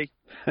Newquay.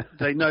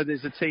 They know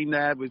there's a team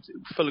there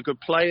full of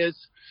good players.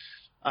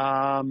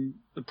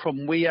 The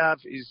problem we have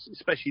is,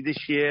 especially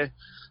this year,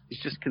 is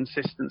just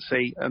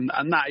consistency, and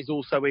that is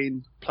also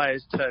in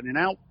players turning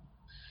out,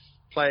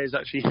 players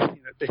actually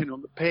being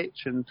on the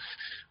pitch, and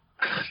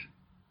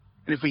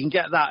if we can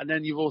get that, and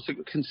then you've also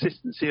got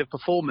consistency of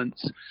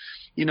performance.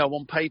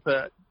 On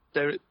paper,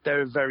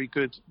 they're a very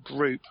good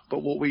group,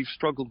 but what we've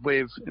struggled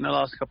with in the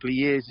last couple of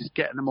years is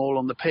getting them all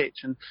on the pitch,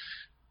 and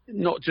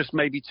not just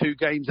maybe 2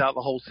 games out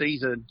the whole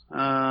season.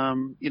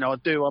 I'm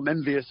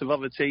envious of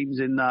other teams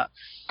in that,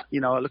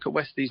 I look at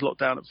Westy's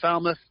lockdown at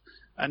Falmouth,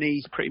 and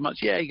he's pretty much,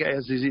 he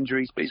has his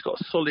injuries, but he's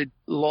got a solid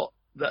lot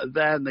that are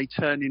there, and they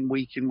turn in,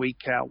 week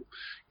out.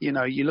 You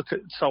look at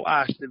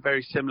Saltash, they're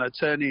very similar,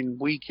 turn in,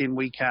 week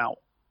out.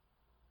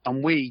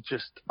 And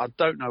I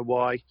don't know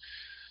why,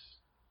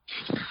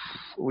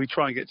 we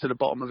try and get to the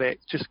bottom of it.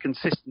 Just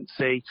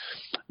consistency,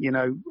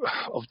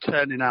 of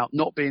turning out,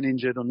 not being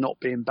injured or not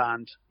being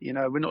banned.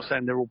 We're not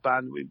saying they're all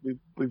banned.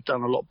 We've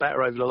done a lot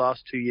better over the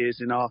last 2 years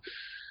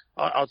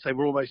I'd say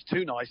we're almost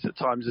too nice at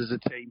times as a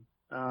team.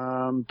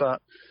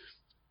 But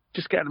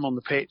just getting them on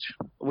the pitch.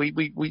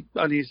 We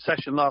only a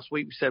session last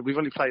week, we said we've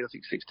only played, I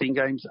think, 16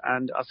 games.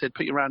 And I said,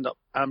 put your hand up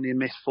how many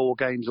missed 4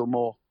 games or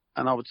more.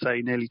 And I would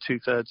say nearly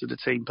 2/3 of the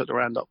team put their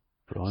hand up.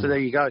 Right. So there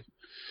you go.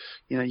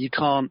 You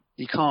can't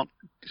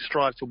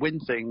strive to win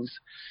things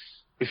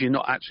if you're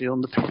not actually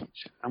on the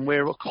pitch, and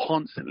we're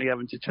constantly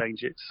having to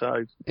change it.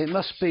 So it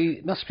must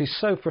be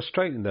so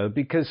frustrating though,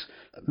 because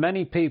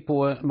many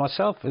people,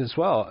 myself as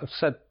well, have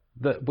said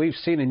that we've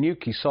seen a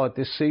Newquay side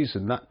this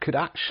season that could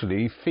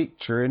actually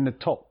feature in the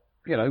top,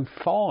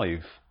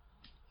 5.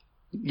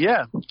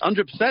 Yeah,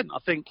 100%. I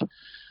think.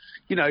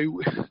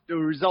 The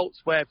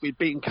results where if we'd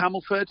beaten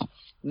Camelford,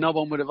 no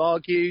one would have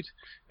argued.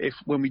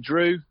 When we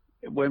drew,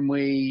 when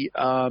we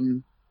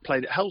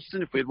played at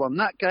Helston, if we had won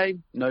that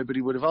game,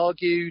 nobody would have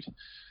argued.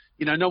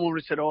 No one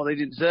would have said, "Oh, they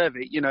didn't deserve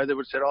it." They would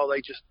have said, "Oh,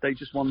 they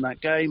just won that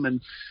game." And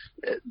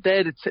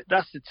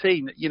that's the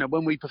team that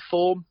when we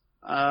perform,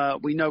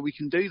 we know we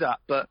can do that.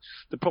 But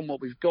the problem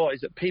what we've got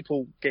is that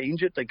people get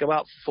injured, they go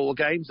out for 4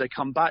 games, they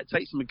come back, it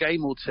takes them a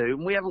game or 2,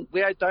 and we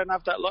don't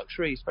have that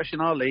luxury, especially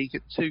in our league,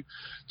 at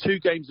two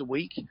games a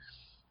week,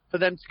 for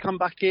them to come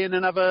back in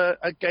and have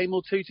a game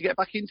or 2 to get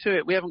back into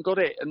it. We haven't got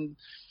it, and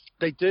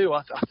they do.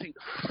 I think,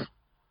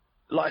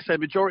 like I say,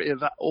 majority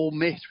of that all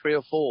missed 3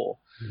 or 4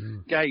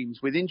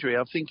 games with injury.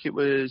 I think it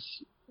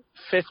was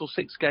 5th or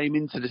 6th game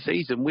into the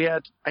season, we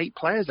had 8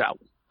 players out.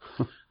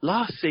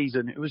 Last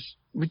season, it was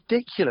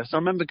ridiculous. I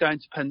remember going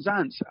to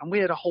Penzance, and we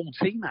had a whole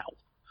team out.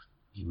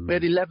 We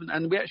had 11,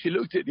 and we actually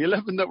looked at the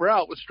 11 that were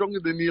out was stronger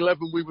than the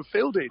 11 we were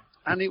fielding.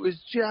 And it was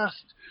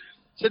just...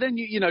 So then,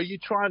 you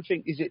try and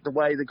think, is it the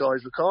way the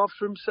guys look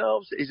after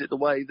themselves? Is it the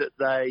way that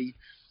they,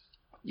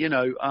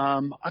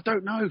 I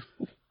don't know.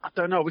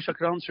 I wish I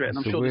could answer it. And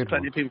I'm sure there's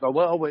plenty of people go,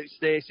 well, it's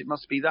this, it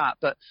must be that.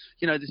 But,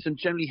 there's some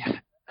generally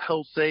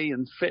healthy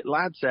and fit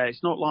lads there.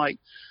 It's not like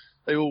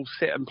they all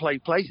sit and play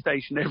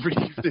PlayStation every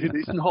evening.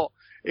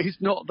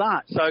 It's not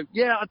that. So,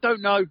 yeah, I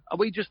don't know.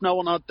 We just know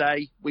on our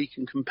day we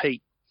can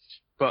compete.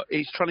 But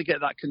it's trying to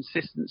get that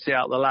consistency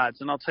out of the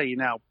lads. And I'll tell you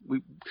now,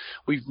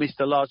 we've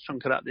missed a large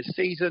chunk of that this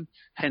season,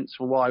 hence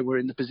why we're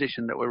in the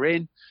position that we're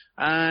in.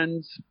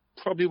 And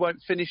probably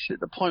won't finish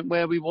at the point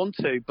where we want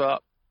to,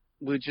 but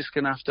we're just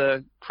going to have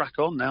to crack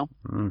on now.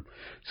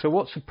 So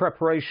what's the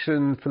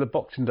preparation for the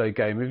Boxing Day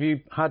game? Have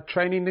you had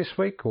training this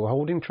week or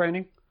holding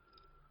training?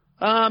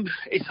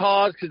 It's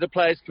hard because of the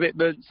players'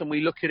 commitments, and we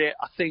look at it.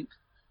 I think,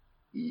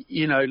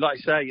 like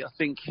I say, I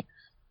think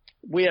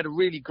we had a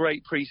really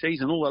great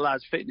pre-season. All the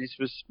lads' fitness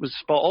was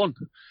spot on.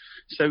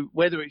 So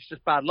whether it's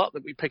just bad luck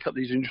that we pick up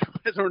these injuries,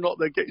 whether or not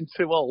they're getting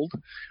too old,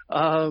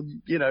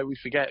 we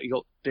forget. You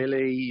got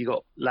Billy, you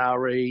got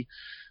Lowry,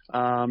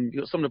 you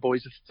got some of the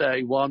boys are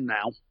 31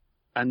 now,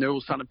 and they're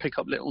all starting to pick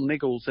up little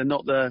niggles. They're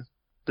not the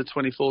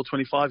 24,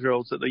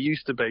 25-year-olds that they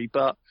used to be.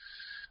 But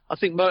I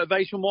think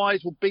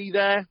motivation-wise, we'll be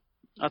there.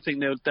 I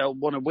think they'll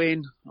want to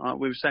win.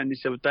 We were saying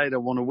this the other day, they'll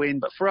want to win.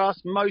 But for us,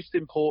 most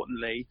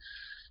importantly,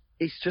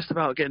 it's just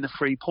about getting the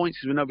 3 points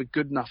because we know we're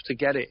good enough to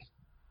get it.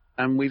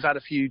 And we've had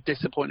a few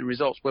disappointing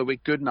results where we're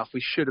good enough.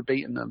 We should have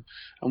beaten them.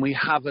 And we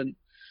haven't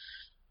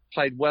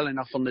played well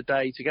enough on the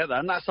day to get that.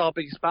 And that's our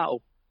biggest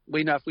battle.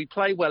 We know if we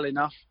play well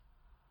enough,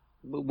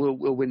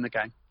 we'll win the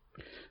game.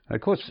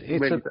 Of course,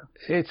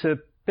 it's a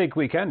big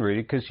weekend,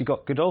 really, because you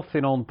got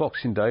Godolphin on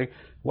Boxing Day,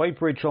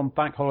 Weybridge on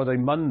Bank Holiday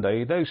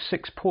Monday. Those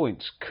 6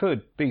 points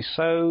could be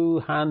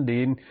so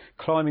handy in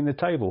climbing the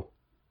table.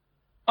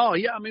 Oh,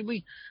 yeah. I mean,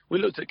 we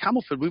looked at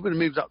Camelford. We would have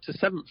moved up to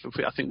 7th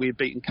if I think we had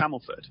beaten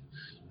Camelford.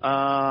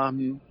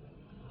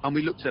 And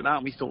we looked at that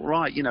and we thought,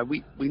 right, you know,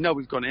 we know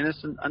we've gone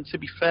innocent. And to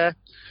be fair,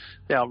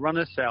 they outrun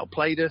us, they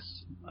outplayed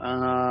us.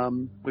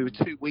 We were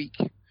too weak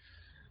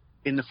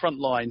in the front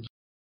line.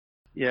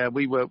 Yeah,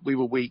 we were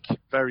weak,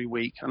 very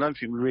weak. I don't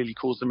think we really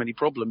caused them any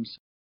problems.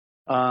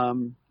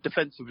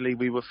 Defensively,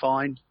 we were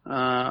fine.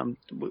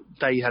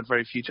 They had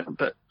very few chances.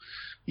 But,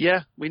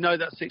 yeah, we know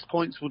that 6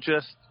 points will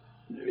just...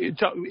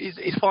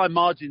 It's fine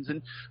margins,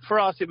 and for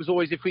us it was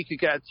always if we could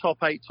get a top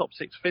 8, top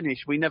 6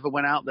 finish. We never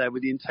went out there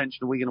with the intention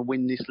of we're going to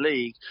win this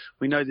league.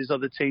 We know there's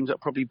other teams that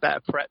are probably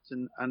better prepped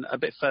and a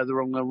bit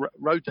further on the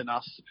road than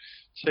us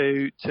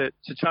to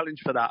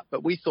challenge for that.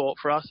 But we thought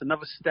for us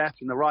another step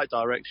in the right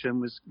direction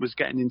was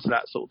getting into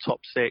that sort of top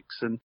 6,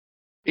 and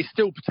it's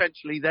still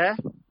potentially there.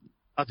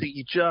 I think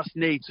you just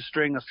need to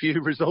string a few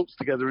results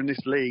together in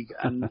this league,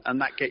 and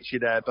that gets you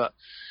there. But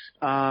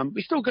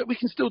we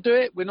can still do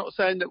it. We're not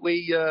saying that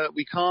we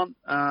can't,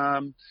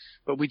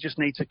 but we just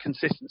need to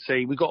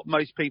consistency. We've got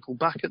most people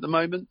back at the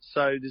moment,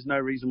 so there's no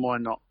reason why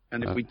not.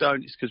 And if we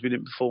don't, it's because we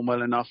didn't perform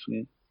well enough,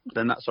 and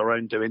then that's our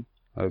own doing.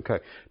 Okay.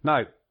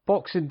 Now,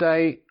 Boxing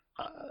Day,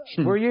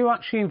 were you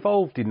actually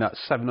involved in that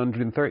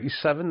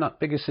 737, that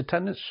biggest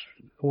attendance,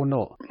 or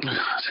not?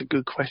 That's a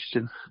good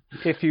question.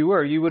 If you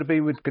were, you would have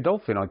been with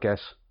Godolphin, I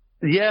guess.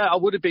 Yeah, I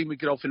would have been with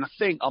Godolphin. I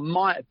think I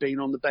might have been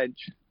on the bench.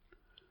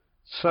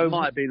 I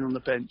might have been on the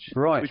bench,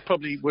 right? Which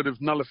probably would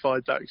have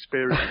nullified that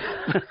experience.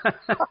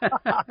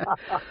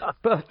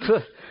 But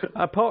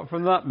apart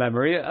from that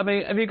memory, I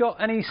mean, have you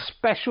got any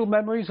special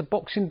memories of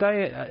Boxing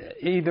Day,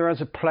 either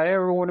as a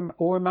player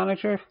or a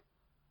manager?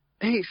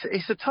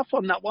 It's a tough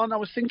one, that one. I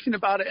was thinking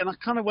about it, and I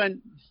kind of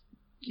went,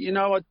 you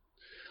know,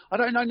 I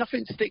don't know,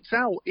 nothing sticks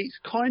out. It's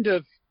kind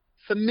of,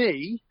 for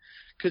me,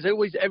 because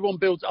everyone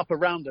builds up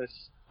around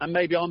us. And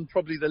maybe I'm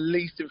probably the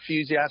least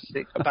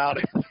enthusiastic about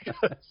it.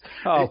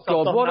 Oh,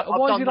 God.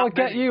 Why did I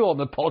get you on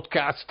the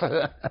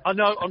podcast? I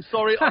know. I'm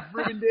sorry. I've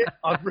ruined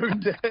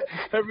it.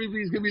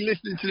 Everybody's going to be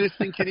listening to this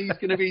thinking he's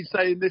going to be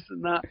saying this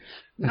and that.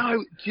 No,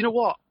 do you know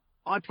what?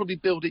 I probably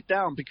build it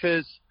down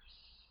because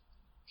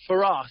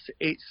for us,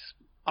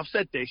 I've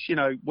said this, you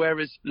know,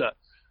 whereas, look,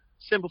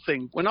 simple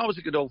thing. When I was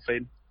at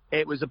Godolphin,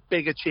 it was a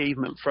big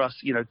achievement for us.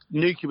 You know,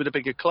 Newquay were the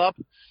bigger club.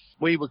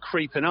 We were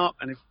creeping up.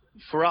 And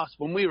for us,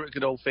 when we were at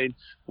Godolphin,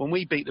 when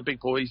we beat the big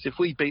boys, if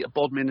we beat a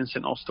Bodmin and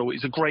St Austell,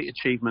 it's a great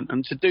achievement.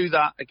 And to do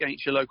that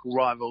against your local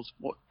rivals,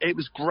 it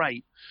was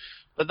great.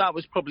 But that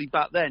was probably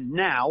back then.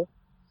 Now,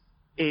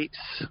 it's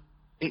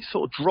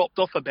sort of dropped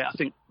off a bit. I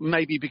think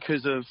maybe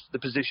because of the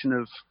position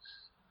of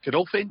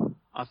Godolphin.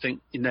 I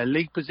think in their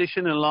league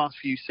position in the last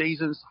few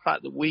seasons, the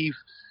fact that we've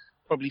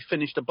probably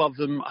finished above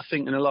them, I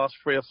think, in the last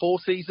 3 or 4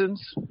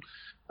 seasons.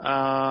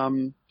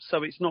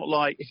 So it's not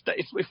like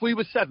if we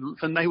were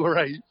 7th and they were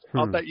 8th,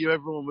 I bet you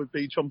everyone would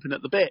be chomping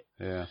at the bit.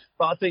 Yeah.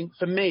 But I think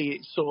for me,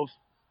 it's sort of,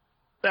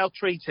 they'll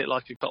treat it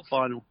like a cup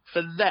final.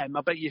 For them,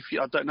 I bet you,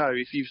 I don't know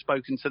if you've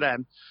spoken to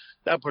them,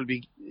 they'll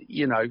probably be,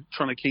 you know,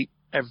 trying to keep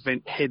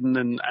everything hidden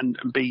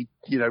and be,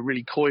 you know,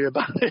 really coy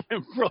about it.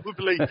 And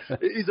probably it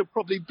is a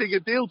probably bigger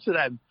deal to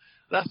them.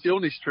 That's the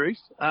honest truth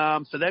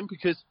for them,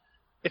 because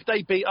if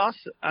they beat us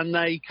and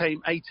they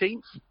came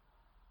 18th,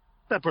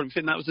 they'll probably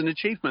think that was an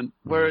achievement.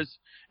 Whereas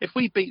if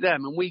we beat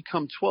them and we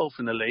come 12th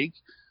in the league,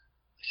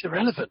 it's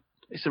irrelevant.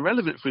 It's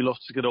irrelevant if we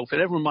lost to Godolphin.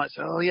 Everyone might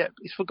say, oh, yeah,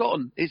 it's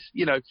forgotten. It's,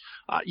 you know,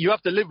 you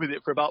have to live with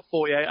it for about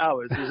 48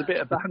 hours. There's a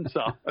bit of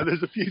banter and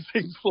there's a few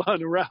things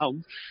flying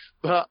around.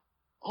 But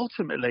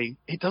ultimately,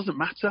 it doesn't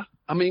matter.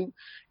 I mean,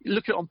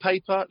 look at it on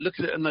paper, look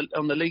at it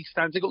on the league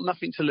stands. They've got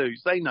nothing to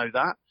lose. They know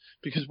that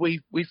because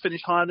we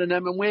finished higher than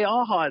them and we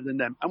are higher than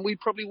them. And we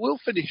probably will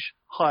finish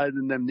higher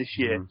than them this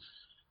year.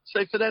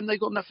 So for them, they've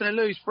got nothing to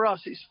lose. For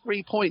us, it's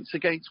 3 points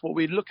against what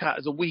we look at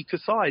as a weaker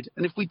side.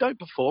 And if we don't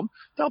perform,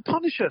 they'll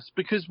punish us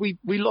because we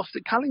lost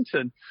at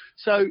Callington.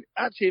 So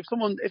actually,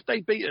 if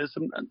they beat us,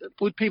 and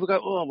would people go,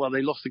 oh, well,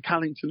 they lost to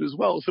Callington as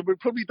well. So we've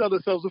probably done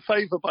ourselves a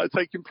favour by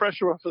taking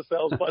pressure off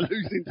ourselves by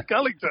losing to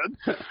Callington.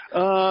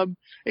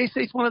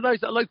 It's one of those,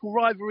 that local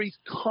rivalry's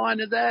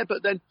kind of there,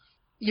 but then,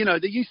 you know,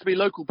 there used to be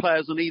local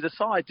players on either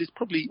side. There's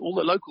probably all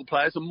the local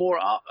players are more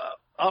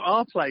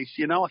our place,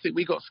 you know. I think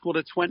we got a squad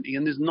of 20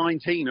 and there's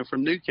 19 are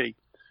from Newquay. Right.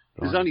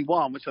 There's only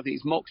one, which I think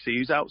is Moxie,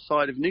 who's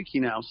outside of Newquay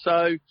now.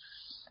 So,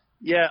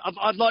 yeah,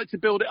 I'd like to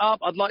build it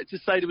up. I'd like to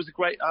say there was a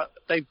great...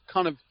 they've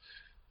kind of,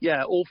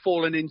 all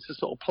fallen into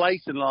sort of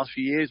place in the last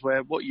few years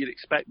where what you'd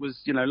expect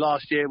was, you know,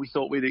 last year we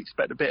thought we'd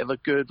expect a bit of a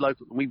good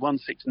local... We won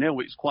 6-0,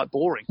 which was quite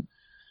boring.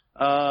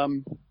 So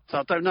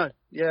I don't know.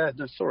 Yeah,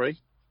 no, sorry.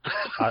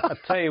 I'll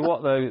tell you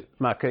what, though,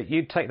 Macca,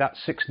 you'd take that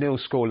 6-0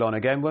 scoreline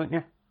again, won't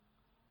you?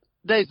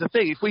 There's the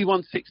thing. If we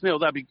won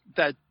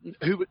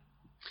 6-0,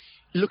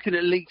 looking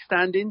at league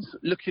standings,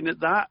 looking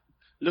at that,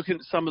 looking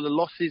at some of the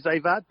losses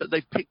they've had, but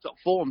they've picked up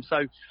form. So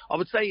I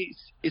would say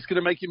it's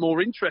going to make it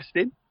more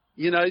interesting.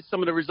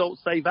 some of the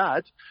results they've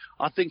had,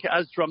 I think it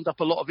has drummed up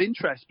a lot of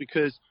interest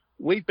because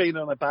we've been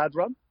on a bad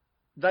run.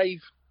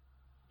 They've,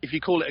 if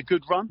you call it a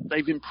good run,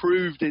 they've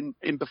improved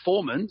in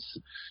performance.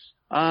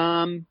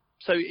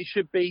 So it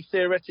should be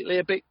theoretically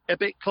a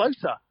bit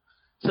closer.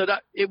 So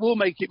that it will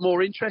make it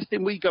more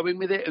interesting. We go in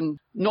with it, and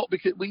not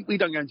because we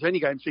don't go into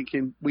any game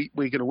thinking we're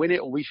going to win it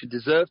or we should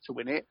deserve to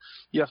win it.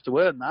 You have to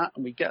earn that,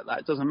 and we get that.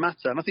 It doesn't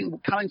matter. And I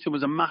think Callington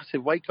was a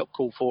massive wake-up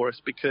call for us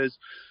because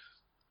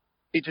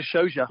it just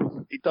shows you.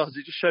 It does.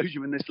 It just shows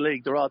you in this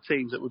league there are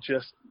teams that will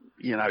just,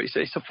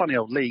 it's a funny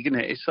old league, isn't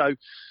it? So,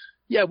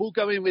 yeah, we'll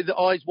go in with the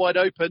eyes wide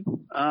open,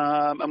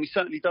 and we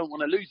certainly don't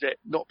want to lose it,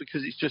 not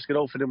because it's just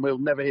Godolphin and we'll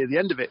never hear the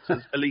end of it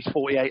for at least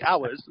 48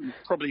 hours, and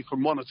probably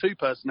from one or two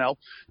personnel,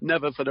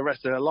 never for the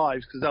rest of their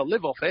lives because they'll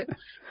live off it,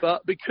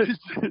 but because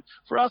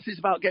for us it's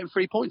about getting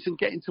 3 points and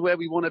getting to where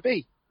we want to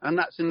be, and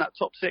that's in that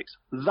top 6.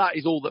 That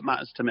is all that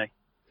matters to me.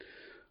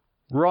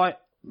 Right,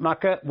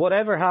 Macca,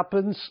 whatever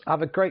happens,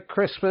 have a great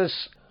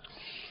Christmas.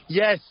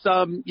 Yes,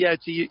 to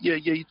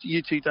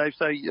you too, Dave.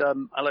 Say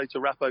hello to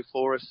Rappo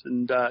for us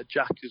and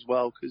Jack as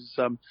well, because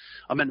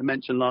I meant to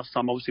mention last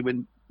time, obviously,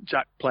 when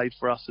Jack played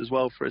for us as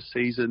well for a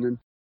season,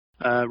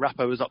 and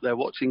Rappo was up there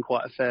watching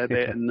quite a fair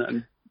bit,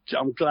 and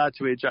I'm glad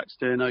to hear Jack's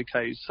doing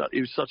okay. He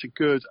was such a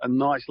good and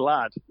nice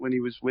lad when he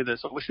was with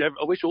us. I wish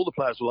all the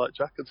players were like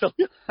Jack, I tell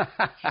you.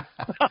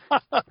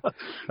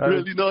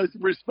 Really nice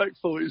and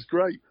respectful. It was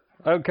great.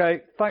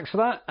 Okay, thanks for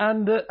that,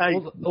 and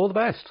all the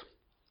best.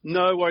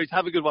 No worries.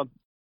 Have a good one.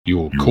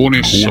 Your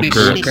Cornish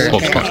Soccer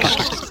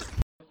Podcast.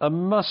 A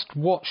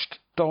must-watched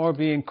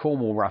derby in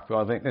Cornwall,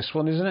 Rappo, I think, this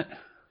one, isn't it?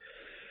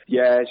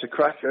 Yeah, it's a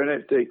cracker,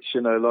 isn't it, Dix?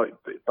 Like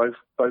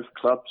both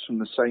clubs from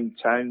the same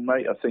town,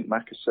 mate. I think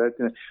Macca said,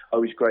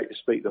 always great to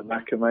speak to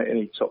Macca, mate, and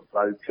he top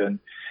bloke. And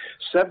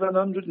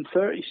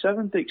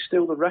 737, Dix,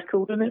 still the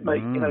record, isn't it,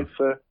 mate?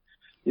 For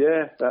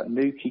that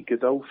Newquay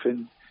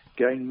Godolphin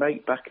game,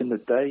 mate, back in the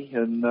day.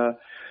 And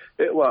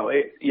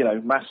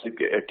massive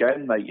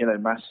again, mate.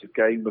 Massive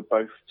game with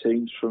both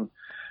teams from,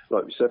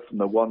 like we said, from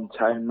the one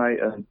town, mate.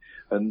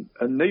 And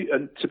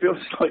to be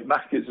honest, like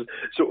Mac has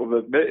sort of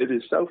admitted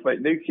himself,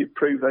 mate. Newquay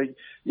proved they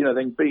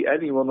can beat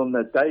anyone on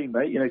their day,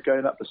 mate.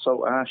 Going up to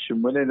Salt Ash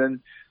and winning, and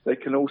they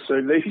can also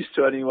lose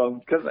to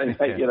anyone, can't they,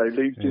 mate?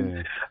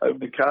 Losing over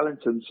to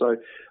Callington. So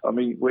I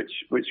mean, which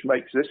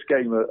makes this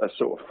game a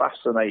sort of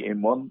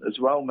fascinating one as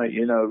well, mate.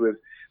 With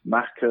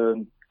Mac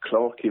and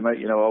Clarkey,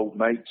 mate, old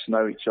mates,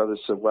 know each other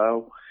so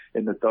well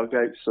in the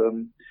dugouts.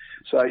 So,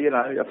 I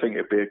think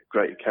it'd be a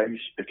great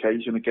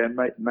occasion again,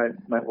 mate,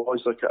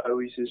 wise like it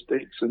always is,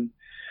 Dix. And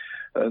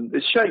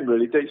it's a shame,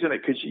 really, Dix, isn't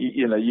it? Because,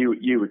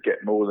 you would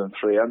get more than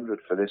 300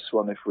 for this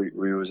one if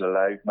we was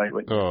allowed, mate,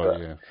 wouldn't you? Oh,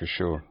 yeah, for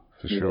sure.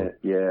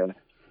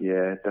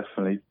 Yeah,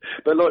 definitely.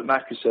 But like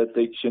Mac has said,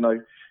 Dix,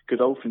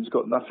 Godolphin's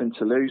got nothing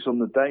to lose on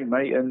the day,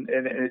 mate, and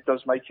it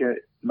does make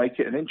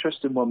it an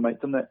interesting one, mate,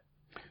 doesn't it?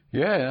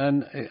 Yeah,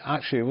 and it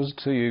wasn't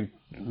until you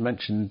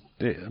mentioned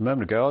it a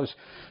moment ago. I was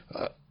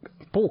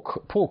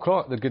Paul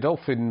Clark, the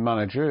Godolphin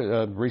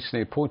manager,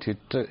 recently appointed.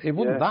 It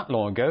wasn't that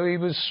long ago. He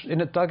was in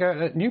a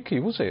dugout at Newquay,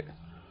 was it?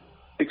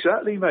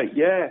 Exactly, mate.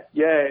 Yeah.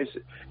 It's,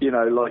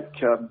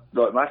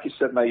 like Mackie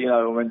said, mate.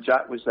 When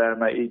Jack was there,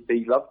 mate,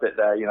 he loved it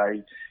there.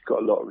 He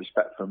got a lot of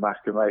respect for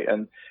Macca, mate.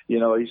 And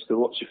I used to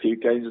watch a few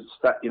games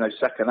and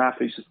second half,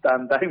 he used to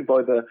stand down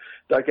by the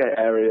dugout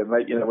area,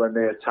 mate. When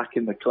they're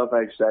attacking the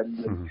clubhouse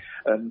end,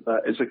 and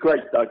it's a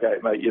great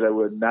dugout, mate.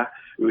 When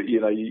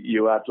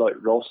you had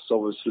like Ross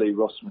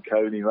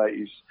McConey, mate.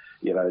 He's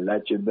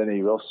legend, isn't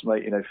he, Ross,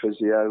 mate?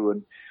 Physio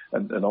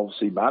and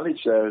obviously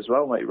managed there as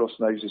well, mate. Ross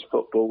knows his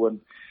football and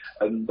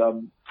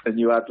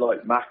you had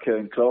like Macca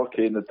and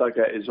Clarkey in the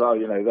dugout as well.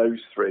 Those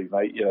three,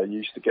 mate. You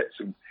used to get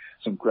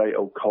some great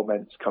old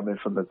comments coming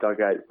from the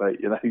dugout, mate.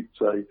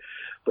 So,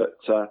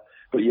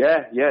 but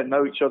yeah,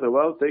 know each other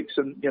well, Dix,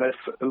 and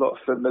a lot of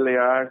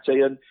familiarity,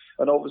 and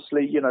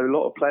obviously a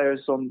lot of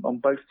players on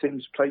both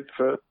teams played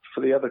for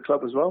the other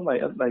club as well,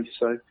 mate, haven't they?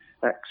 So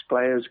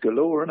ex-players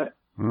galore, isn't it?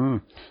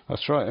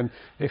 That's right. And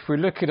if we're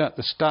looking at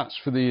the stats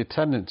for the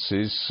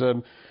attendances,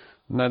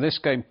 now this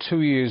game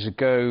 2 years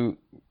ago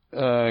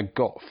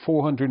got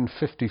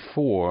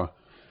 454.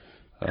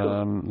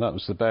 That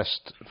was the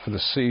best for the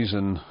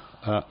season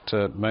at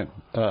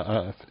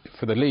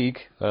for the league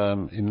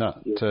in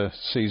that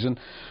season.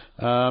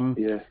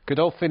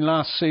 Godolphin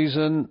last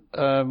season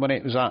when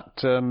it was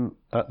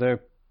at their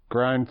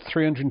ground,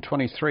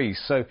 323.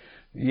 So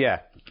yeah,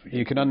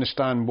 you can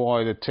understand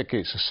why the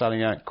tickets are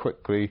selling out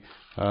quickly.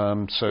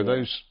 So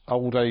those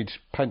old age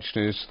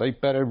pensioners, they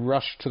better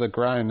rush to the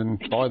ground and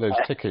buy those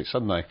tickets,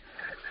 haven't they?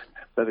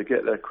 Better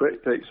get there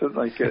quick, Dix, don't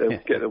they?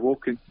 Get the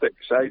walking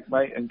sticks out,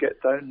 mate, and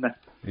get down there.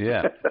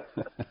 Yeah.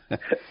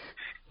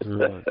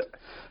 Right.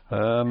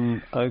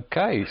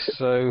 Okay,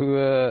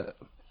 so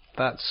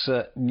that's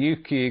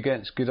Newquay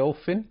against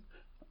Godolphin.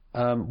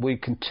 We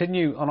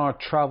continue on our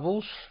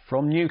travels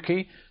from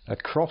Newquay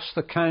across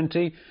the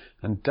county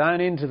and down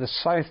into the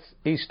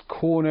southeast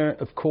corner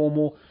of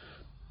Cornwall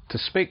to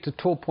speak to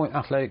Tall Point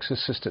Athletics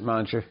assistant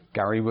manager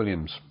Gary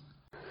Williams.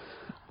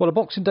 Well, a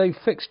Boxing Day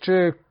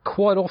fixture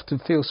quite often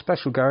feels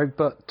special, Gary,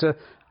 but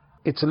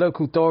it's a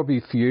local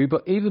derby for you,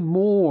 but even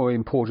more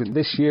important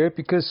this year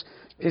because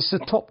it's the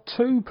top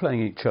two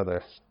playing each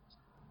other.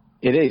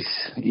 It is,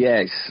 yeah,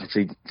 it's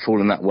actually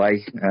fallen that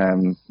way.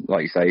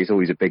 Like you say, it's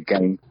always a big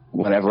game.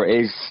 Whenever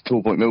it is,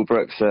 Tall Point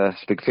Millbrook's a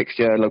big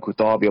fixture, local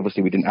derby.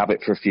 Obviously, we didn't have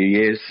it for a few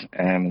years.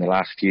 The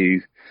last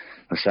few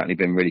have certainly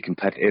been really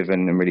competitive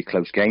and really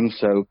close games.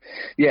 So,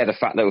 yeah, the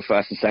fact that we're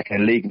first and second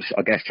in the league,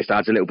 I guess, just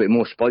adds a little bit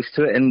more spice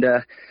to it, and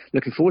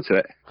looking forward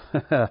to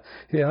it.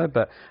 Yeah, I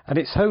bet. And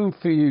it's home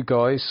for you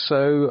guys,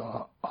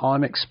 so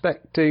I'm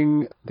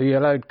expecting the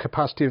allowed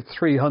capacity of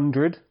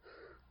 300.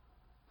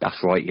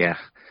 That's right, yeah.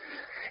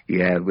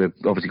 Yeah, we've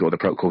obviously got the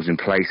protocols in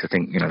place. I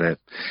think,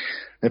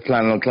 they're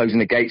planning on closing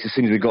the gates as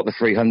soon as we've got the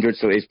 300,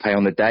 so it is pay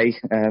on the day.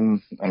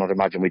 And I'd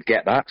imagine we'd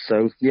get that.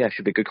 So, yeah, it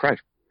should be a good crowd.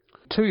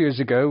 2 years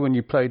ago, when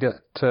you played at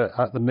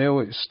the Mill,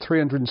 it was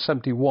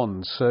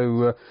 371,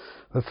 so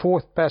the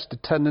fourth best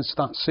attendance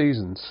that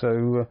season.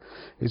 So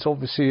it's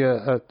obviously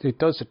it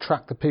does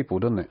attract the people,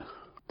 doesn't it?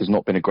 There's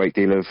not been a great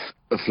deal of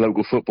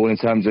local football in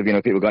terms of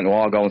people going to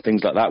Argyle and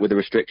things like that with the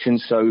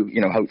restrictions. So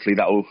hopefully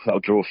that'll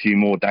draw a few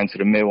more down to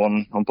the Mill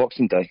on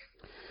Boxing Day.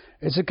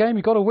 It's a game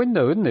you've got to win,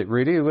 though, isn't it?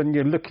 Really, when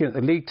you're looking at the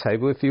league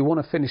table, if you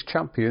want to finish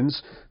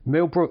champions,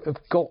 Millbrook have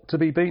got to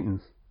be beaten.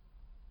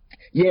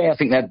 Yeah, I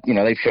think that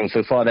they've shown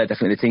so far they're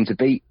definitely the team to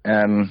beat.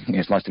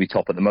 It's nice to be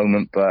top at the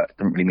moment, but it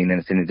doesn't really mean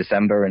anything in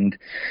December. And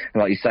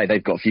like you say,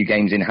 they've got a few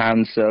games in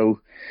hand, so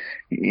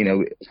we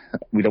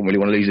don't really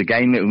want to lose a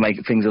game. It would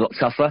make things a lot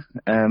tougher.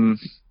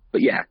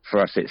 But yeah, for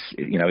us, it's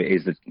it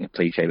is the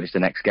cliche. But it's the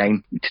next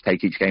game. We just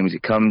take each game as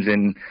it comes,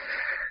 and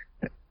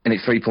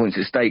it's 3 points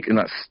at stake, and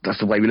that's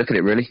the way we look at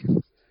it, really.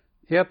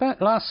 Yeah,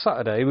 back last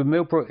Saturday with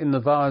Millbrook in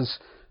the Vase,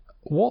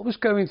 what was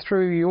going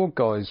through your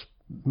guys'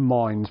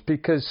 minds?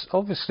 Because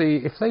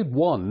obviously if they'd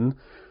won,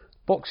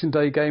 Boxing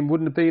Day game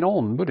wouldn't have been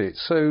on, would it?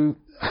 So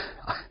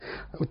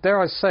dare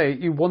I say it,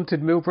 you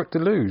wanted Millbrook to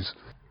lose.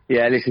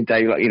 Yeah, listen,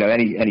 Dave,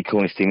 any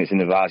Cornish team that's in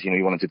the Vase,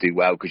 you want them to do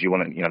well because you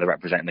want to, they're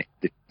representing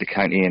the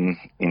county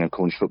and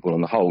Cornish football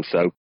on the whole.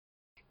 So,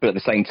 but at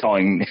the same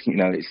time,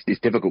 it's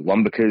a difficult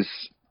one because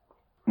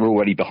we're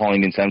already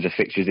behind in terms of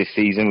fixtures this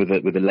season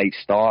with a late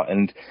start,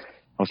 and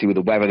obviously with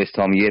the weather this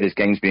time of year, there's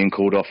games being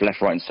called off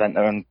left, right and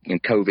centre, and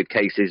COVID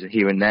cases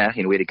here and there.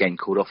 We had a game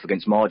called off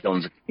against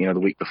Marjons, the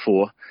week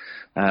before,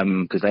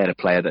 because they had a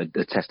player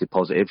that tested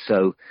positive.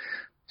 So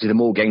the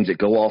more games that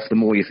go off, the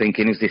more you're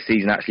thinking, is this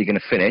season actually going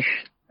to finish?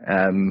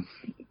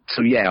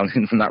 So yeah,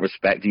 from that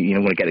respect, you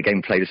want to get the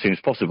game played as soon as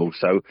possible.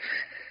 So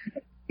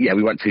yeah,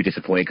 we weren't too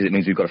disappointed because it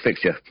means we've got a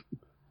fixture.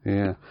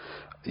 Yeah.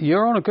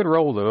 You're on a good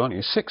roll though, aren't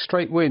you? 6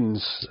 straight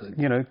wins,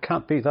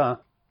 can't beat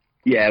that.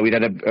 Yeah, we'd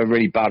had a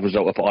really bad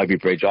result up at Ivy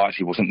Bridge. I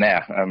actually wasn't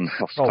there. I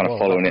was kind of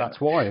following it. That's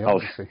why,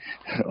 obviously.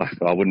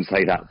 I wouldn't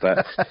say that,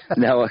 but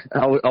no,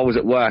 I was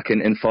at work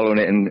and following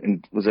it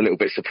and was a little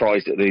bit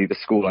surprised at the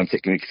scoreline,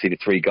 particularly to see the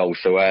 3 goals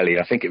so early.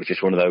 I think it was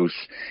just one of those,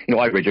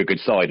 Ivy Bridge are a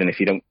good side, and if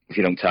you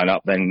don't turn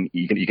up, then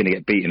you're going to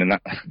get beaten, and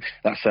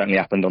that certainly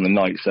happened on the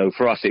night. So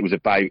for us, it was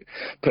about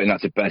putting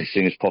that to bed as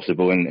soon as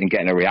possible and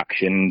getting a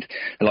reaction.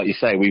 And like you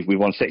say, we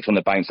won 6 on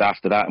the bounce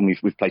after that, and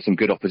we've played some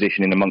good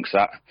opposition in amongst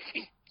that.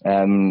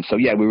 So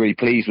yeah, we're really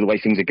pleased with the way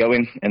things are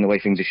going and the way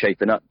things are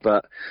shaping up,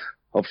 but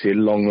obviously a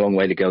long, long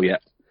way to go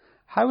yet.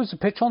 How was the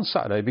pitch on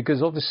Saturday?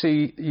 Because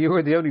obviously you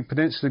were the only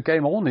Peninsula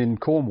game on in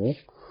Cornwall.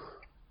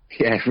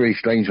 Yeah, it's really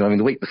strange. I mean,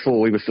 the week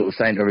before we were sort of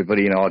saying to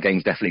everybody, our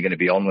game's definitely going to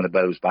be on when the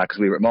weather was bad because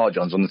we were at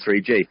Marjons on the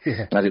 3G.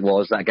 Yeah. And as it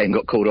was, that game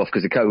got called off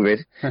because of COVID.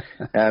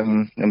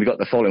 And we got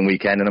the following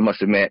weekend, and I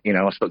must admit,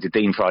 I spoke to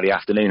Dean Friday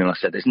afternoon and I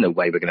said, there's no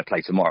way we're going to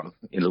play tomorrow.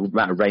 The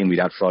amount of rain we'd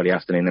had Friday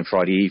afternoon and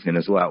Friday evening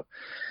as well.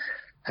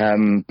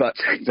 But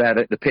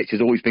the pitch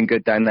has always been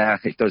good down there.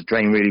 It does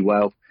drain really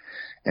well.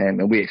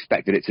 And we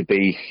expected it to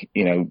be,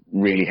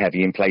 really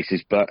heavy in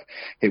places, but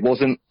it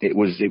wasn't. It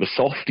was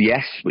soft,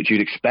 yes, which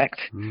you'd expect,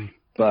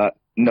 but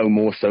no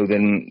more so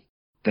than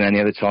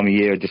any other time of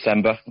year,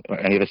 December, or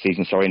any other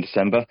season, in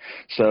December.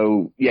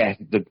 So, yeah,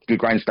 the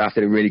ground staff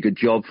did a really good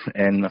job,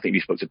 and I think we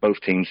spoke to both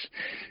teams.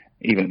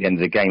 Even at the end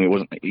of the game, it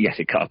wasn't. Yes,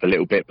 it cut up a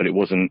little bit, but it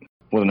wasn't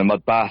a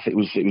mud bath. It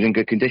was in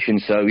good condition.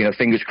 So,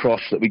 fingers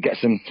crossed that we get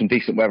some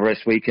decent weather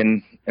this week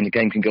and the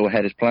game can go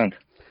ahead as planned.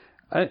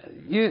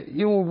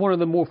 You're one of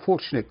the more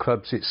fortunate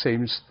clubs, it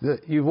seems,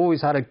 that you've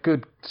always had a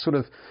good sort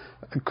of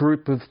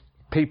group of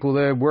people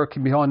there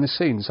working behind the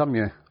scenes, haven't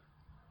you?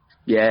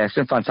 Yeah,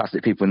 some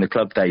fantastic people in the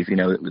club, Dave.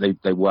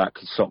 They work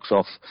socks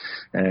off.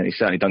 It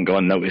certainly don't go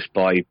unnoticed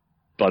by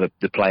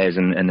the players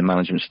and the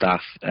management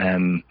staff.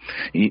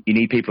 You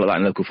need people like that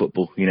in local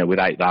football.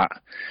 Without that,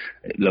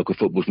 local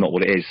football's not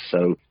what it is.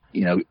 So,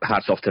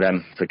 hats off to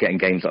them for getting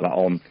games like that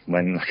on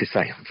when, like I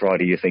say, on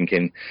Friday you're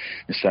thinking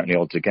there's certainly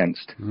odds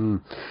against.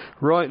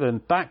 Right then,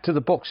 back to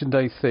the Boxing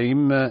Day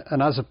theme.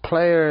 And as a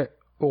player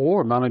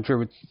or a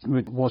manager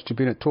whilst you've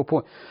been at Tall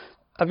Point,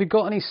 have you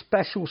got any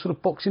special sort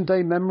of Boxing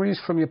Day memories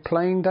from your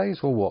playing days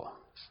or what?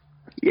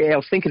 Yeah, I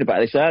was thinking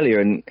about this earlier,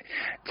 and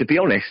to be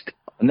honest,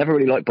 I never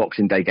really liked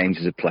Boxing Day games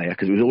as a player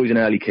because it was always an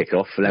early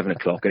kick-off, 11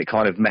 o'clock, and it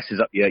kind of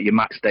messes up your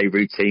match day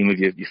routine with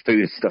your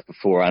food and stuff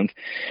beforehand.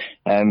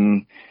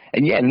 And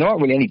yeah, there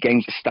aren't really any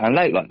games that stand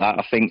out like that.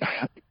 I think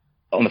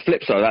on the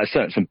flip side of that,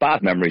 certainly some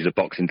bad memories of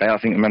Boxing Day. I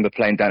think I remember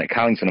playing down at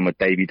Callington on my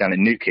debut down at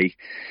Newquay.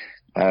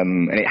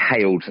 And it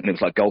hailed, and it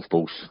was like golf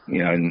balls,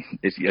 and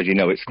as you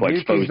know, it's quite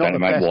exposed down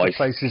in Mount Wise.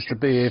 Places to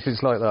be if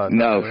it's like that.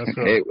 No,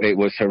 right. it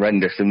was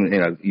horrendous,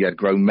 and you had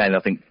grown men,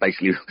 I think,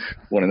 basically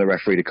wanting the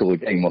referee to call the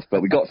game off.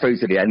 But we got through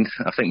to the end.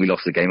 I think we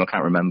lost the game. I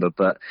can't remember,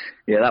 but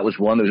yeah, that was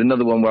one. There was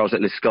another one where I was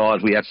at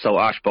Liscard. We had Salt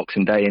Ash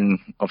Boxing Day, and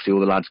obviously all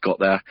the lads got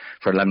there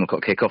for an 11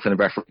 o'clock kick-off, and the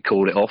referee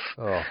called it off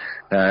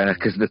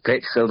because of the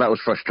pitch. So that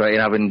was frustrating,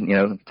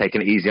 having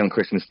taken it easy on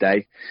Christmas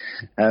Day.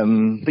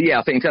 But yeah,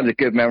 I think in terms of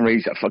good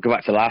memories, if I go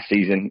back to last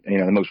season,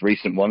 the most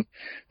recent one,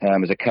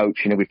 as a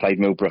coach, we played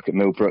Millbrook at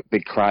Millbrook,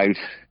 big crowd,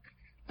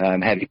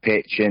 heavy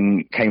pitch,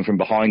 and came from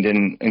behind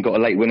and got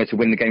a late winner to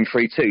win the game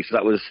 3-2. So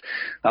that was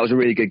a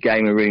really good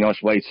game, a really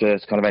nice way to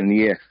kind of end the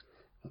year.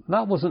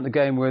 That wasn't the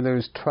game where there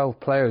was 12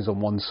 players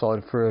on one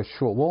side for a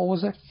short while,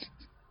 was it?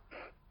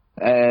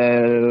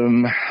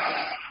 I'm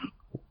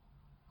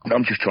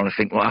just trying to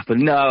think what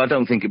happened. No, I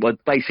don't think it was.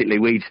 Basically,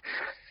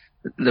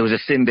 there was a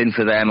sin bin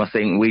for them. I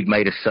think we'd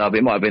made a sub.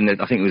 It might have been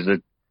I think it was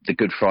the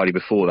Good Friday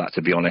before that,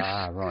 to be honest.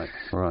 Right.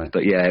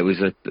 But yeah, it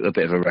was a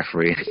bit of a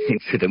referee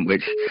incident,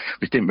 which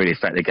didn't really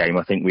affect the game.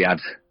 I think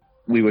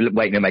we were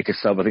waiting to make a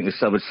sub. I think the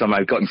sub had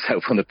somehow got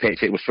himself on the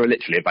pitch. It was for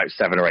literally about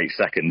 7 or 8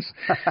 seconds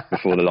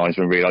before the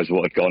linesman realised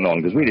what had gone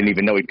on, because we didn't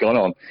even know he'd gone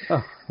on.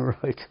 Oh,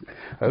 right.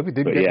 I hope he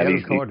didn't get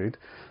recorded.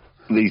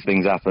 These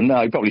things happen. No,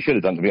 he probably should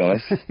have done, to be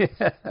honest.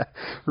 Yeah,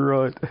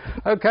 right.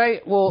 Okay,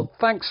 well,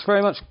 thanks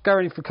very much,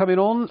 Gary, for coming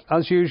on.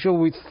 As usual,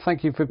 we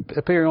thank you for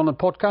appearing on the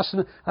podcast,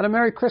 and a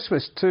Merry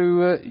Christmas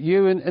to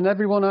you and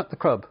everyone at the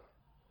club.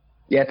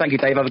 Yeah, thank you,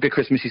 Dave. Have a good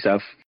Christmas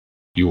yourself.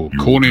 Your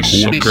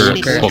Cornish Soccer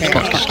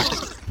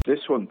Podcast.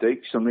 This one,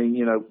 Deeks, I mean,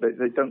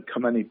 they don't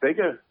come any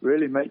bigger,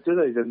 really, mate, do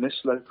they, than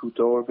this local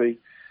derby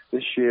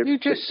this year. You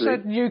just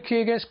said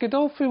Newquay against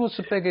Godolphin was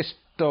the biggest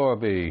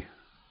derby.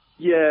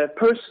 Yeah,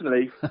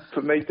 personally,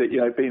 for me,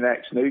 being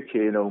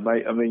ex-Newquay and all,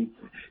 mate, I mean,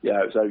 it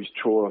was always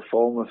Trora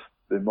Falmouth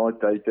in my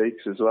day,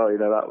 Deeks, as well.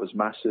 That was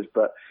massive.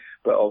 But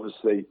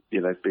obviously,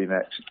 being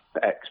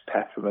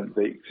ex-Peppermint,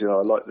 Deeks,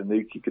 I like the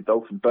Newquay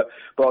Godolphin. But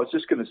I was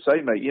just going to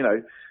say, mate,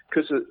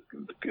 because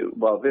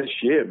this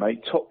year,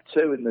 mate, top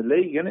 2 in the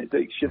league, isn't it,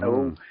 Deeks?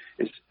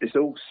 It's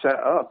all set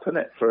up, isn't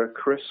it, for a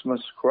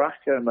Christmas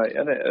cracker, mate,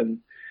 isn't it? And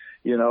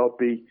I'd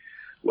be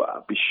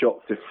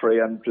shocked if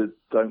 300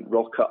 don't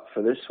rock up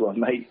for this one,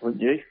 mate,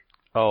 wouldn't you?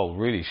 Oh,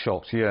 really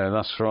shocked. Yeah,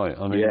 that's right.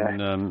 I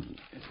mean,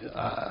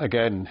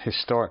 again,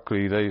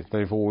 historically,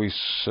 they've always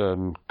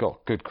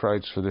got good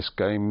crowds for this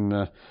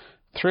game.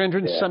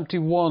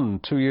 371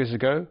 2 years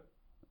ago.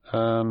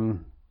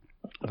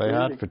 They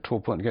had for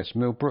 12 points against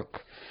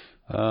Millbrook.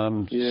 So,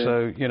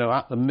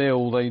 at the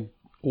Mill, they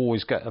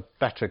always get a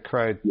better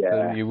crowd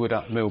than you would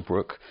at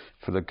Millbrook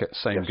for the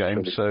same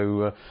game.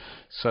 Really.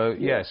 So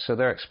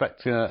they're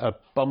expecting a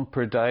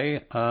bumper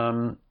day,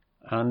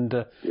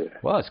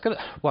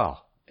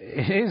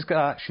 it is going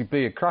to actually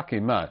be a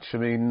cracking match. I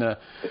mean, it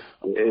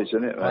is,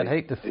 isn't it, mate? I'd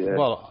hate to.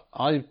 Well,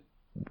 I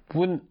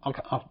wouldn't.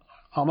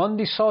 I'm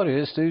undecided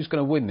as to who's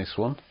going to win this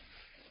one.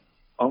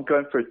 I'm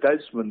going for a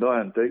Desmond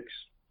Iron, Diggs.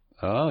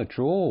 Ah,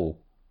 draw.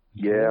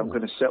 Yeah, I'm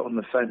going to sit on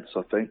the fence.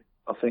 I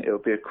think it'll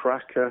be a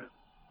cracker.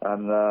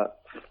 And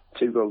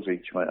 2 goals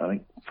each, mate. I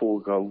think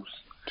 4 goals.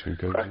 2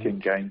 goals. Cracking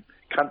game.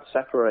 Can't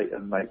separate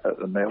them, mate, at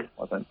the Mill,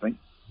 I don't think.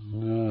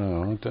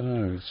 No, I don't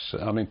know.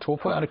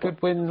 Torport had a good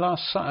win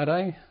last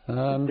Saturday.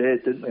 They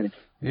did, didn't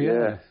they?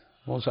 Yeah.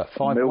 What was that,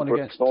 5-1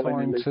 against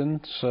Torrington?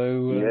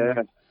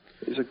 Yeah,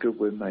 it's a good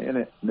win, mate, isn't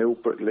it?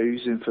 Millbrook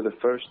losing for the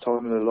first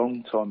time in a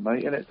long time,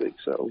 mate, isn't it, Dick?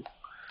 So,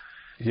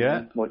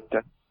 yeah. Might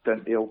dent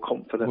the old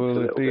confidence Will a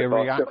little bit. Will there be a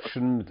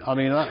reaction? I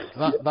mean,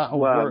 that'll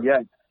work.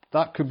 Yeah.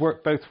 That could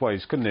work both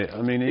ways, couldn't it?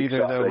 I mean,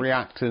 either they'll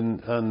react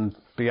and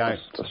be out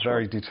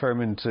very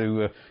determined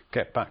to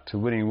get back to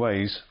winning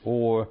ways,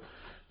 or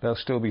they'll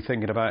still be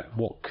thinking about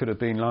what could have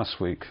been last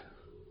week.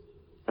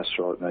 That's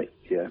right, mate.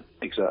 Yeah,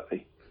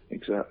 exactly.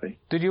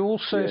 Did you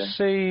also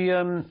see,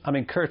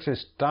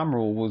 Curtis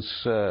Damrell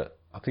was, I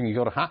think he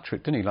got a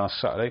hat-trick, didn't he, last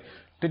Saturday?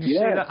 Did you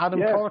see that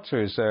Adam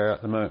Carter is there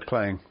at the moment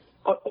playing?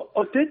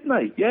 I did,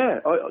 mate,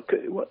 yeah. I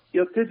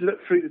did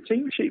look through the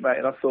team sheet, mate,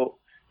 and I thought,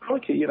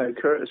 crikey,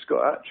 Curtis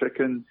got a hat-trick,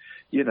 and,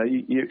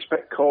 you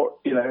expect Court,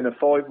 in a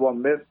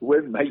 5-1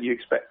 win, mate, you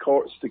expect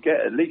Courts to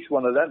get at least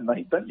one of them,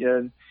 mate, don't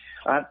you?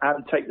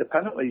 And take the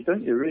penalties,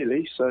 don't you,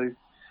 really? So,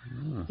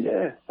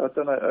 yeah, I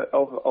don't know.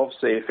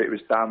 Obviously, if it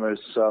was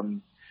Dammer's,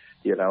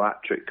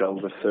 hat-trick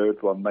goal, the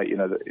third one, mate,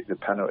 the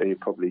penalty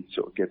you'd probably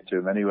sort of give to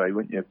him anyway,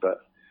 wouldn't you?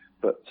 But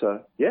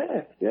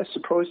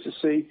surprised to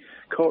see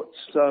Courts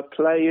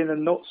playing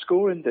and not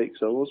scoring, Dick,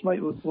 so I was,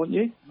 mate, weren't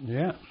you?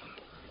 Yeah.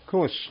 Of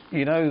course,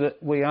 you know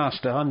that we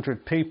asked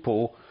 100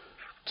 people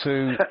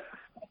to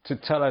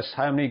tell us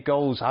how many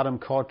goals Adam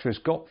Carter has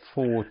got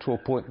for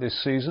Torpoint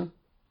this season.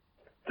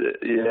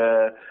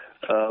 Yeah,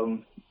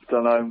 don't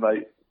know,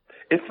 mate.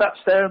 if that's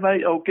there,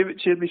 mate, I'll give it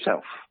to you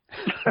myself.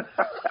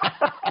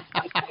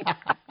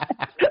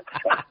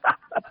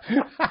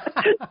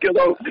 Good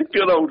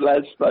old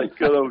lads, mate.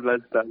 Good old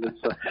lads, Dallas.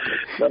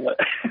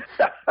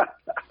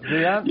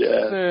 The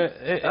answer,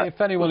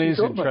 if anyone is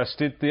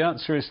interested, the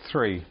answer is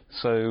 3.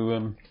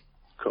 So,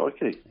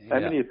 crikey. How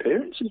many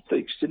appearances,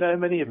 Deeks? Do you know how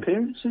many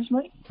appearances,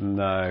 mate?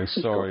 No,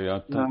 sorry.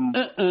 I don't,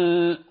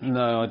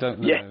 no, I don't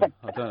know. Yeah.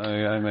 I don't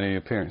know how many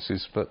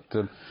appearances, but...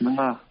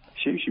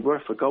 it's usually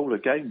worth a goal a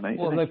game, mate.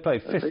 Well, they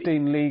played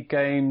 15 league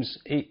games.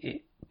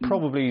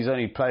 Probably he's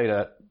only played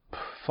at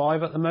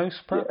 5 at the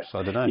most, perhaps. Yeah.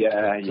 I don't know.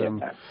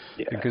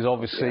 Yeah. Because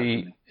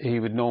obviously he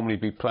would normally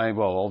be playing.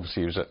 Well,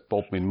 obviously he was at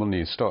Bodmin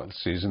Monday at the start of the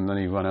season, then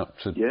he went up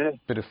to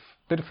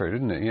Bideford,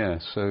 didn't it? Yeah.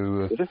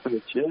 So.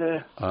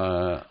 Bideford,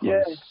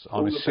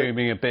 I'm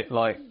assuming a bit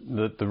like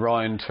the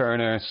Ryan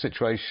Turner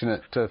situation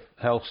at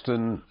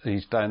Helston.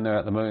 He's down there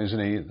at the moment, isn't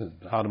he?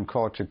 Adam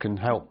Carter can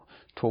help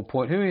to a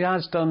point. Who he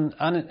has done,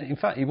 and in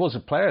fact he was a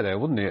player there,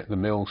 wasn't he, at the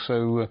Mill?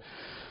 So.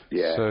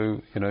 So,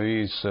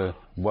 he's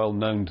well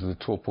known to the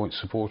Tor Point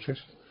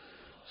supporters.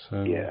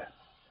 So.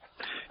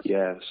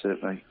 Yeah,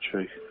 certainly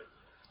true.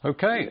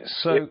 Okay,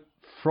 so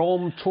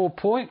from Tor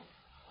Point,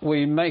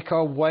 we make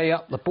our way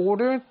up the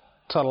border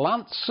to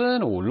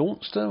Launceston or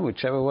Launceston,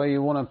 whichever way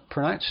you want to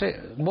pronounce it.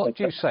 What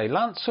do you say,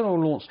 Launceston or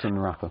Launceston,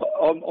 Rapper?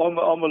 I'm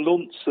a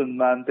Launceston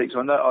man, Dix.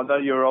 I know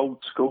you're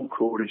old school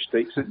Cornish,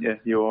 Dix, aren't you?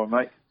 You are,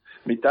 mate.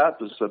 My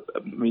dad was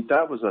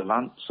a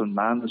Launceston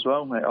man as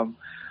well, mate. I'm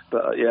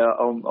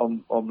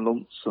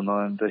Launceston,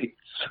 I am, Dix.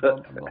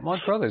 My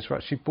brothers were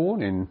actually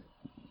born in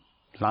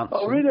Launceston.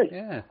 Oh, really?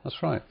 Yeah,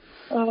 that's right.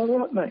 Oh,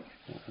 right, mate.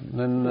 And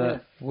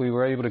then we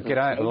were able to get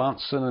out of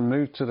Launceston and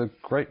move to the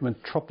great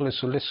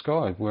metropolis of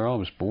Liskeard, where I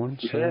was born.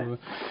 So,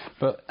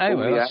 but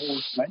anyway,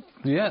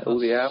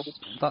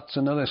 that's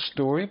another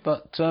story.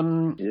 But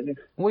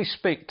we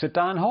speak to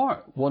Dan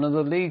Hart, one of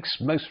the league's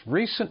most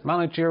recent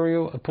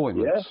managerial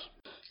appointments. Yeah.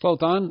 Well,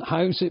 Dan,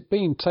 how's it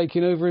been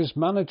taking over as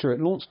manager at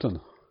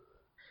Launceston?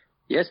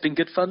 Yeah, it's been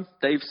good fun,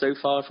 Dave, so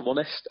far, if I'm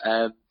honest.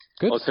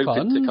 Good I was hoping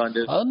fun. to kind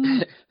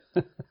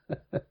of...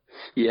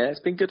 Yeah, it's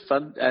been good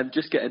fun.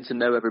 Just getting to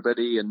know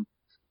everybody and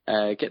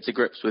get to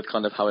grips with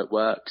kind of how it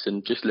works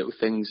and just little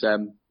things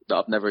that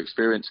I've never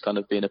experienced kind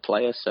of being a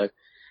player. So,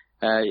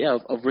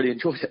 I've really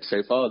enjoyed it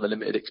so far, the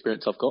limited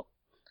experience I've got.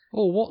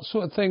 Well, what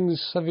sort of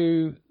things have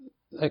you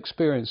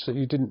experienced that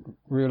you didn't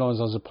realise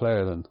as a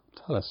player then?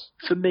 Tell us.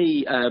 For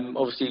me,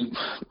 obviously,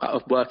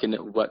 I've worked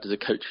as a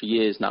coach for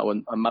years now,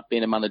 and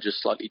being a manager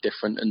is slightly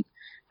different, and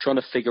trying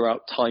to figure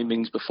out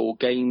timings before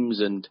games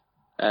and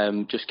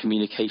just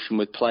communication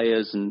with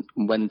players and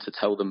when to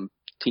tell them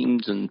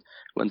teams and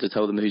when to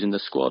tell them who's in the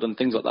squad and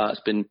things like that.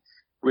 It's been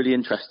really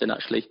interesting,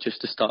 actually,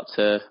 just to start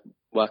to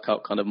work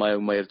out kind of my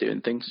own way of doing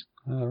things.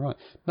 All right.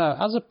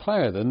 Now, as a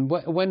player then,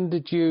 when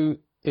did you,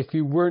 if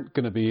you weren't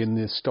going to be in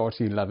the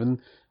starting 11,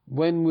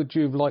 when would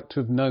you have liked to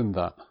have known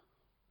that?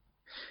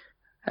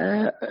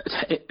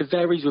 It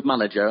varies with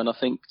manager, and I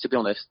think, to be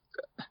honest,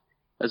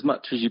 as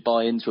much as you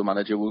buy into a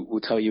manager will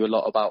tell you a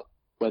lot about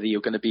whether you're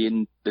going to be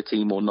in the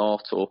team or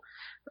not, or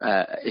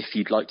if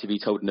you'd like to be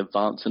told in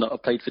advance. And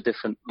I've played for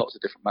lots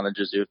of different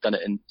managers who have done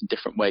it in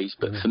different ways,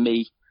 but for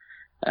me,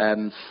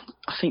 I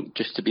think,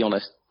 just to be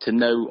honest, to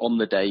know on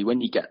the day when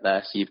you get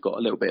there, so you've got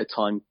a little bit of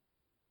time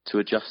to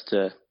adjust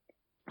to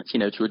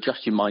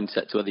adjust your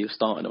mindset to whether you're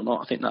starting or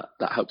not. I think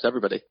that helps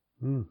everybody.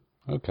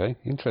 Okay,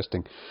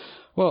 interesting.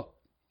 Well,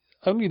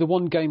 only the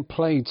one game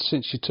played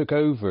since you took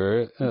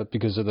over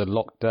because of the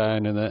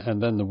lockdown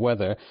and then the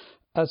weather.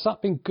 Has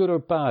that been good or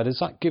bad? Has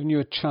that given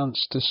you a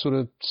chance to sort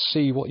of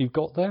see what you've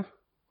got there?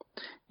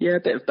 Yeah, a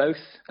bit of both.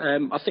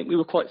 I think we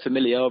were quite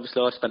familiar.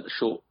 Obviously, I spent a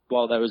short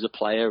while there as a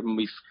player, and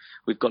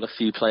we've got a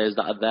few players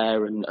that are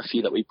there and a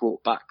few that we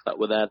brought back that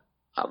were there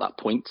at that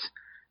point.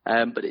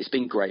 But it's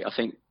been great. I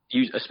think,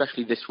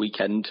 especially this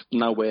weekend,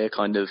 now we're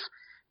kind of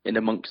in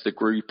amongst the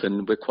group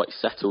and we're quite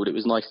settled. It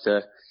was nice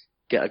to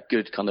get a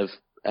good kind of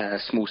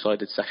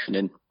small-sided session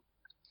in,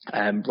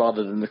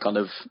 rather than the kind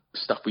of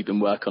stuff we've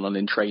been working on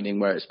in training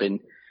where it's been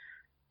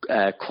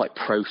quite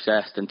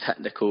processed and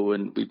technical,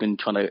 and we've been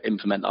trying to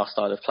implement our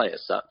style of play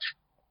as such.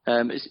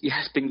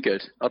 It's been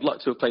good. I'd like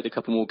to have played a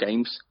couple more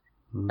games,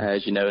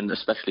 as you know, and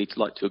especially to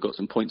like to have got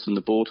some points on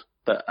the board.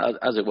 But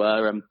as it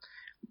were,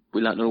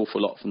 we learnt an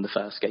awful lot from the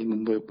first game,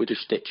 and we're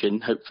just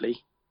stitching,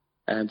 hopefully,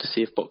 to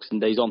see if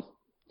Boxing Day's on.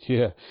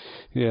 Yeah,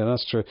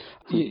 that's true.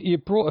 You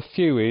brought a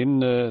few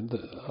in,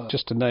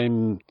 just to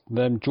name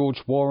them: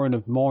 George Warren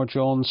of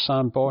Marjon,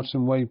 Sam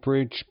Barton,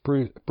 Weybridge,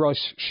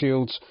 Bryce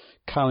Shields,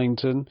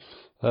 Callington,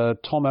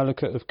 Tom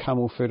Ellicott of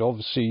Camelford,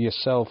 obviously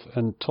yourself,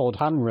 and Todd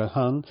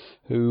Hanrahan,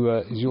 who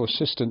is your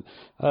assistant.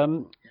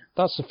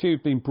 That's a few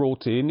been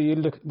brought in. You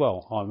look,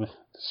 well, I'm a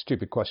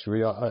stupid question,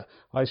 really.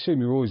 I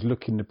assume you're always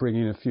looking to bring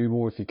in a few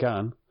more if you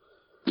can.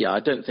 Yeah, I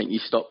don't think you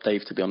stop,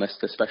 Dave, to be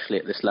honest, especially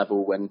at this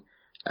level when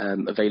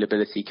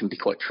availability can be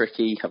quite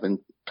tricky, having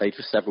played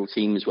for several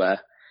teams where,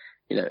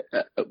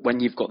 when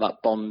you've got that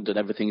bond and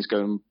everything's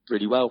going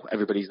really well,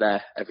 everybody's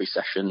there every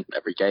session,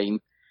 every game.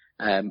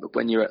 But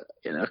when you're at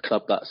a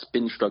club that's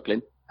been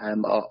struggling,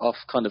 Our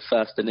kind of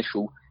first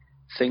initial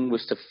thing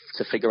was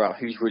to figure out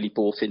who's really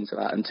bought into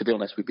that. And to be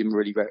honest, we've been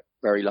really very,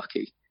 very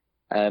lucky.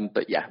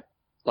 But yeah,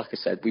 like I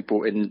said, we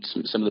brought in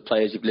some of the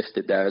players you've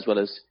listed there, as well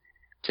as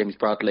James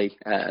Bradley.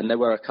 And there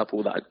were a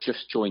couple that had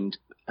just joined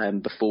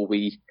before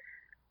we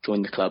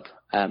joined the club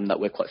that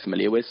we're quite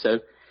familiar with. So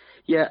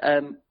yeah,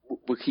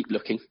 we'll keep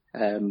looking.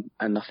 And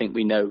I think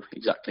we know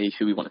exactly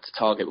who we wanted to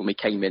target when we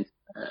came in.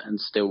 And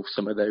still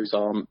some of those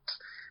aren't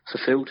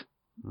fulfilled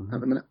at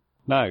the minute.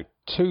 Now,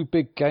 2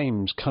 big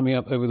games coming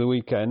up over the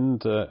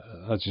weekend,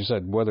 as you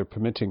said, weather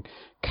permitting.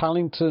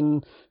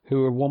 Callington,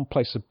 who are one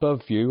place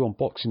above you on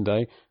Boxing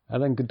Day,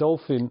 and then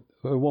Godolphin,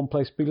 who are one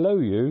place below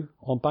you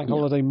on Bank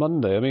Holiday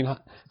Monday. I mean,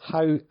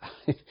 how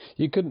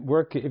you couldn't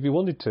work it if you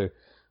wanted to.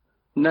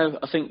 No,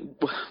 I think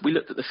we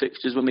looked at the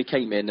fixtures when we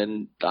came in,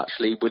 and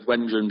actually with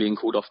Wendron being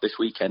called off this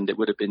weekend, it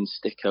would have been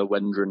Sticker,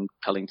 Wendron,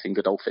 Callington,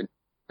 Godolphin.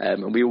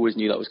 And we always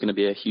knew that was going to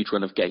be a huge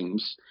run of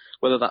games.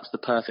 Whether that's the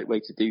perfect way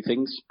to do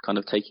things, kind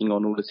of taking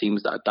on all the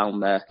teams that are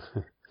down there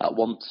at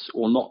once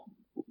or not,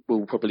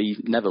 we'll probably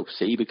never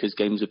see because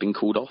games have been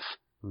called off.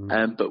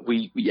 But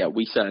we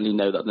certainly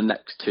know that the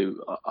next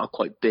 2 are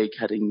quite big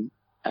heading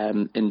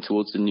in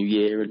towards the new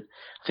year. And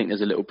I think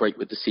there's a little break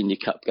with the Senior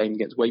Cup game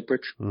against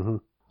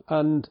Wadebridge.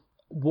 And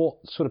what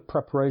sort of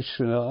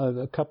preparation?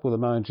 A couple of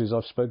the managers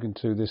I've spoken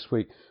to this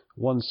week,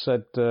 one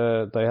said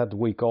they had the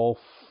week off.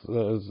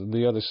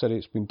 The other said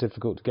it's been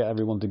difficult to get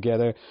everyone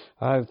together.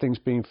 How have things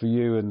been for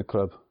you and the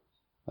club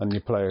and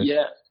your players?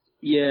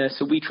 Yeah.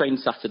 So we trained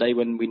Saturday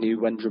when we knew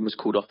Wendron was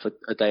called off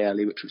a day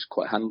early, which was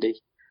quite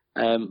handy.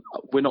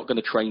 We're not going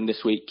to train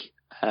this week.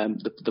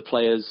 The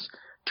players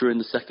during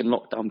the second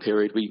lockdown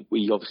period,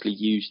 we obviously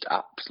used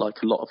apps like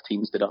a lot of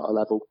teams did at our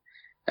level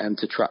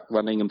to track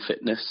running and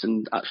fitness,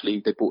 and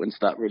actually they bought into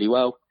that really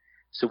well.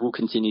 So we'll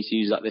continue to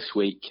use that this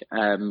week.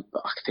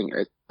 But I think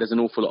there's an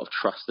awful lot of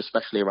trust,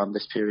 especially around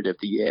this period of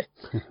the year,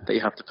 that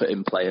you have to put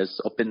in players.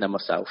 I've been there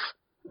myself.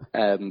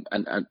 And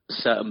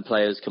certain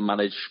players can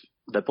manage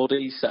their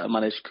bodies,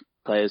 certain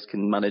players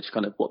can manage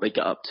kind of what they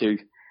get up to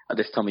at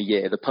this time of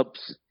year. The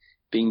pubs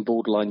being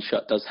borderline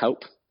shut does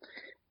help.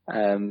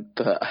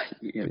 But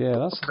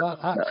that's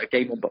a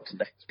game on Boxing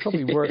Day. It's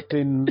probably worked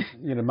in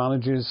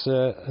managers'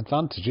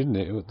 advantage, isn't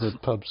it, with the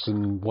pubs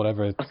and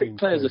whatever. I think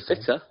players are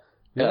fitter.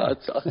 Yeah,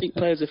 I think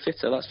players are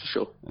fitter, that's for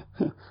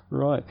sure.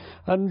 Right.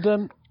 And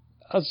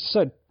as I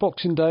said,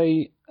 Boxing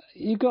Day,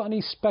 you got any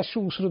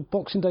special sort of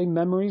Boxing Day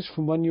memories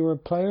from when you were a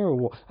player? Or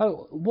what?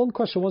 Oh, one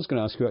question I was going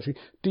to ask you, actually.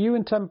 Do you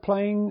intend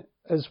playing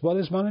as well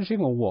as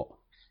managing, or what?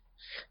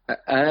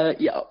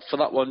 Yeah, for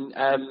that one,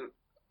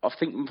 I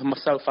think for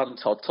myself and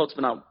Todd's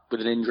been out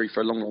with an injury for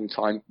a long, long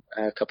time,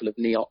 a couple of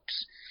knee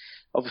ops.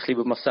 Obviously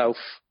with myself,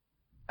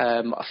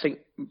 I think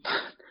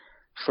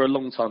for a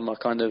long time my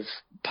kind of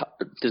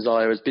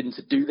desire has been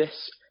to do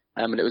this,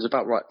 and it was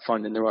about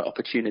finding the right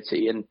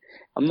opportunity. And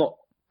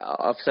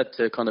I've said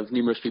to kind of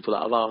numerous people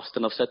that I've asked,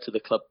 and I've said to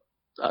the club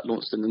at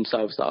Launceston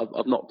themselves that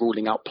I'm not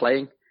ruling out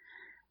playing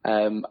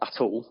at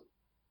all.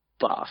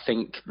 But I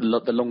think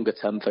the longer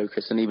term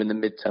focus and even the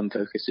mid term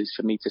focus is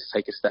for me to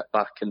take a step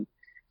back and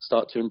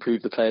start to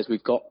improve the players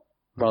we've got,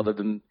 rather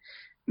than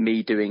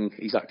me doing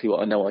exactly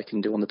what I know I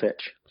can do on the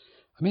pitch.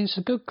 I mean, it's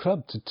a good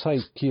club to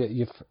take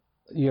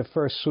your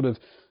first sort of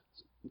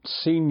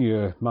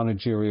senior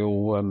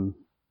managerial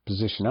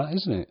position at,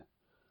 isn't it?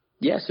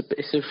 Yes,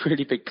 it's a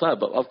really big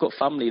club. I've got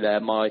family there.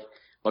 My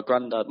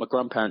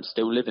grandparents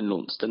still live in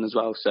Launceston as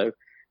well, so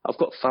I've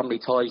got family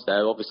ties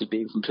there, obviously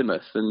being from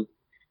Plymouth. And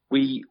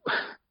we,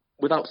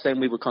 without saying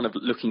we were kind of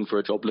looking for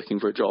a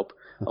job,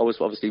 I was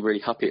obviously really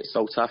happy at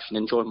Saltash and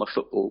enjoying my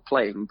football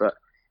playing. But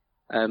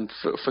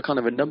for kind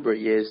of a number of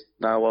years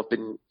now, I've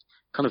been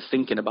kind of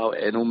thinking about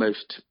it and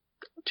almost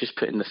just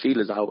putting the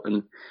feelers out.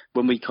 And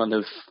when we kind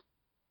of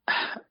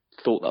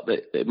thought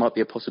that it might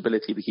be a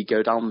possibility we could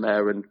go down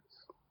there and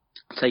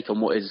take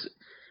on what is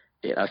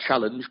a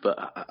challenge, but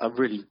a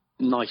really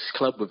nice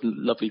club with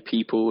lovely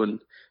people and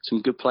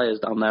some good players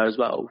down there as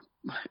well,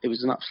 it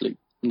was an absolute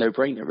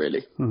no-brainer,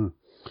 really.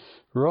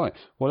 Right.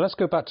 Well, let's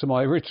go back to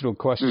my original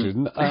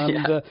question.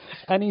 And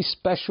any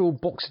special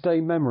Boxing Day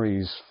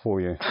memories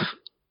for you?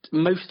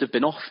 Most have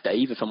been off,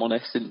 Dave, if I'm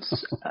honest,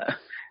 since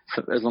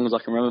for as long as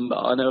I can remember.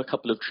 I know a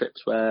couple of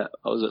trips where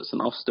I was at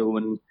St Austell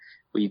and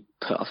we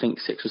put, I think,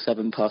 6 or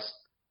 7 past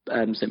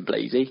St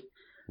Blaise.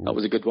 That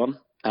was a good one.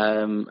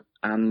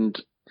 And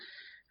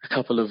a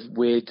couple of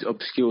weird,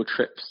 obscure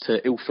trips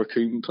to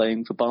Ilfracombe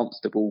playing for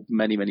Barnstable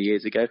many, many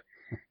years ago.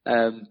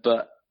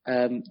 But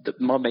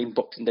my main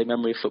Boxing Day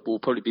memory of football will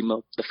probably be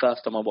the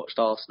first time I watched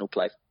Arsenal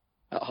play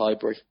at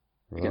Highbury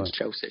against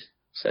Chelsea.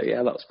 So, yeah,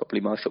 that was probably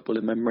my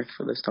footballing memory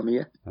for this time of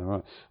year. All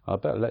right. I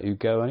better let you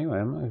go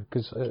anyway,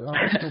 because are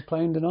Arsenal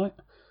playing tonight?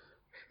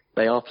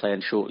 They are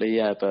playing shortly,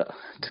 yeah, but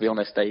to be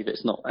honest, Dave,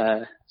 it's not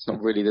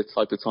really the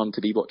type of time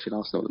to be watching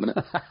Arsenal at the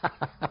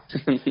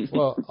minute.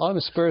 Well, I'm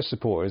a Spurs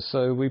supporter,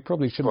 so we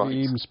probably shouldn't be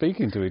even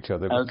speaking to each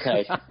other.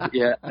 Okay,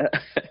 yeah,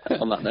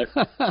 on that note.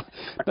 No,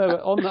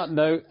 but on that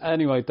note,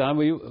 anyway, Dan,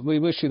 we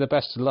wish you the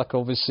best of luck,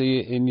 obviously,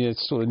 in your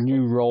sort of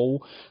new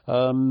role.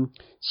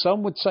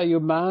 Some would say you're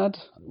mad.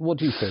 What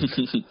do you think?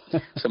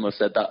 Some have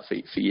said that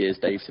for years,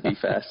 Dave, to be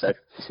fair, so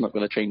it's not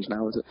going to change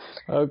now, is it?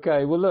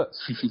 Okay, well, look,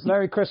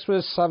 Merry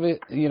Christmas, have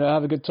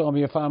a good time with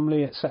your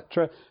family,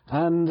 etc.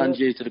 And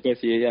you to the both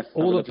of you, yeah.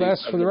 All the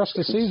best for the rest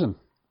of the season.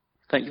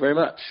 Thank you very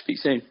much. Speak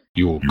soon.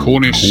 Your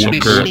Cornish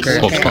Soccer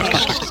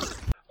Podcast.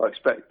 I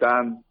expect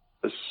Dan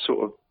has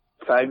sort of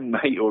found,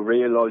 mate, or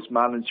realised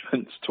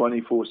management's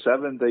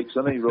 24/7, Deeks,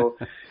 isn't he?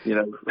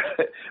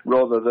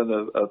 Rather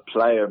than a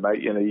player,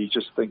 mate, you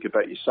just think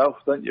about yourself,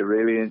 don't you,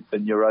 really,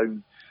 in your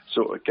own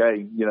sort of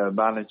game.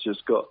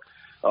 Manager's got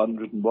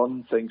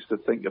 101 things to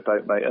think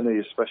about, mate, and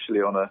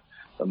especially on a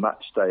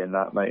match day and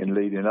that, mate, and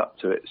leading up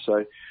to it.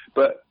 So,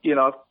 but,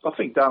 I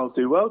think Dan will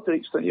do well,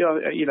 Deeks, don't you?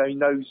 He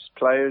knows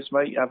players,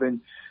 mate,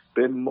 having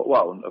been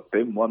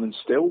one and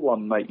still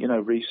one, mate,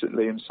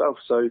 recently himself.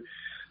 So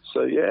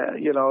yeah,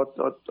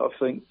 I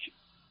think,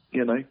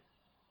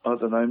 I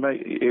don't know,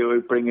 mate,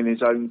 he'll bring in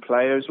his own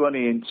players, won't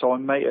he, in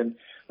time, mate, and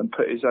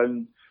put his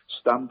own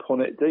stamp on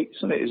it,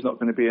 Deeks, and it's not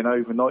going to be an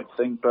overnight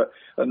thing. But,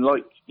 and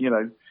like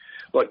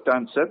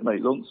Dan said,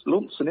 mate,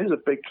 Launceston is a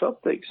big club,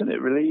 Deeks, isn't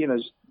it, really?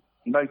 There's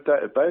no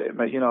doubt about it,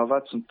 mate. I've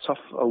had some tough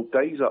old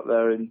days up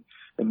there in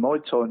my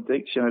time,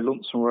 Deeks.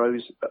 Launceston were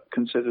always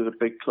considered a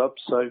big club.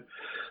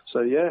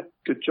 So yeah,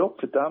 good job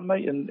for Dan,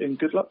 mate, and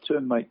good luck to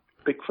him, mate.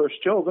 Big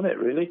first job, isn't it,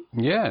 really?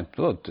 Yeah,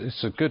 good.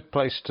 It's a good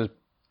place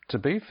to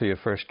be for your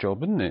first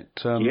job, isn't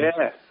it?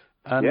 Yeah.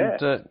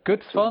 And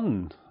good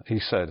fun, he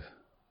said.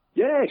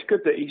 Yeah, it's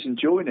good that he's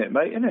enjoying it,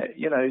 mate, isn't it?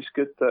 It's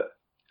good that,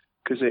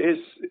 because it is,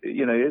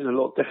 it is a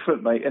lot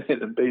different, mate, isn't it,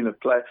 than being a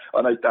player.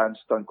 I know Dan's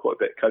done quite a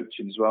bit of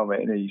coaching as well,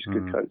 mate, and he's a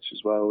good coach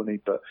as well, isn't he?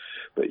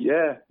 But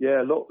yeah,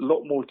 a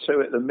lot more to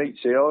it than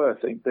meets the eye,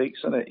 I think, Deeks,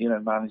 isn't it?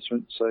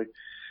 Management. So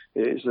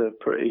it is a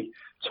pretty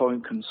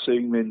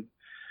time-consuming,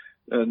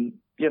 and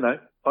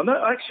I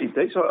know actually,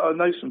 Deeks, I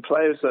know some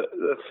players that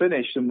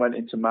finished and went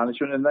into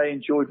management, and they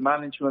enjoyed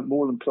management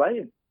more than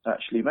playing,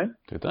 actually, mate.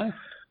 Did they?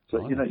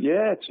 So,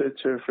 yeah, two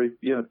or three,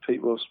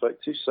 people I've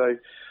spoke to. So,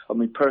 I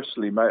mean,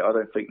 personally, mate, I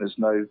don't think there's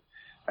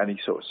any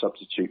sort of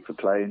substitute for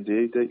playing, do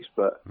you, Deeks?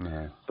 But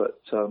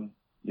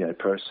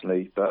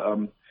personally,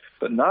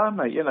 but no,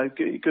 mate,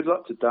 good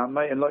luck to Dan,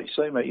 mate. And like you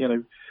say, mate,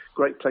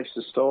 great place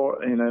to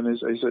start, and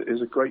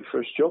is a great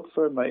first job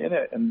for him, mate,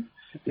 innit? And,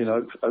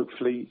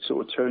 hopefully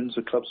sort of turns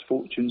the club's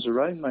fortunes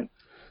around, mate.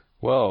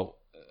 Well,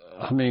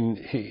 I mean,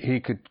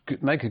 he could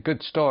make a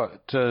good start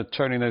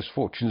turning those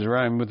fortunes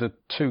around with the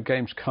 2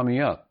 games coming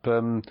up.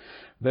 They're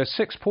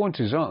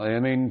 6-pointers, aren't they? I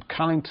mean,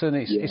 Callington,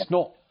 it's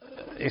not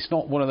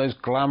one of those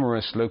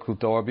glamorous local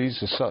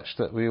derbies as such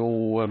that we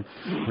all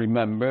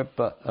remember,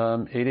 but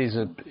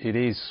it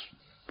is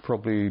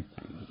probably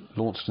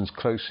Launceston's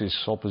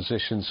closest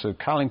opposition. So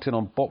Callington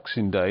on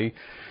Boxing Day,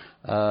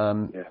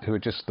 who are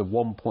just the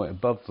 1 point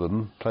above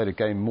them, played a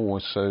game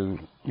more, so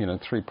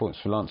 3 points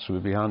for Lancashire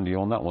would be handy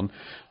on that one.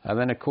 And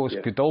then of course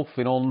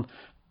Godolphin on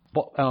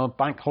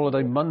Bank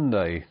Holiday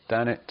Monday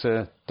down at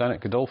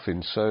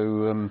Godolphin.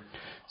 So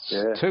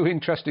 2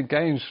 interesting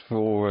games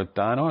for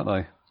Dan, aren't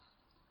they?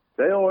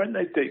 They are, aren't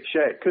they, Dick?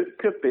 Yeah, it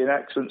could be an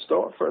excellent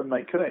start for him,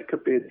 mate, couldn't it? It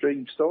could be a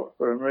dream start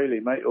for him, really,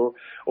 mate, or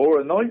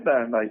a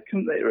nightmare, mate,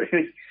 couldn't it,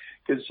 really?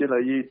 Because,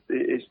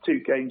 it's 2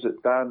 games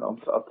that Dan,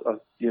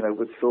 I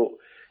would thought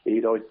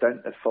he'd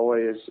identify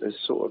as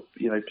sort of,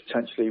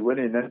 potentially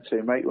winning them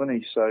 2, mate, wouldn't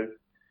he? So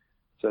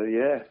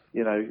yeah,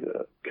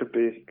 could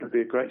be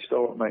a great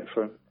start, mate,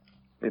 for him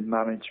in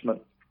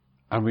management.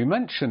 And we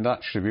mentioned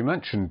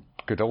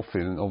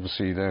Godolphin,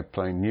 obviously they're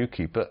playing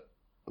Newquay, but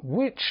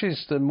which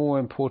is the more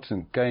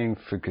important game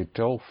for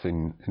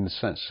Godolphin in the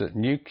sense that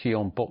Newquay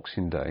on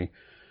Boxing Day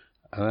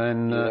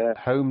and then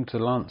home to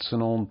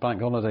Launceston on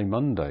Bank Holiday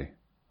Monday?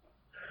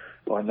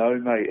 I know,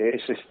 mate.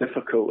 It's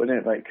difficult, isn't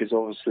it, mate? Because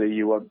obviously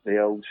you want the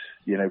old,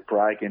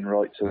 bragging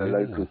rights of the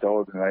local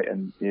derby, mate.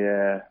 And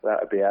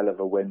that would be a hell of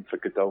a win for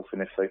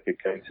Godolphin if they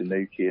could go to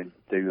Newquay and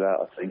do that,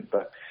 I think.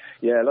 But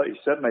yeah, like you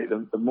said, mate,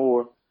 the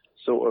more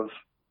sort of,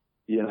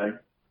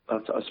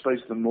 I suppose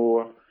the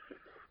more,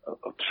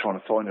 I'm trying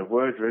to find a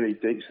word really,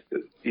 Deeks,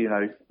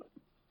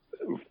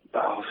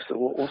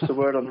 what's the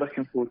word I'm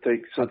looking for,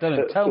 Deeks? I don't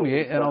know, tell me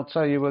it and I'll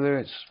tell you whether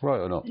it's right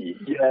or not.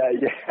 Yeah.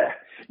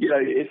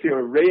 If you're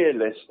a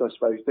realist, I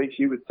suppose, Deeks,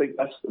 you would think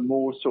that's the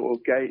more sort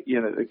of game,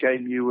 the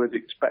game you would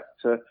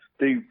expect to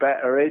do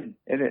better in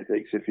it,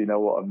 Deeks, if you know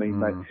what I mean,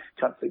 mate.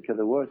 Can't think of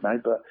the word now,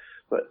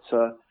 but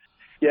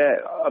yeah,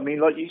 I mean,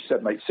 like you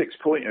said, mate,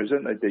 6-pointers,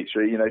 aren't they, Deeks?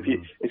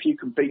 Really? If you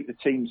can beat the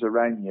teams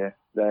around you,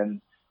 then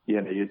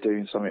you're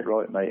doing something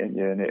right, mate, and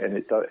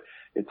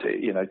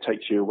it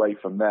takes you away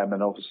from them,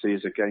 and obviously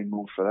is a game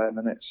more for them,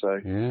 isn't it?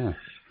 So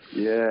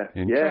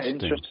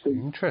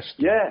interesting.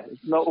 Interesting. Yeah,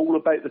 it's not all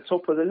about the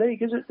top of the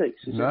league, is it, Dix?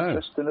 It's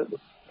interesting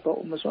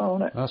bottom as well,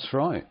 isn't it? That's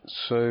right.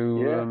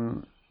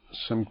 So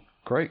some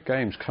great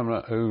games coming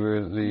up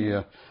over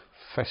the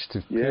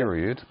festive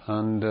period,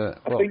 and I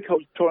think I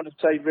was trying to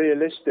say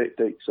realistic,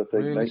 Deeks. I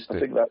think, mate. I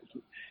think that's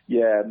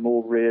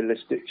more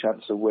realistic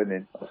chance of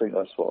winning. I think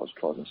that's what I was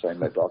trying to say,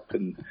 mate. But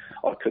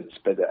I couldn't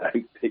spit it out.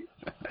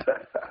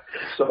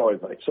 Sorry,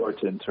 mate. Sorry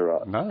to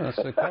interrupt. No, that's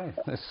okay.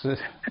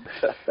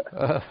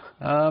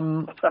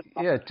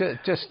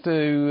 Just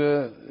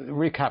to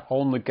recap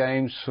on the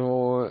games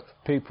for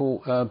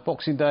people.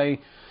 Boxing Day,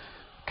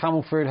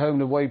 Camelford home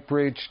to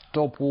Weybridge,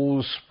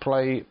 Dobwalls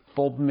play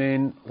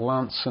Bodmin,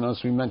 Lanson,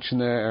 as we mentioned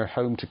there, are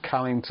home to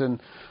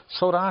Callington.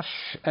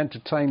 Saltash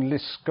entertain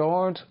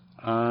Liskeard,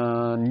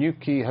 and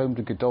Newquay home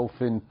to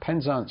Godolphin.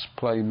 Penzance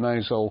play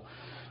Mousehole,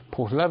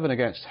 Portleven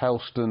against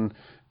Helston,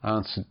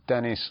 and St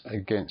Denis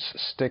against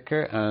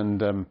Sticker.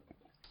 And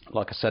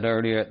like I said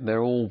earlier,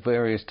 they're all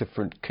various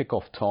different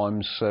kick-off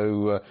times,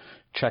 so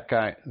check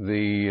out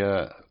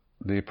the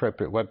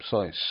appropriate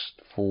websites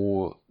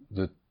for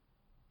the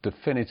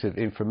definitive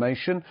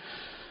information.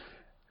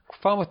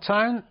 Falmouth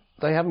Town,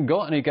 they haven't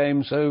got any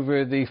games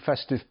over the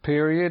festive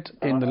period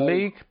in the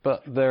league,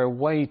 but they're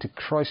away to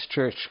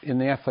Christchurch in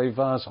the FA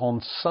Vase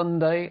on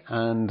Sunday,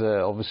 and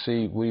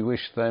obviously we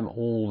wish them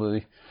all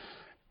the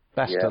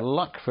best of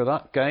luck for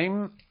that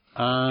game.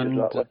 And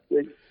good luck,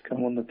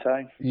 come on the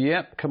Town.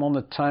 Yep, come on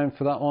the Town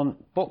for that one.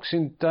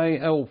 Boxing Day,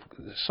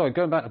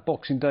 going back to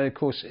Boxing Day, of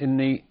course, in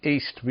the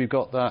East we've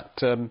got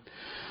that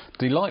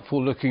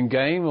delightful looking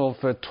game of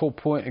Tor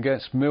Point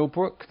against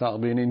Millbrook. That'll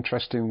be an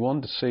interesting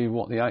one to see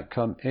what the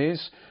outcome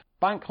is.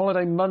 Bank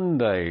Holiday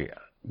Monday,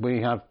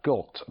 we have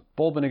got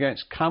Bobbin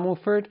against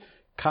Camelford,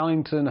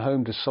 Callington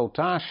home to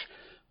Saltash,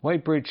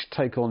 Weybridge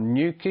take on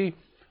Newquay,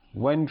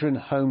 Wendron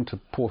home to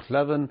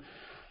Portleven,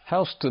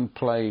 Helston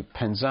play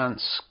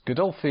Penzance,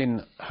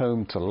 Godolphin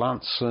home to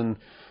Lanson,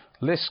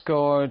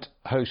 Liskeard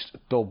host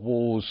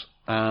Dobwalls,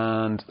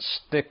 and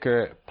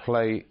Sticker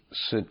play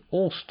St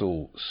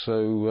Austell.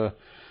 So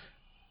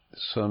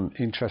some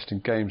interesting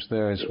games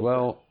there as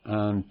well.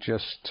 And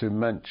just to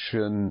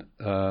mention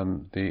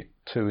the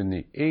two in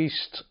the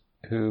East,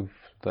 who've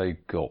they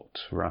got,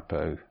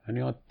 Rappo?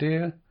 Any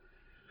idea?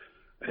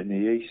 In the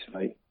East,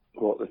 mate.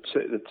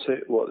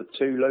 The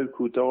two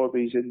local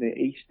derbies in the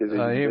East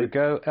Division. Here we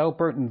go.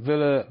 Elburton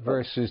Villa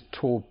versus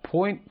Tor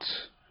Point.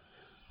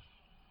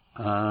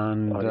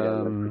 And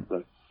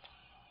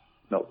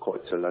not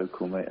quite so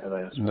local, mate, are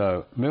they?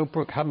 No,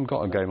 Millbrook haven't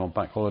got a game on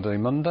Bank Holiday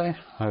Monday.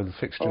 How the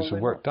fixtures have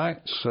worked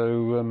out.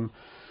 So,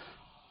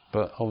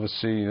 but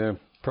obviously they're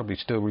probably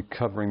still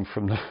recovering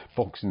from the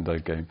Boxing Day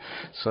game.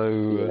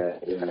 So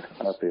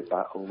that'll be a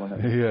battle, won't it?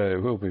 Yeah,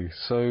 it will be.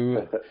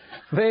 So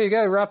there you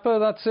go, Rapper.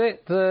 That's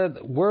it. The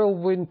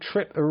whirlwind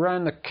trip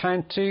around the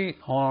county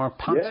on our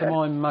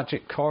pantomime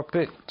magic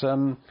carpet.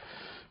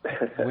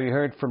 We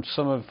heard from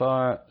some of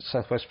our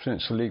South West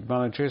Peninsula League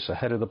managers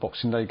ahead of the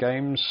Boxing Day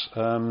games.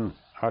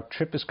 Our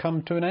trip has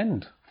come to an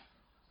end.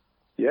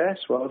 Yes,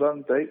 well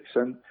done, Deeks.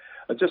 And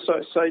I'd just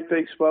like to say,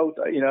 Deeks, well,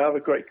 have a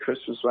great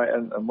Christmas, mate,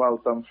 and well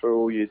done for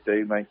all you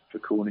do, mate, for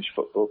Cornish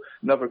football.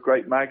 Another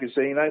great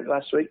magazine out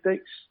last week,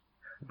 Deeks,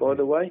 by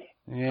the way.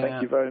 Yeah.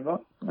 Thank you very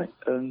much, mate.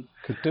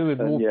 Could do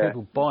with more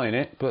people buying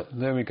it, but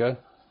there we go.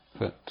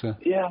 But I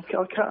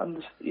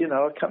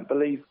can't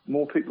believe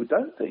more people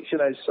don't, Deeks.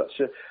 It's such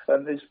a,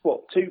 and it's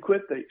 £2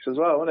 Deeks as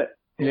well, isn't it?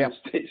 Yeah.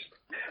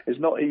 It's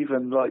not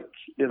even like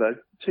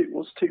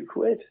what's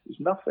 £2? It's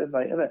nothing,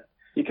 mate, isn't it?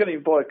 You can't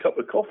even buy a cup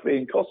of coffee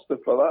in Costa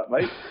for that,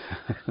 mate.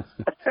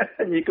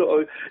 And you got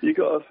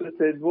to fit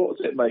in, what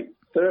was it, mate?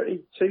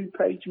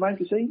 32-page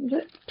magazine, is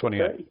it?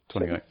 28.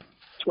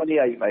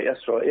 28, mate.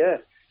 That's right.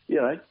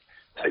 Yeah.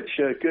 Takes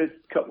you a good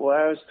couple of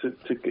hours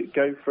to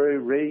go through,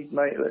 read,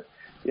 mate.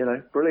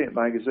 Brilliant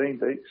magazine,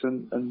 Deeks,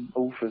 and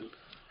all for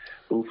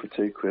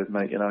 £2,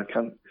 mate. I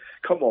can't.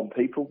 Come on,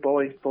 people,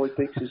 buy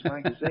Deeks'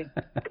 magazine.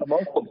 Come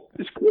on,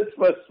 it's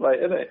Christmas, mate,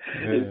 isn't it?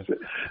 Yeah.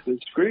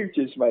 It's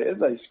Scrooges, mate, isn't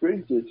they?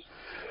 Scrooges.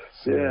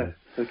 Yeah,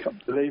 I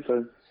can't believe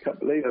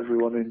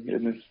everyone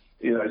in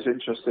is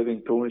interested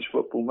in Cornish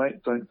football,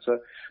 mate.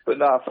 But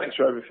no, thanks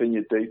for everything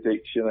you do,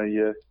 Deeks.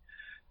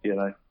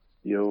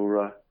 You're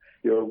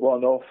a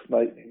one-off,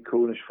 mate, in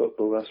Cornish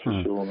football. That's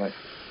for sure, mate.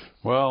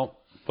 Well.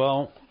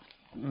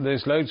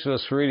 There's loads of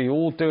us really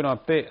all doing our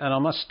bit, and I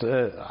must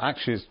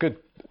actually it's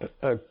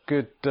a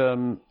good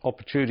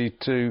opportunity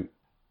to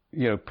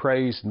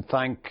praise and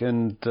thank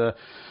and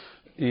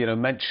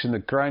mention the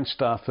ground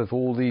staff of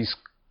all these,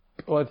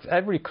 of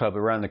every club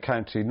around the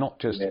county, not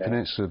just the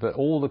Peninsula, but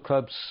all the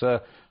clubs.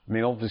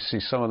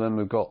 Obviously some of them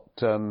have got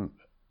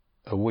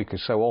a week or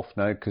so off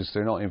now because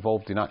they're not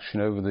involved in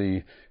action over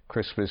the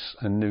Christmas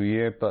and New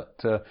Year, but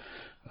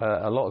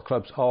a lot of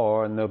clubs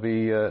are, and there'll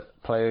be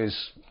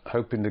players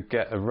hoping to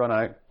get a run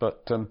out.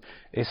 But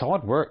it's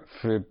hard work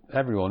for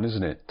everyone,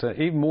 isn't it?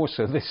 Even more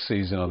so this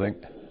season, I think.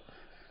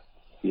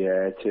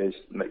 Yeah, it is.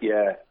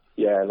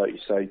 Yeah, like you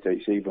say,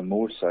 it's even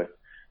more so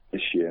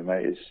this year,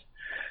 mate. It's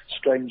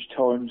strange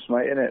times,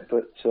 mate, isn't it?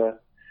 But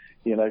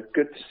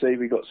good to see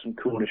we got some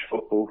Cornish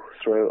football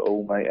through it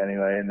all, mate.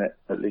 Anyway, and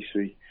at least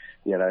we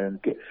you know,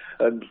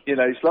 and you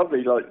know, it's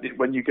lovely. Like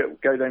when you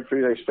go down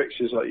through those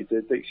fixtures like you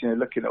did, Dix, you know,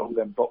 looking at all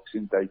them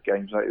Boxing Day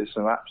games, like there's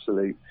some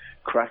absolute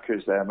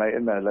crackers there, mate,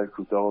 in their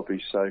local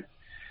derby. So,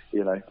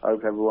 you know, I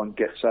hope everyone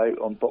gets out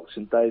on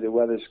Boxing Day. The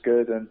weather's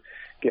good, and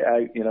get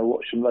out, you know,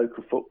 watch some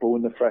local football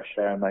in the fresh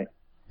air, mate.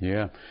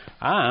 Yeah,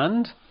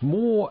 and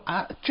more,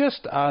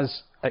 just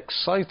as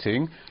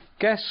exciting,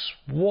 guess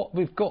what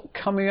we've got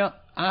coming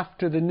up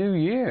after the new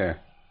year?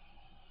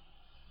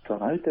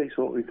 Don't know, Dix,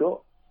 what we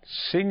got?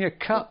 Senior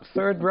Cup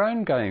third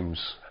round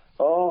games.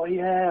 Oh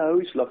yeah, I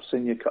always loved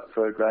Senior Cup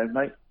third round,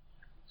 mate.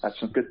 Had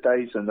some good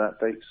days in that,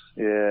 Dix.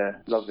 Yeah,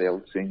 love the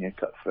old Senior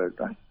Cup third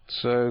round.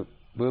 So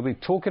we'll be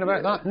talking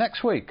about that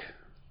next week.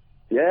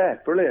 Yeah,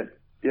 brilliant.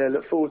 Yeah,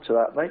 look forward to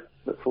that, mate.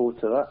 Look forward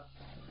to that.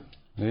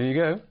 There you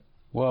go.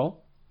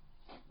 Well,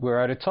 we're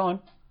out of time.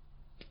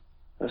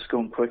 That's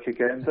gone quick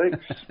again, Dix.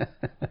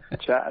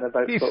 Chatting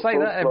about you football. You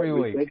say that every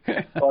week.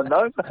 I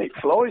know, mate.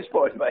 Flies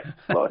by, mate.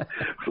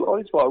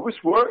 Flies by. I wish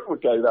work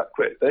would go that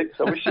quick, Dix.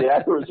 I wish the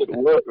hours at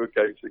work would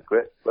go so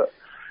quick. But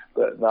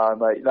no,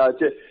 mate. No,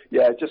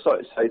 just like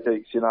to say,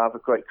 Dix, you know, have a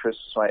great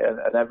Christmas, mate.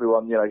 And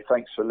everyone, you know,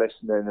 thanks for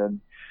listening.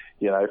 And,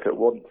 you know, if it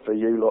wasn't for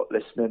you lot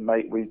listening,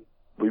 mate, we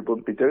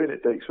wouldn't be doing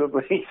it, Dix, would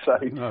we? So,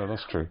 no,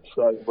 that's true.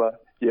 So,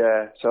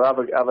 yeah, so have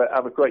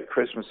a great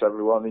Christmas,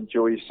 everyone.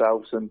 Enjoy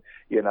yourselves, and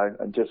you know,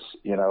 and just,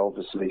 you know,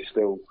 obviously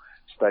still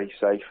stay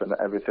safe and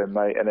everything,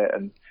 mate.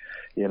 And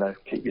you know,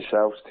 keep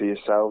yourselves to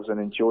yourselves and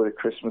enjoy the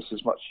Christmas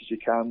as much as you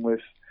can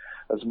with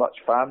as much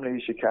family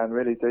as you can.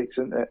 Really, Dix,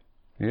 isn't it?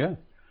 Yeah.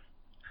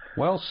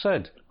 Well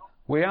said.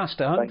 We asked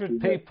 100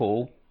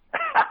 people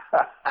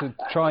to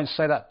try and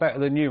say that better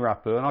than you,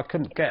 Rapper, and I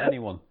couldn't get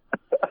anyone.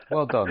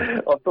 Well done.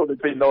 I thought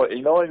it'd be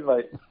 99,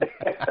 mate.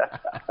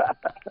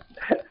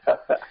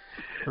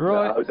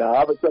 Right. No,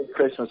 have a great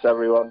Christmas,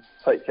 everyone.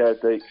 Take care,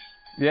 Dix.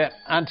 Yeah,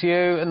 and to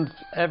you and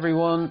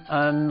everyone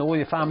and all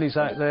your families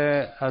out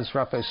there, as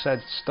Rappo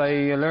said,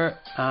 stay alert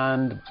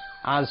and,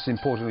 as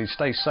importantly,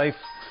 stay safe.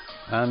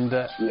 And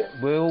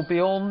we'll be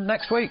on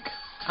next week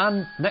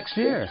and next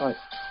year. Yes,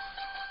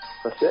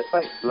 that's it,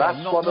 mate.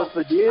 Last one of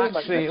the year.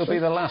 Actually, it'll be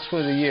the last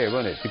one of the year,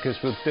 won't it? Because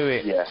we'll do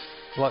it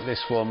like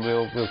this one.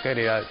 We'll get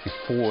it out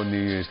before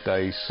New Year's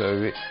Day,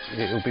 so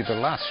it'll be the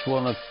last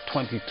one of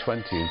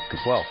 2020.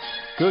 Well,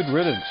 good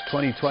riddance,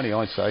 2020,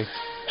 I'd say.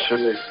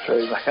 True,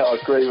 mate. I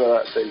agree with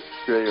that, Steve.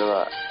 Agree with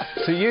that.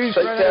 To use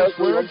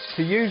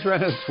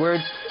Reynolds'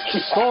 words,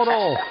 sod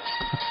all.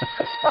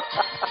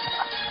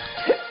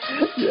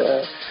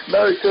 Yeah.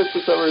 Merry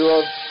Christmas,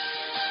 everyone.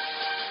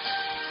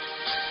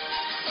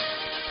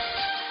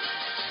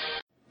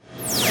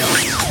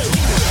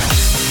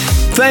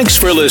 Thanks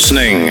for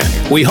listening.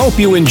 We hope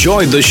you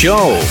enjoyed the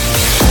show.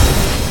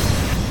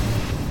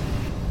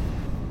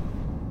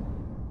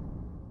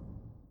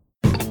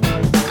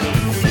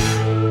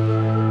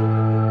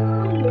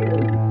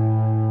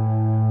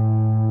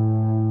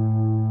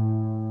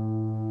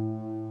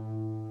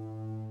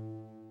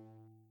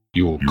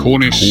 Your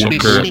Cornish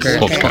Soccer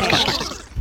Podcast.